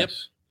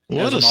 Yes.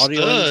 What a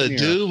stud,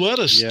 dude! What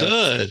a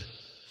stud.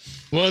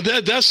 Well,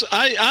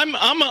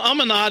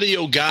 I'm an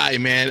audio guy,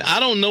 man. I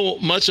don't know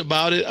much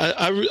about it.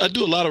 I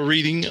do a lot of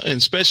reading, and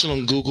especially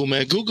on Google,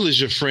 man. Google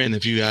is your friend.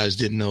 If you guys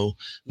didn't know,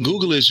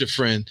 Google is your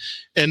friend.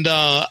 And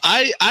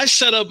I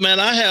set up, man.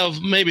 I have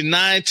maybe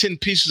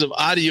 9-10 pieces of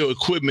audio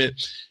equipment,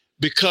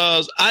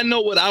 because I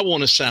know what I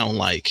want to sound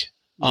like.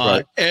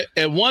 Right.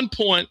 At one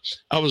point,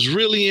 I was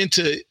really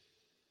into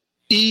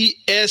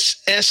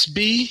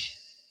ESSB.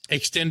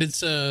 Extended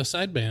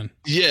sideband.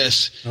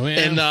 Yes. Oh,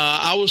 yeah. And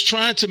I was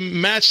trying to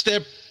match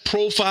that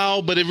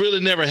profile, but it really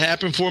never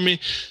happened for me.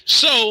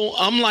 So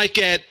I'm like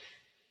at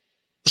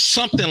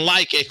something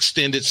like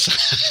extended.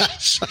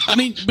 I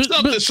mean,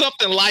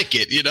 something like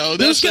it,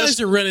 Those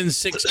guys are running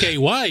 6K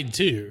wide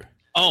too.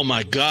 Oh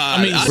my God!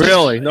 I mean,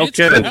 really? No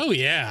kidding. Oh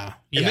yeah.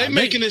 And they're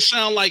making it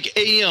sound like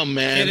AM,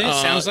 man. It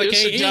sounds like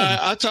AM.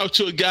 I talked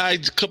to a guy a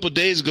couple of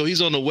days ago.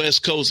 He's on the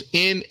West Coast.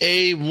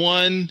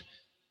 NA1AN,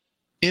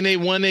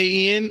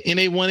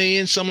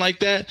 something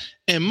like that.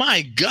 And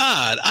my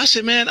God, I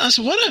said,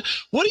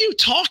 what are you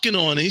talking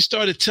on? And he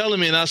started telling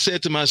me, and I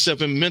said to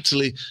myself, and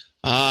mentally,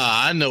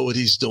 I know what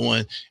he's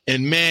doing.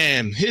 And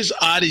man, his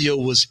audio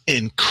was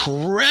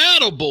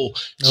incredible.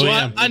 So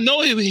I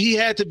know he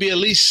had to be at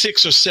least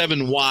 6 or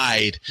 7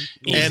 wide.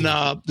 Easy. And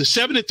the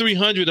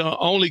 7300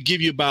 only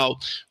give you about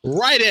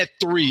right at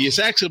 3. It's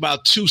actually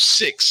about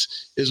 2.6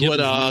 is what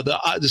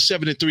the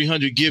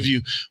 7300 give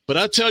you. But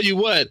I tell you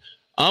what,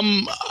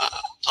 I'm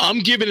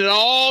giving it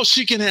all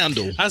she can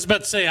handle. I was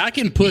about to say, I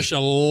can push a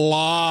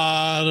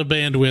lot of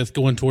bandwidth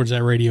going towards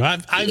that radio.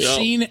 I've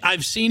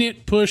seen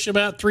it push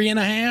about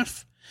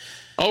 3.5.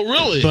 Oh,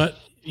 really? But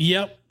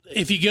yep.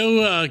 If you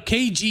go,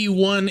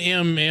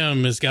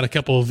 KG1MM has got a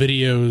couple of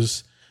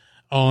videos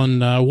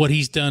on what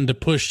he's done to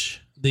push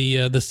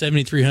the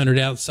 7300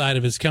 outside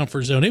of his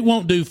comfort zone. It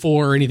won't do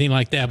 4 or anything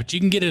like that, but you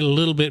can get it a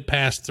little bit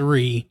past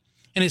 3,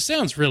 and it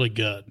sounds really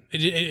good.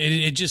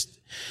 It just.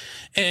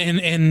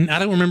 And I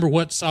don't remember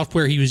what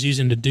software he was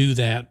using to do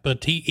that,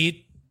 but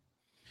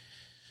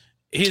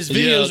His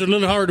videos are a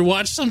little hard to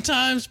watch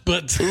sometimes,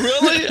 but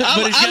really,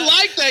 I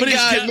like that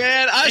guy,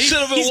 man. I should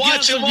have been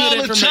watching him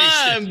all the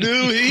time,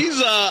 dude.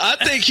 I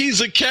think he's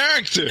a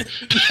character.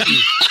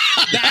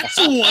 That's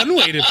one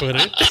way to put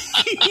it.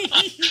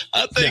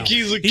 I think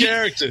he's a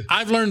character.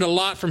 I've learned a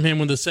lot from him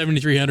with the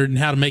 7300 and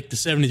how to make the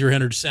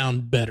 7300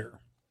 sound better.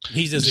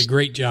 He does a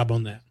great job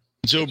on that.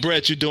 Joe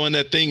Brett, you're doing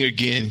that thing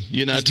again.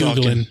 You're not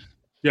talking. Googling.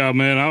 Yeah,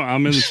 man,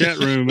 I'm in the chat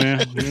room,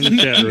 man. I'm in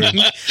the chat room.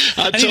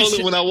 I told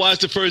him when I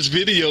watched the first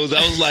videos, I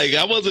was like,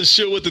 I wasn't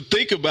sure what to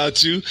think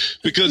about you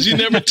because you're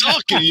never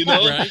talking, you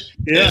know? Right.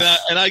 Yeah.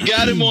 And I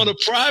got him on a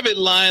private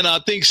line, I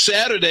think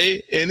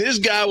Saturday, and this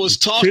guy was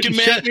talking,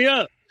 man. Shut me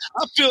up.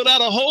 I filled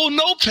out a whole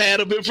notepad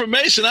of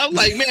information. I was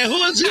like, man, who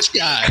is this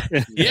guy?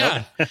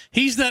 Yeah.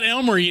 He's that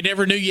Elmer you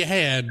never knew you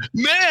had.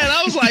 Man,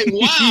 I was like,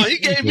 wow, he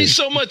gave me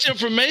so much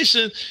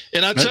information.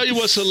 And I tell you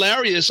what's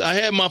hilarious. I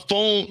had my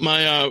phone,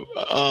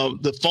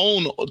 the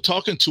phone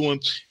talking to him.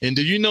 And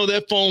do you know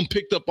that phone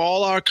picked up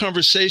all our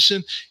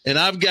conversation? And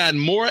I've gotten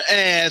more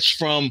ads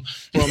from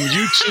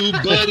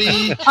YouTube,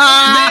 buddy.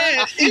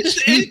 Man,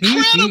 it's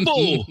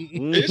incredible.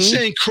 It's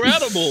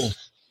incredible.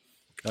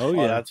 Oh,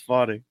 yeah. That's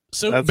funny.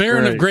 So, That's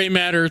Baron great. of Gray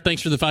Matter,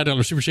 thanks for the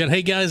 $5 super chat.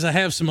 Hey, guys, I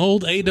have some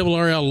old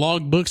ARRL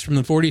log books from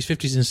the 40s,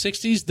 50s, and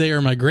 60s. They are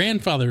my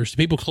grandfather's. Do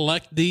people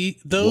collect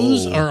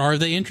those, or are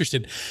they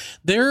interested?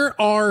 There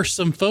are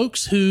some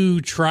folks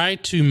who try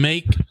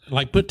to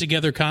put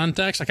together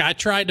contacts. Like, I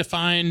tried to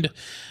find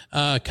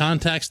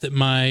contacts that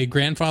my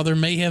grandfather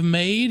may have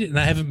made, and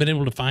I haven't been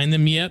able to find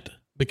them yet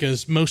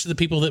because most of the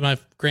people that my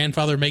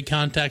grandfather made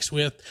contacts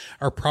with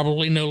are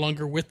probably no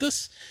longer with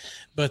us.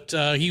 But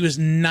he was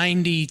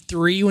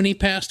 93 when he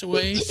passed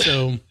away,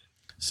 so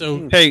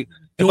hey,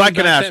 if I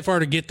can ask that far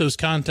to get those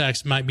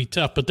contacts might be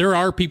tough. But there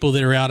are people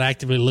that are out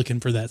actively looking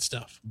for that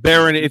stuff.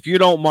 Baron, if you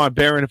don't mind,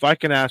 Baron, if I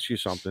can ask you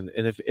something,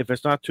 and if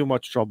it's not too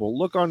much trouble,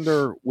 look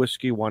under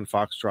Whiskey 1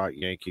 Foxtrot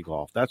Yankee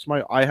Golf.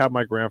 I have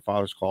my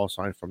grandfather's call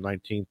sign from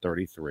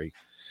 1933.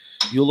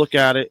 You look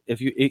at it.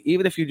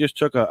 Even if you just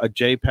took a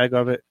JPEG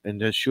of it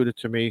and just shoot it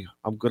to me,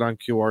 I'm good on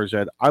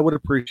QRZ. I would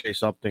appreciate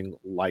something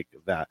like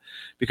that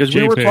because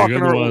JPEG, we were talking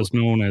otherwise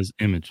known as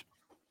image,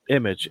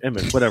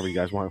 whatever you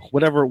guys want,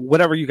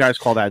 whatever you guys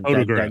call that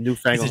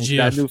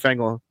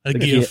newfangled, a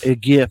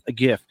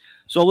GIF.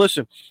 So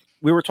listen,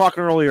 we were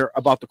talking earlier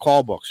about the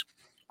call books.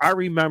 I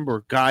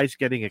remember guys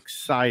getting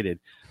excited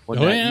when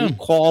new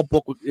call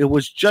book. It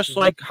was just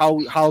like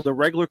how the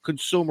regular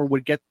consumer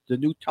would get the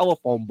new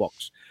telephone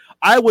books.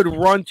 I would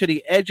run to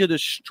the edge of the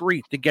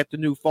street to get the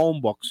new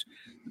phone books.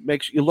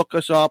 Make sure you look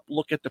us up,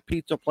 look at the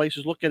pizza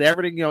places, look at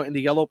everything, in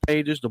the yellow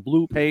pages, the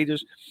blue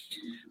pages.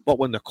 But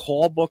when the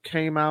call book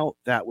came out,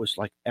 that was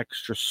like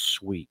extra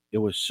sweet. It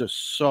was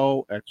just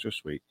so extra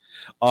sweet.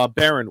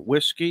 Baron,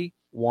 Whiskey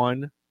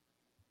 1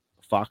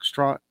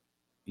 Foxtrot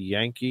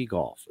Yankee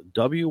Golf,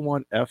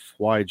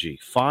 W1FYG.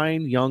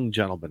 Fine young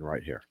gentleman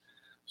right here.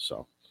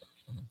 So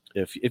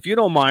if you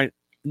don't mind,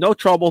 no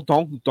trouble.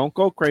 Don't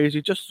go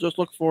crazy. Just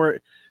look for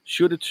it.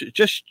 Shoot it.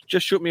 Just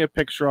shoot me a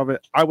picture of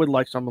it. I would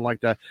like something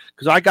like that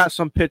because I got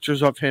some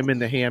pictures of him in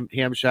the ham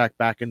shack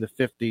back in the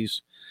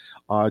 50s,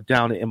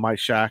 down in my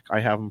shack. I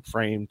have them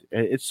framed.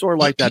 It's sort of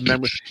like that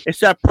memory. It's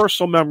that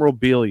personal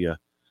memorabilia,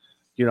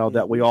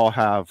 that we all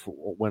have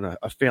when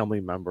a family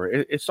member.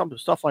 It's some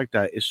stuff like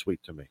that is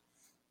sweet to me.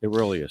 It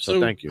really is. So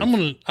thank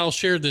you. I'll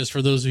share this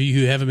for those of you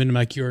who haven't been to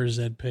my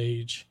QRZ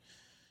page.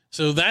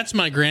 So that's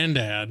my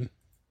granddad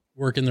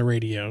working the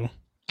radio.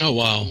 Oh,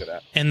 wow.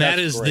 And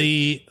that's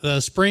the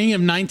spring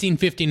of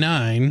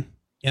 1959.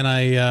 And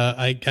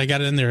I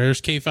got it in there.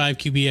 There's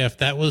K5QBF.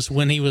 That was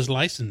when he was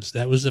licensed.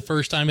 That was the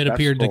first time it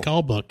appeared in the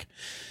call book.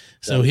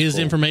 So his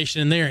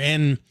information in there.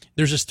 And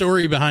there's a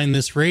story behind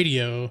this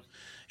radio.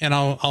 And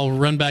I'll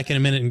run back in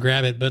a minute and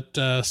grab it. But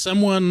there's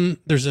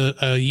a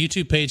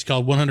YouTube page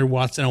called 100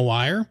 Watts in a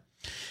Wire.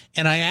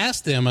 And I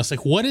asked them, I was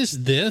like, what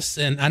is this?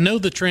 And I know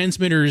the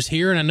transmitter is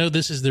here and I know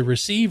this is the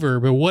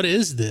receiver, but what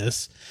is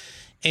this?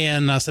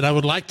 And I said, I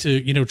would like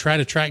to, try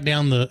to track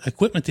down the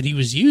equipment that he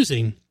was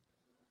using.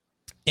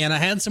 And I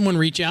had someone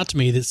reach out to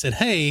me that said,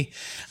 hey,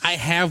 I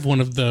have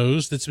one of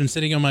those that's been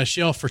sitting on my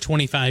shelf for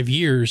 25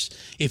 years.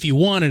 If you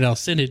want it, I'll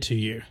send it to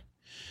you.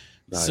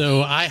 Nice.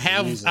 So I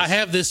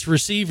have this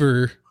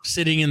receiver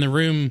sitting in the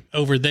room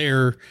over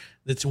there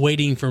that's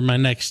waiting for my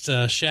next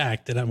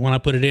shack that when I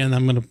put it in,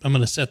 I'm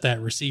going to set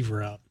that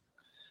receiver up.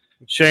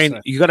 Shane,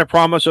 you got to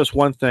promise us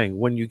one thing.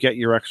 When you get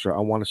your extra,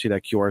 I want to see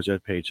that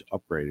QRZ page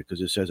upgraded because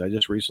it says I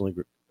just recently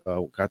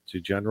got to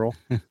general.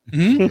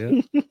 Mm-hmm.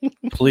 Yeah.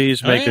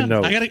 Please make a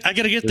note. I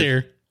gotta get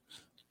there.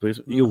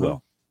 Please, you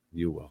will.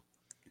 You will.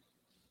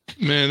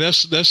 Man,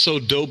 that's so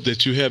dope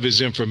that you have his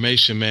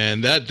information,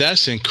 man.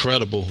 That's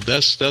incredible.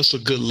 That's a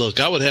good look.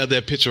 I would have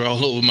that picture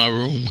all over my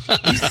room.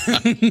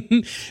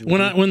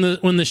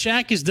 when the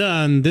shack is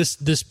done,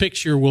 this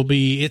picture will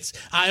be.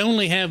 I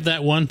only have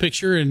that one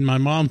picture, and my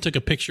mom took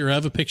a picture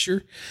of a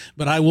picture,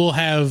 but I will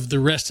have the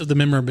rest of the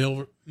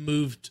memorabilia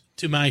moved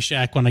to my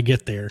shack when I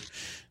get there.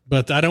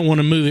 but I don't want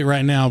to move it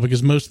right now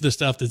because most of the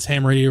stuff that's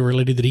ham radio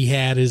related that he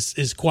had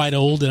is quite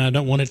old, and I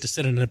don't want it to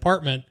sit in an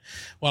apartment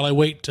while I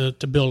wait to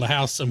build a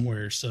house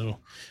somewhere. So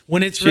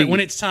when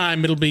it's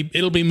time, it'll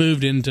be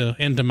moved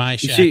into my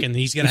shack, and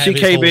he's gonna have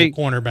his whole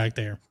corner back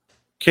there.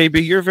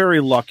 KB, you're very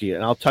lucky,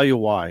 and I'll tell you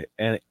why.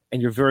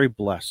 And you're very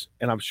blessed,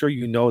 and I'm sure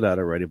you know that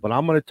already. But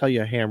I'm going to tell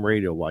you ham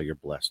radio why you're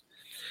blessed.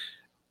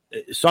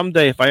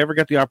 Someday, if I ever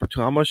get the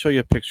opportunity, I'm going to show you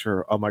a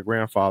picture of my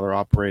grandfather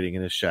operating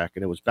in his shack,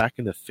 and it was back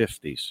in the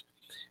 50s.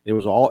 It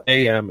was all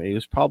AM, and he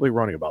was probably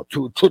running about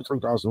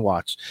 2,000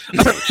 watts. he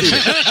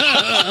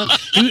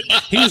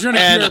was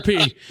running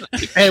PRP.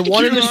 And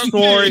one of the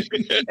stories,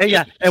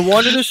 and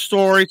one of the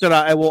stories that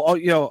I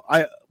will,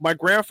 my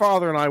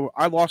grandfather and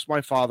I lost my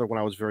father when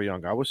I was very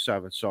young. I was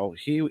 7, so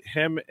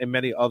him, and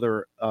many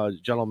other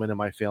gentlemen in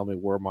my family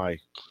were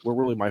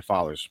really my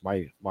fathers,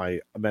 my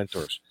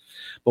mentors.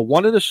 But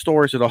one of the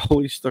stories that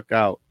always stuck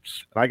out,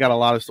 and I got a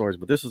lot of stories,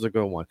 but this is a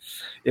good one.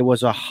 It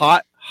was a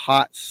hot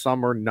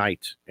summer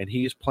night, and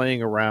he's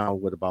playing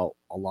around with about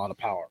a lot of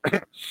power,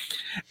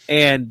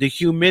 and the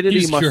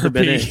humidity must have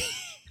been in.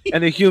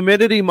 And the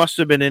humidity must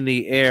have been in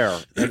the air.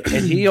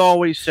 And he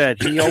always said,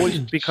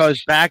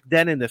 because back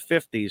then in the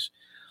 50s,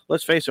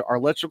 let's face it, our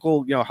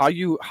electrical, how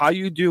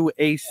you do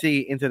AC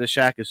into the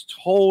shack is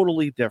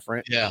totally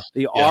different. Yeah.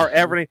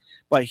 Everything.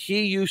 But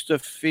he used to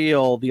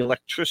feel the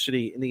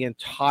electricity in the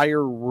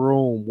entire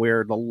room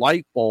where the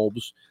light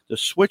bulbs, the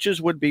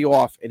switches would be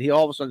off, and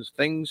all of a sudden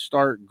things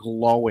start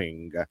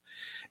glowing.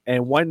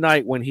 And one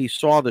night when he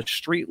saw the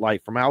street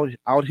light from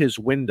out his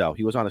window,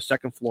 he was on a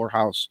second floor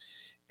house.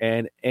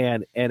 And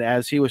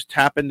as he was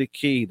tapping the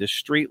key, the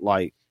street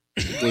light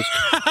was,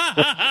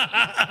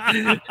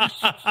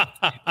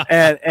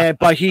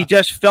 but he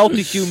just felt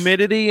the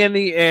humidity in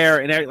the air,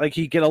 and like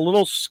he get a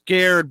little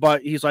scared,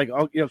 but he's like,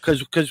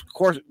 because of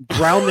course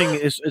grounding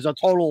is a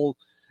total,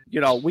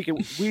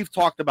 we've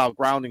talked about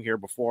grounding here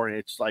before, and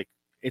it's like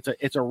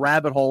it's a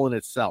rabbit hole in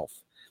itself.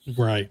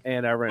 Right.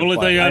 And only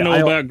thing I know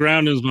about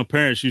grounding is my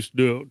parents used to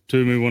do it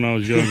to me when I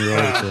was younger.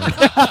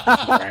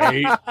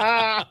 Right.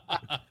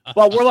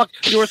 But we're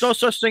lucky. There was no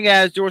such thing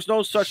as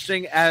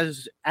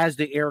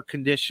the air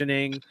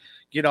conditioning.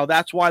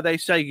 That's why they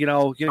say,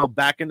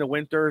 back in the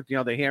winter,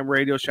 the ham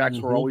radio shacks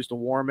were always the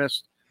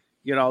warmest.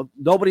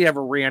 Nobody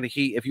ever ran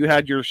heat. If you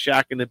had your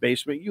shack in the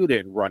basement, you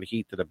didn't run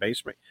heat to the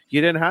basement. You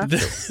didn't have to.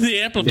 The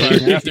amplifier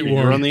kept it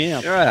warm. Run the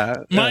amp. Yeah.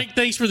 Mike,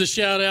 thanks for the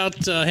shout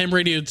out. Ham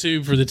Radio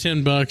Tube for the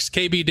 $10.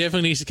 KB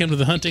definitely needs to come to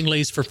the hunting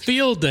lease for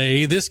field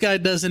day. This guy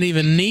doesn't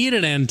even need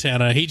an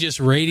antenna. He just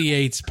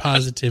radiates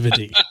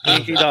positivity.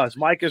 He does.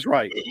 Mike is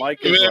right.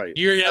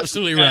 You're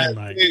absolutely right,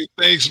 Mike. Hey,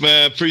 thanks,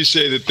 man.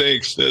 Appreciate it.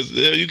 Thanks.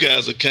 You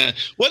guys are kind.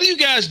 What do you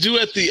guys do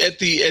at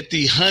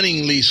the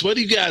hunting lease? What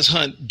do you guys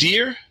hunt?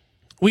 Deer?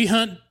 We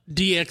hunt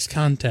DX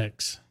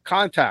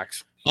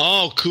contacts.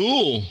 Oh,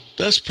 cool.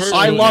 That's perfect.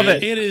 I love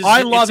it.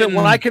 I love it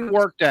when I can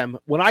work them.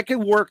 When I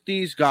can work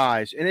these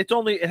guys, and it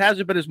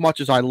hasn't been as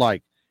much as I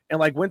like. And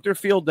like Winter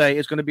Field Day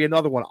is going to be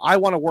another one. I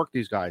want to work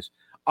these guys.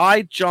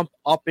 I jump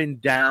up and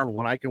down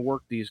when I can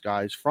work these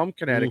guys from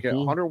Connecticut,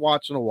 100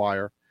 watts in a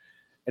wire.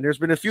 And there's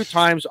been a few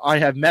times I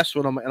have messed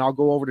with them, and I'll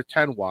go over to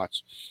 10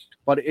 watts.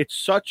 But it's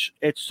such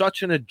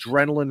an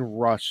adrenaline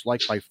rush,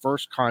 like my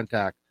first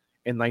contact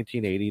in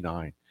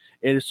 1989.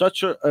 It is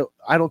such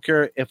I don't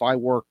care if I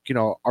work,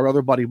 our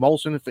other buddy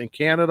Molson in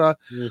Canada,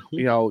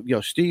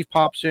 Steve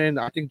pops in.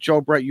 I think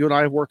Joe Brett, you and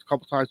I have worked a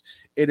couple times.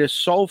 It is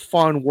so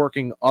fun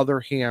working other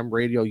ham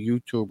radio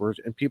YouTubers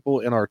and people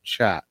in our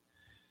chat.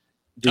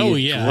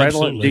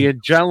 Absolutely. The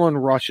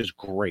adrenaline rush is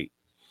great.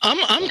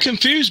 I'm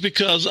confused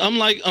because I'm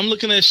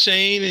looking at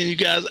Shane and you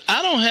guys.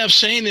 I don't have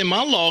Shane in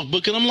my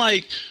logbook, and I'm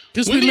like,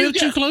 because we live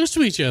too close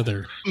to each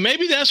other.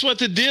 Maybe that's what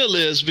the deal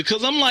is.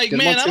 Because I'm like,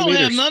 man, I don't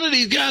have none of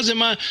these guys in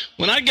my.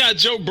 When I got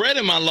Joe Brett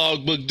in my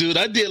logbook, dude,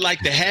 I did like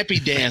the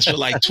happy dance for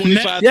like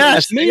 25.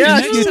 Yes, you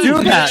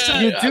do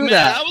that. You do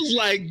that. I was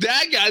like,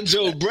 I got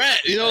Joe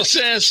Brett. You know what I'm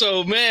saying?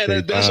 So,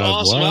 man, that's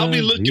awesome. I'll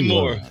be looking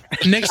more.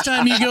 Next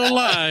time you go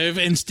live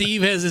and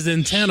Steve has his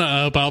antenna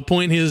up, I'll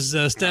point his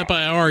step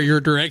IR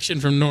your direction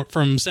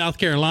from South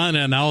Carolina,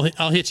 and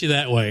I'll hit you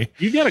that way.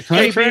 You got a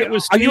contract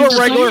with Steve? Are you a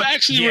regular? You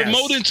actually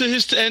remote into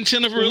his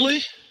antenna,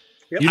 really?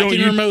 Yep. I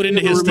can remote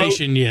into his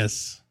station,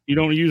 yes. You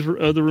don't use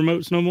other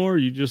remotes no more?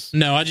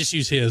 No, I just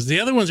use his. The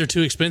other ones are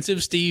too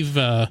expensive.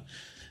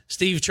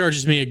 Steve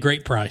charges me a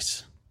great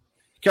price.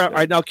 All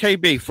right, now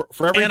KB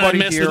for everybody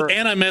here,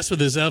 and I mess with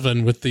his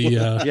oven with the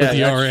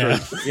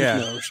RF.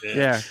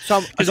 Yeah.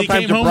 Because he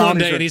came home one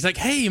day and he's like,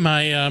 "Hey,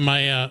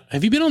 my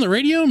have you been on the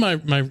radio?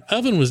 My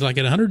oven was like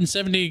at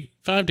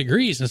 175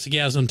 degrees." And it's like,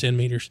 "Yeah, it's on 10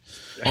 meters."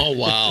 Oh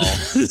wow,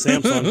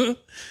 Samsung.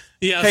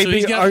 Yeah, KB, so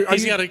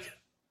he's got a.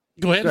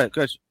 Go ahead.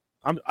 Good.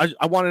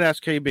 I wanted to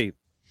ask KB,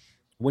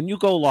 when you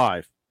go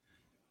live,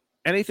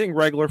 anything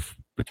regular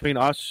between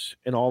us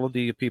and all of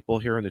the people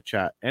here in the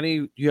chat?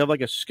 Do you have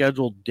like a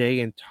scheduled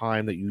day and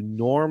time that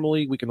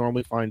we can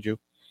normally find you?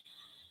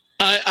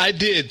 I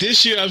did.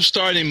 This year I'm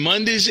starting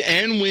Mondays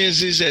and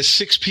Wednesdays at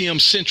 6 p.m.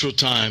 Central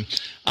Time.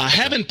 I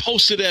haven't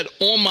posted that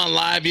on my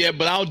live yet,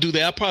 but I'll do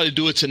that. I'll probably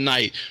do it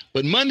tonight.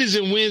 But Mondays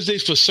and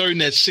Wednesdays for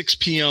certain at 6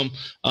 p.m.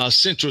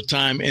 Central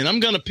Time. And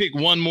I'm going to pick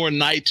one more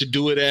night to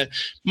do it at.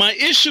 My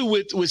issue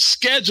with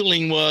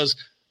scheduling was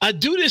I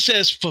do this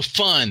as for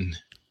fun.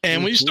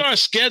 And when you start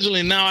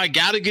scheduling, now I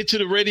got to get to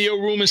the radio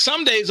room. And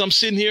some days I'm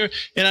sitting here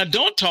and I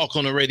don't talk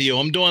on the radio.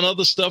 I'm doing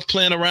other stuff,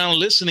 playing around,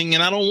 listening,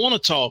 and I don't want to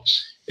talk.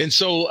 And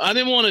so I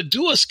didn't want to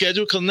do a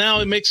schedule because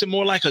now it makes it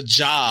more like a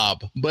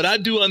job. But I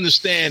do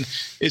understand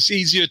it's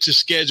easier to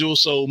schedule.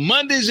 So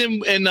Mondays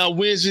and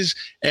Wednesdays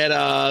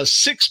at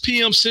 6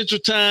 p.m. Central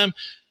Time.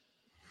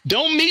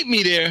 Don't meet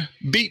me there.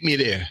 Beat me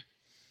there.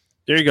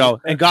 There you go.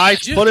 And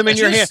guys, put him in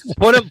your ham.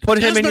 Put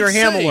him in your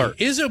ham alert.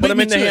 Put him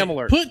in the ham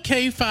alert. Put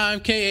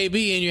K5 KAB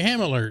in your ham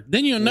alert.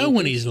 Then you'll know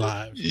when he's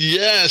live.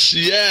 Yes.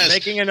 I'm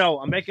making a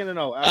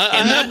note.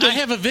 I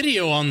have a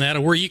video on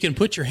that where you can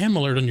put your ham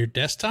alert on your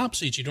desktop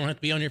so that you don't have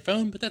to be on your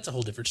phone, but that's a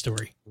whole different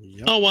story.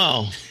 Yep. Oh,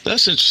 wow.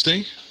 That's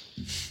interesting.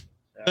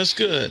 That's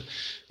good.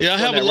 Yeah, I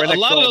have a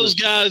lot of those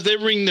guys, they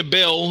ring the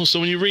bell.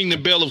 So when you ring the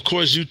bell, of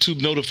course, YouTube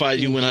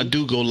notifies you when I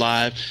do go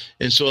live.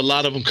 And so a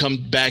lot of them come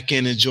back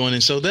in and join in.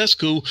 So that's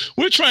cool.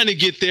 We're trying to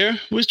get there.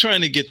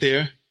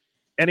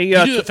 Any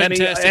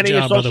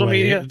social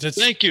media?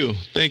 Thank you.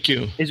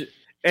 Is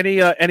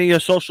any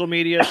social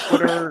media,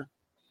 Twitter,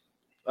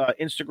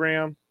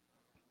 Instagram?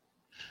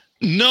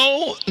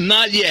 No,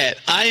 not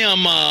yet.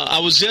 I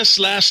was just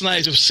last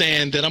night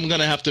saying that I'm going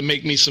to have to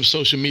make me some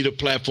social media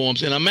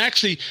platforms. And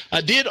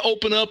I did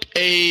open up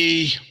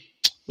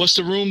what's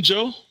the room,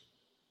 Joe?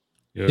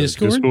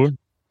 Discord?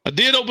 I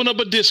did open up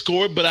a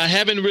Discord, but I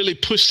haven't really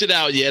pushed it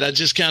out yet. I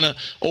just kind of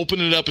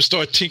opened it up and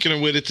started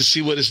tinkering with it to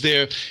see what is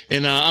there.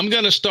 And I'm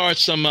going to start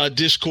some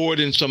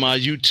Discord and some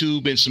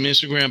YouTube and some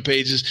Instagram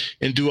pages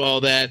and do all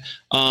that.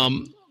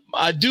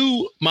 I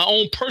do my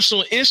own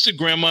personal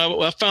Instagram.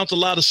 I found a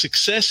lot of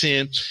success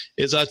in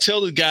is I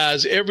tell the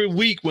guys every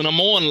week when I'm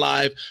on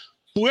live,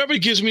 whoever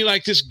gives me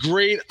like this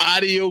great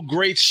audio,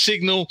 great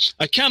signal,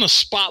 I kind of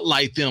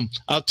spotlight them.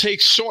 I'll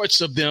take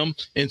shorts of them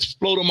and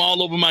upload them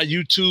all over my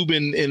YouTube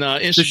and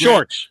Instagram. The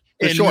shorts.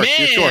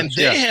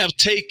 They have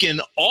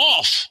taken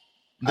off.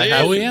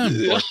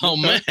 Oh,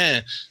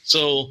 man.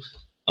 So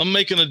I'm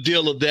making a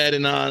deal of that,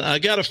 and I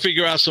got to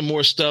figure out some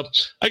more stuff.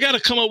 I got to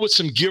come up with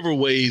some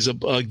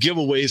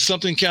giveaways,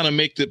 something kind of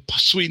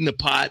sweeten the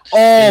pot. Oh,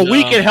 and,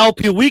 we can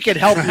help you. We can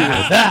help you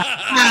with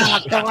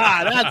that. Come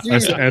on, that's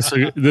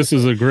easy. This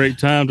is a great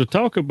time to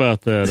talk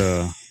about that.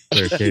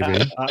 There,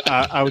 KB.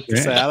 I would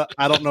say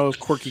I don't know if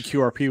Quirky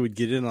QRP would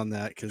get in on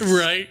that.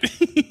 Right.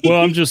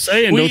 Well, I'm just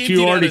saying, don't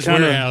you already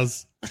kind of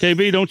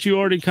KB? Don't you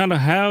already kind of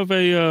have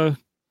a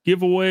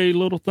giveaway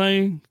little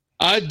thing?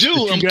 I do.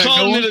 I'm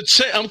calling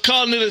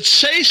it a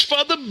chase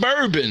for the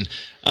bourbon.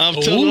 I'm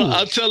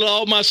telling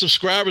all my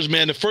subscribers,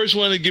 man, the first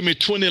one to give me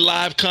 20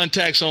 live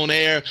contacts on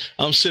air,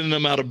 I'm sending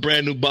them out a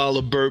brand new bottle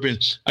of bourbon.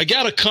 I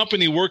got a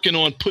company working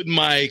on putting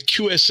my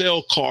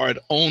QSL card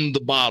on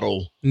the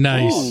bottle.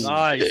 Nice. Ooh,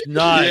 nice.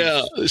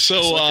 Yeah.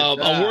 So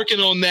I'm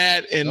working on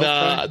that, and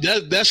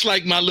that's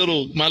like my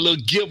little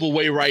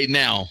giveaway right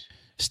now.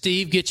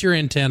 Steve, get your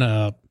antenna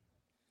up.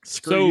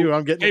 Screw you,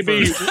 I'm getting it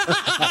first.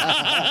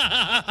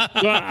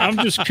 Well, I'm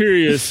just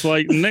curious,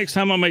 like next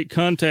time I make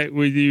contact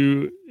with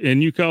you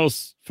and you call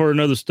for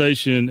another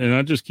station and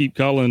I just keep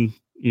calling,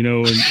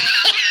 and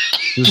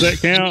does that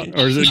count?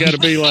 Or has it got to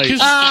be like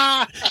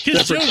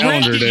separate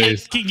calendar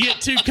days? Can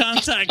get 2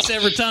 contacts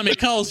every time he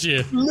calls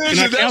you.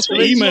 Listen, that's the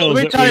emails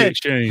that we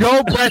exchange.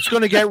 Joe Brett's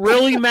going to get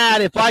really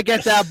mad if I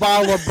get that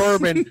bottle of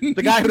bourbon.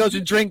 The guy who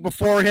doesn't drink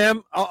before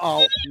him.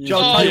 Joe,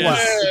 tell you what.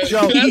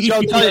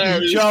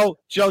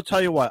 Joe,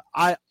 tell you what.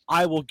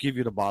 I will give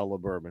you the bottle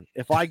of bourbon.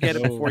 If I get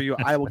it before you,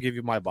 I will give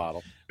you my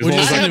bottle. I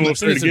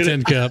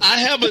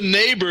have a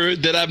neighbor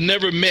that I've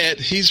never met.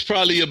 He's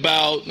probably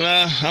about,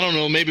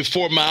 maybe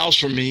 4 miles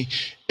from me.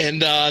 And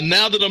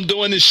now that I'm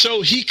doing this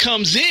show, he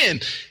comes in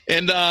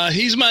and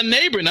he's my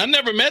neighbor. And I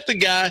never met the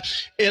guy.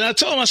 And I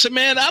told him, I said,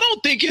 man, I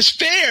don't think it's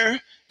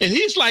fair. And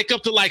he's like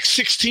up to like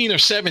 16 or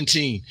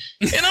 17.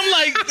 And I'm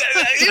like,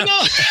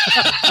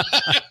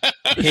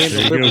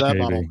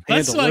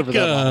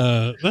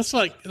 That's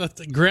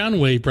like ground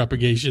wave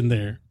propagation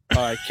there.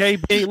 All right,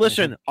 KB,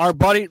 listen, our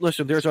buddy,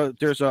 there's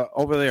a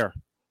over there.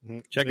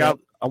 Check out.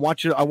 I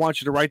want you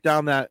to write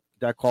down that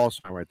call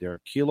sign right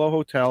there. Kilo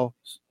Hotel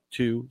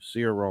 2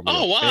 Sierra Romeo.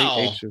 Oh,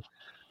 wow.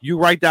 You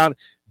write down.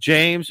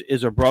 James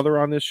is a brother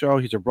on this show.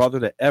 He's a brother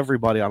to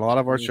everybody on a lot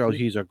of our shows.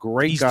 He's a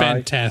great guy. He's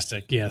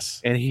fantastic, yes.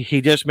 And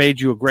he just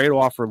made you a great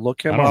offer.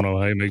 Look him up. I don't know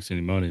how he makes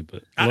any money,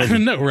 but I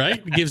don't know, right?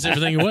 He gives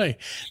everything away.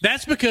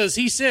 That's because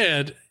he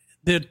said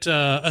that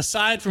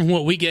aside from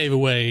what we gave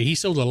away, he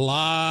sold a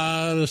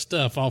lot of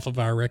stuff off of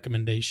our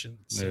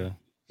recommendations. Yeah,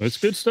 that's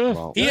good stuff.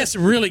 Well, he has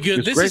some really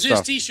good. This is his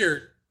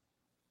T-shirt.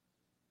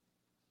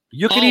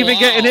 You can even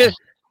get in it.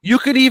 You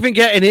could even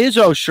get an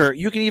Izzo shirt.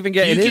 You can even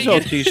get an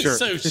Izzo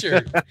T-shirt. Izzo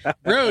shirt.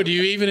 Bro, do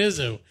you even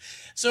Izzo?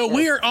 So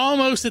we are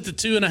almost at the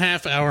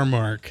 2.5 hour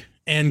mark.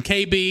 And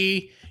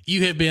KB,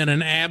 You have been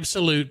an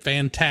absolute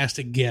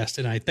fantastic guest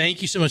tonight.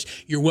 Thank you so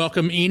much. You're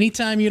welcome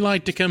anytime you'd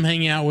like to come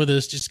hang out with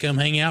us. Just come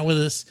hang out with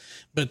us.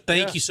 But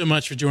thank you so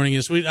much for joining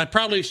us. We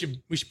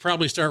should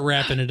probably start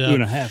wrapping it up.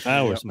 2.5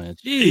 hours, man.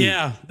 Jeez.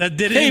 Yeah, that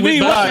did it.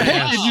 KB, what the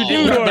heck did you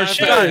do to our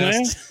show,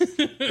 man?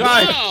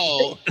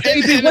 Wow.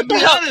 And to be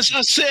honest,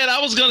 I said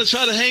I was going to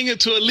try to hang it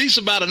to at least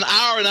about an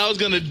hour, and I was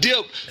going to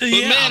dip. But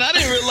man, I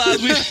didn't realize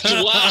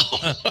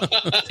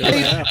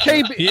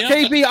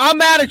KB, I'm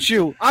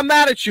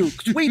mad at you.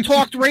 We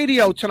talked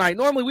radio tonight.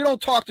 Normally, we don't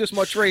talk this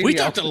much radio. We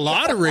talked a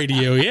lot of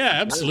radio. Yeah,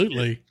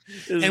 absolutely.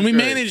 And we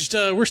managed,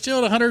 we're still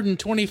at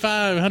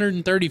 125,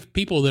 130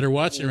 people that are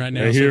watching right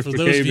now. They're here so for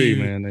those KB, of you,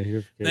 man. They're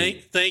here for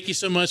KB. Thank you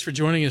so much for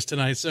joining us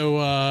tonight.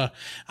 So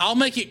I'll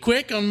make it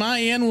quick on my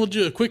end. We'll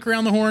do a quick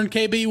round the horn.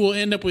 KB, we'll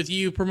end up with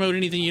you. Promote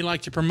anything you'd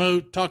like to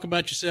promote. Talk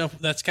about yourself.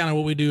 That's kind of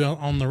what we do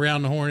on the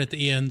round the horn at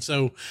the end.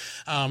 So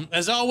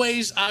as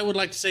always, I would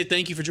like to say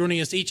thank you for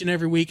joining us each and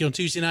every week on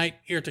Tuesday night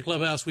here at the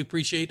Clubhouse. We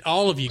appreciate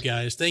all of you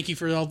guys. Thank you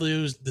for all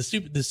those the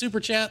super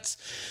chats.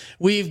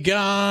 We've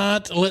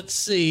got, let's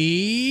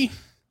see.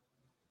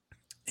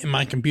 And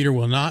my computer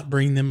will not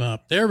bring them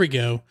up. There we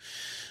go.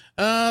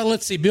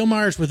 Let's see. Bill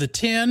Myers with a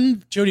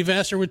 10. Jody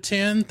Vassar with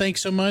 10.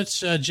 Thanks so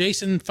much.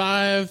 Jason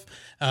 5.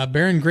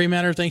 Baron Gray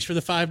Matter, thanks for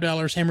the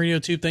 $5. Ham Radio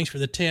Tube, thanks for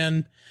the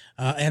 10.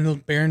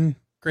 And Baron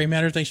Gray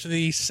Matter, thanks for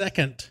the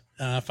second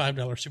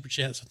 $5 super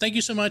chat. So thank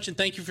you so much, and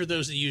thank you for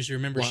those that use your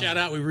member shout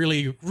out. We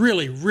really,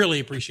 really, really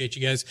appreciate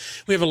you guys.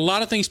 We have a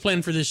lot of things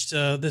planned for this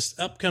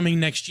upcoming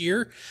next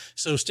year.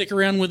 So stick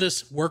around with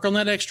us. Work on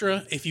that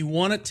extra. If you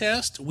want to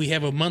test, we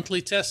have a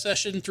monthly test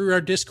session through our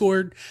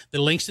Discord.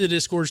 The links to the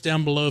Discord is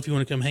down below if you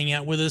want to come hang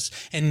out with us.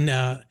 And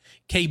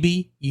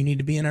KB, you need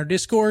to be in our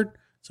Discord.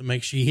 So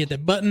make sure you hit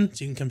that button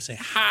so you can come say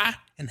hi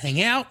and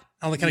hang out.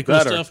 All that kind of cool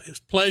stuff. It was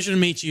a pleasure to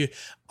meet you.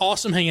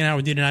 Awesome hanging out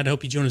with you tonight. I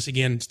hope you join us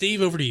again.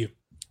 Steve, over to you.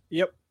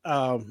 Yep.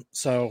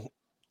 So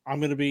I'm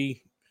going to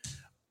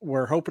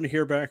we're hoping to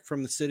hear back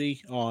from the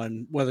city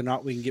on whether or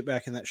not we can get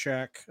back in that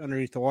shack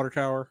underneath the water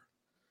tower.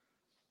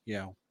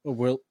 Yeah.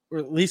 We're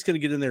at least going to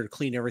get in there to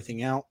clean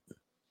everything out.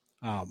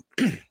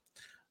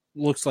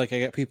 Looks like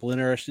I got people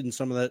interested in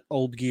some of that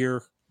old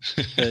gear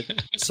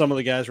that some of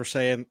the guys were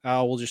saying,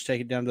 we'll just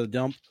take it down to the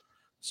dump.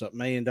 So it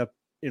may end up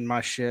in my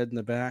shed in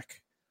the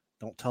back.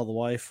 Don't tell the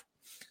wife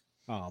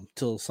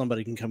till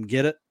somebody can come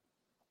get it.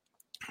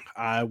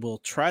 I will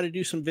try to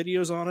do some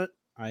videos on it.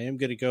 I am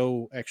going to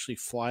go actually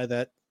fly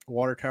that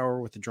water tower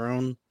with the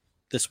drone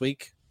this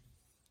week.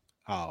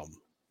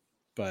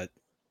 But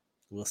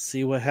we'll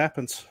see what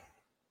happens.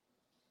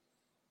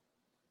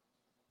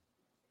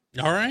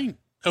 All right.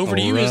 Over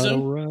to you,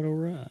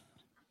 Izzo.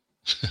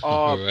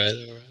 All right.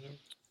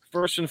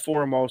 First and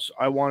foremost,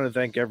 I want to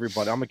thank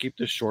everybody. I'm going to keep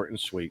this short and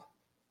sweet.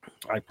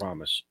 I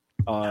promise.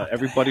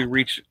 Everybody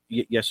reached,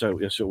 yes,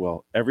 it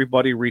will.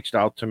 Everybody reached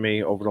out to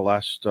me over the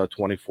last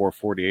 24,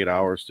 48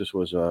 hours. This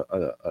was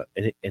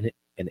an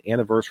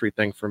anniversary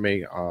thing for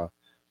me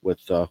with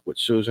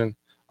Susan.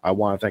 I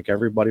want to thank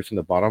everybody from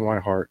the bottom of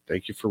my heart.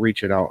 Thank you for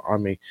reaching out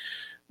on me.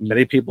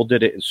 Many people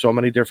did it in so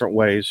many different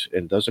ways.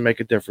 It doesn't make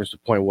a difference. The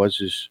point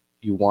is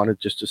you wanted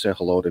just to say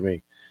hello to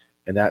me.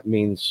 And that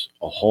means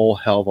a whole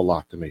hell of a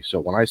lot to me. So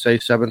when I say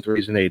 7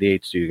 3s and 8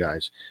 8s to you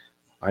guys,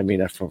 I mean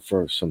that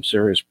for some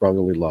serious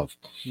brotherly love.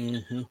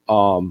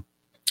 Mm-hmm.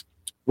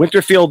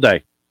 Winter Field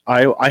Day.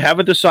 I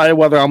haven't decided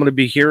whether I'm going to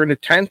be here in a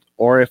tent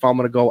or if I'm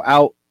going to go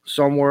out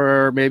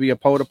somewhere, maybe a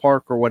Poda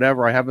Park or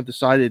whatever. I haven't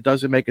decided. It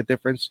doesn't make a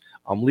difference.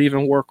 I'm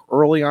leaving work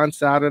early on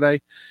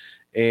Saturday,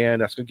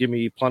 and that's going to give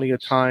me plenty of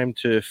time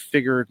to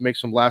make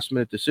some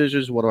last-minute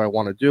decisions. What do I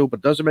want to do? But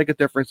it doesn't make a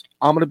difference.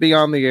 I'm going to be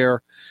on the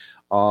air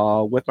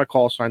with my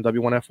call sign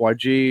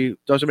W1FYG.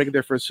 Doesn't make a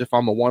difference if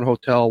I'm a one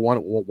hotel,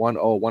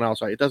 one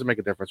outside. It doesn't make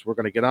a difference. We're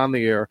going to get on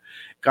the air.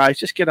 Guys,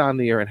 just get on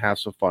the air and have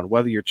some fun.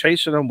 Whether you're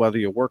chasing them, whether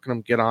you're working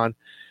them, get on.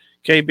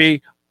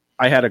 KB,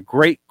 I had a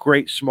great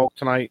smoke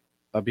tonight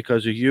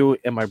because of you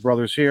and my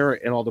brothers here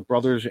and all the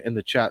brothers in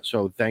the chat.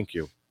 So thank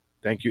you.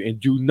 Thank you. And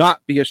do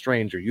not be a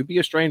stranger. You be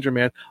a stranger,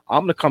 man.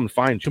 I'm going to come and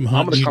find you.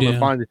 I'm going to come and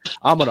find you.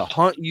 I'm going to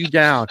hunt you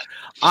down.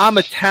 I'm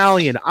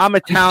Italian.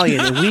 And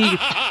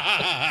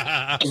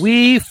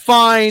we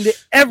find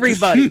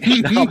everybody.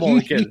 No, I'm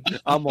only kidding.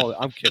 I'm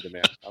kidding,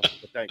 man.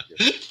 Thank you.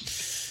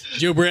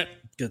 Joe Brett.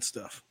 Good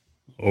stuff.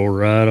 All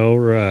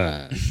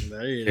right.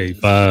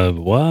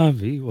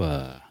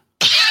 K5YVY.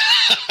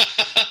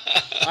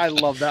 I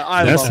love that.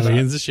 That's the end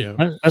of the show.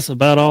 That's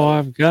about all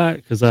I've got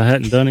because I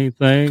hadn't done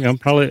anything. I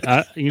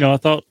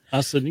thought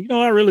I said,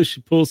 I really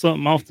should pull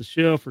something off the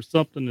shelf or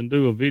something and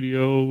do a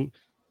video.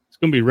 It's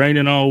going to be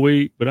raining all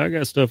week, but I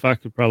got stuff I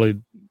could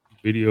probably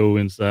video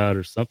inside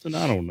or something.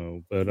 I don't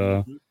know.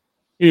 But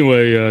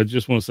anyway,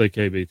 just want to say,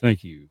 KB,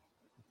 thank you.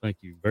 Thank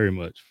you very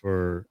much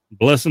for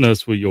blessing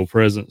us with your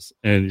presence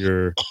and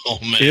your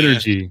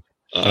energy.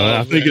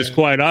 I think it's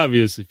quite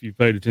obvious if you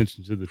paid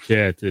attention to the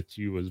chat that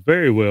you was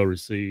very well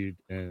received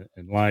and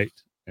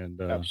liked.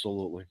 And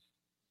absolutely.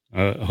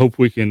 I hope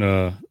we can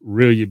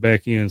reel you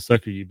back in,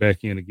 sucker you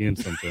back in again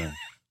sometime.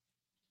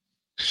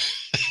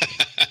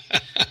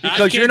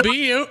 because you're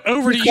not,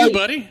 over to you,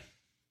 buddy.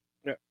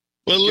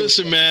 Well,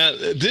 listen, man,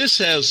 this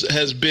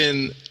has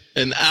been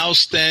an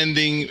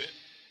outstanding,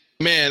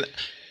 man.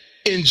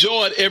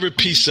 Enjoyed every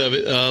piece of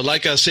it.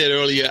 Like I said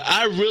earlier,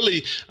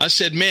 I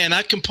said, man,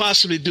 I can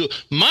possibly do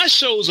it. My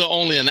shows are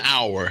only an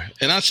hour.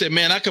 And I said,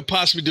 man, I could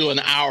possibly do an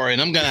hour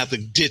and I'm going to have to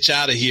ditch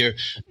out of here.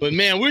 But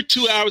man, we're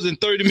 2 hours and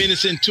 30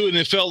 minutes into it. And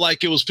it felt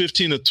like it was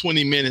 15 or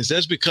 20 minutes.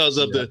 That's because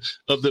of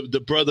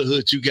the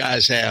brotherhood you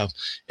guys have.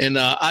 And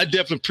I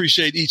definitely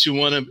appreciate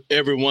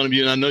every one of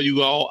you. And I know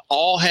you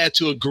all had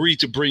to agree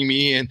to bring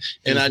me in.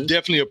 And I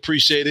definitely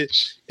appreciate it.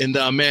 And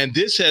man,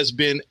 this has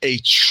been a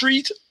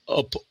treat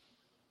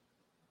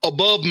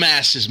above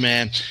masses,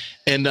 man.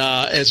 And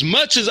as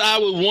much as I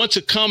would want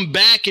to come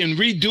back and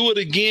redo it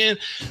again,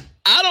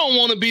 I don't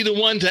want to be the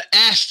one to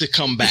ask to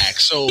come back.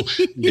 So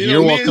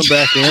you're welcome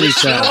back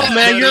anytime. Oh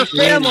man, you're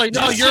family.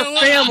 No, you're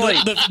family.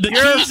 The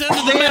you're keys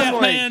under the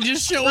mat, man.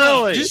 Just show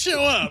up. Just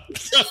show up.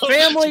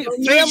 Family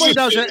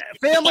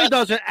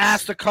doesn't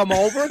ask to come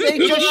over. They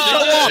just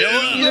show up.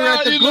 Either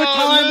at the good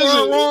time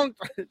or a wrong.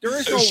 There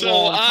is no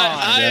wrong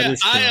time.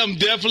 I am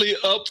definitely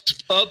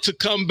up to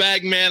come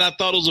back, man. I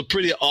thought it was a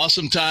pretty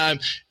awesome time,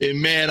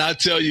 and man, I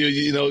tell you,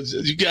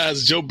 you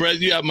guys, Joe Brett,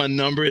 you have my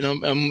number,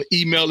 and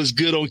email is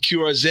good on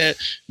QRZ.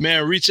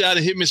 Man, reach out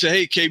and hit me and say,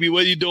 hey, KB,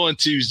 what are you doing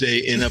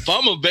Tuesday? And if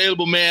I'm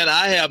available, man,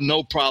 I have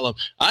no problem.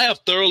 I have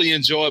thoroughly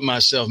enjoyed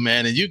myself,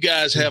 man, and you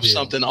guys have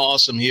something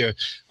awesome here.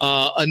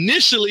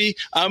 Initially,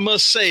 I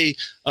must say,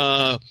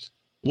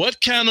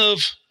 what kind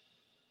of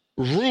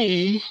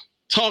room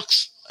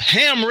talks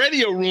ham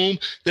radio room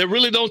that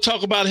really don't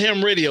talk about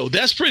ham radio?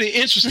 That's pretty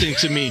interesting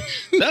to me.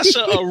 That's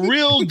a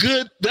real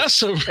good.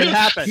 It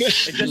happened. It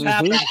just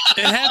happened.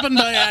 It happened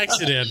by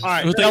accident. All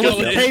right.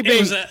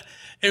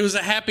 It was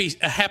a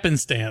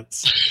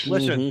happenstance.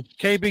 Listen,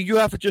 KB, you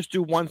have to just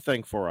do one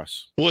thing for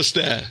us. What's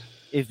that?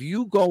 If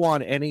you go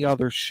on any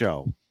other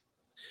show,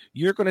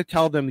 you're going to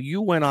tell them you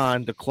went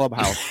on the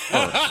Clubhouse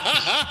first.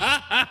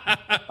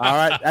 All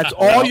right, that's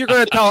all you're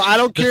going to tell. I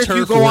don't care if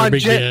you go on.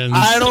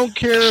 I don't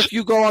care if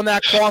you go on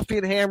that Coffee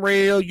and Ham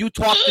Radio. You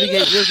talk to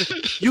the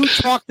ape. You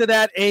talk to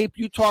that ape.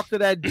 You talk to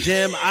that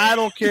Jim. I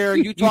don't care.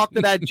 You talk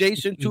to that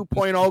Jason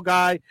 2.0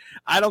 guy.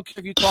 I don't care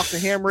if you talk to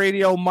Ham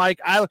Radio Mike.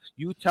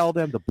 You tell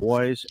them the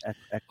boys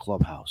at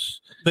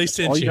Clubhouse. They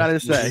sent all you. You got to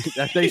say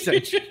that they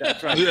sent you.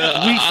 That's right.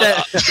 Yeah, we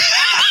said.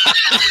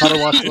 How to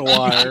watch the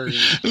wire.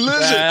 Listen,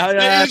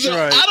 that's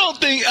right. I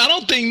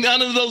don't think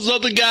none of those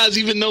other guys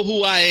even know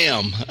who I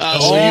am.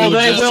 They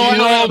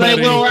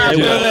will after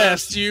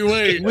this. You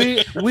wait.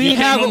 We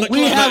have a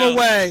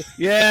way.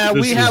 Yeah,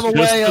 we have a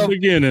way of the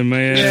beginning,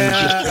 man.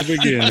 Yeah, just the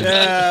beginning.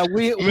 Yeah,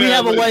 we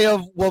have a way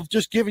of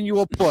just giving you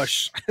a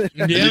push.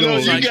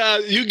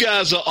 You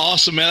guys are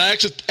awesome, man. I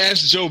actually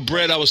asked Joe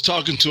Brett. I was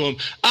talking to him.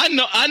 I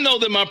know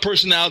that my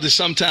personality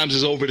sometimes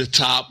is over the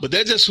top, but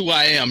that's just who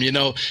I am,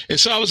 And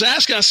so I was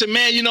asking. I said,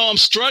 man, I'm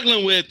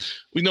struggling with,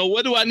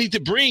 what do I need to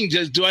bring?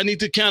 Do I need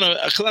to kind of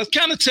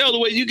tell the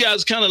way you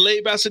guys kind of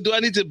laid back? I said, do I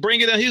need to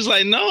bring it up? He's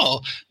like,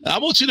 no, I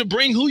want you to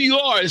bring who you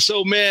are. And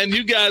so, man,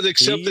 you guys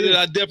accepted it.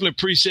 I definitely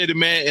appreciate it,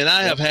 man. And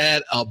I have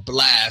had a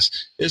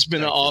blast. It's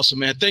been awesome,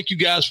 man. Thank you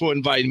guys for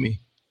inviting me.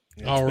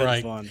 All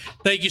right. Fun.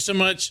 Thank you so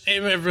much.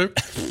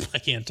 I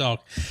can't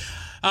talk.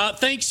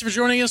 Thanks for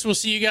joining us. We'll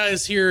see you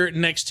guys here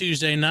next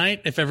Tuesday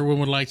night. If everyone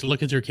would like to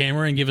look at their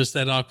camera and give us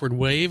that awkward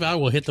wave, I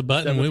will hit the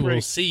button. We will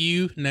see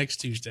you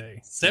next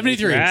Tuesday.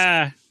 73.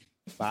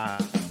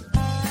 Bye.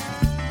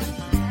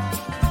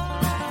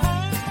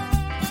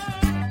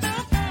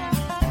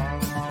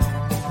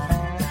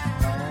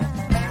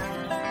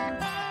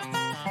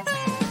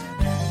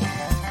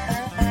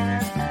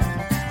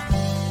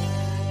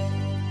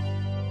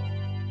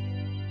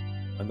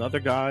 Another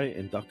guy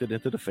inducted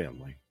into the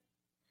family.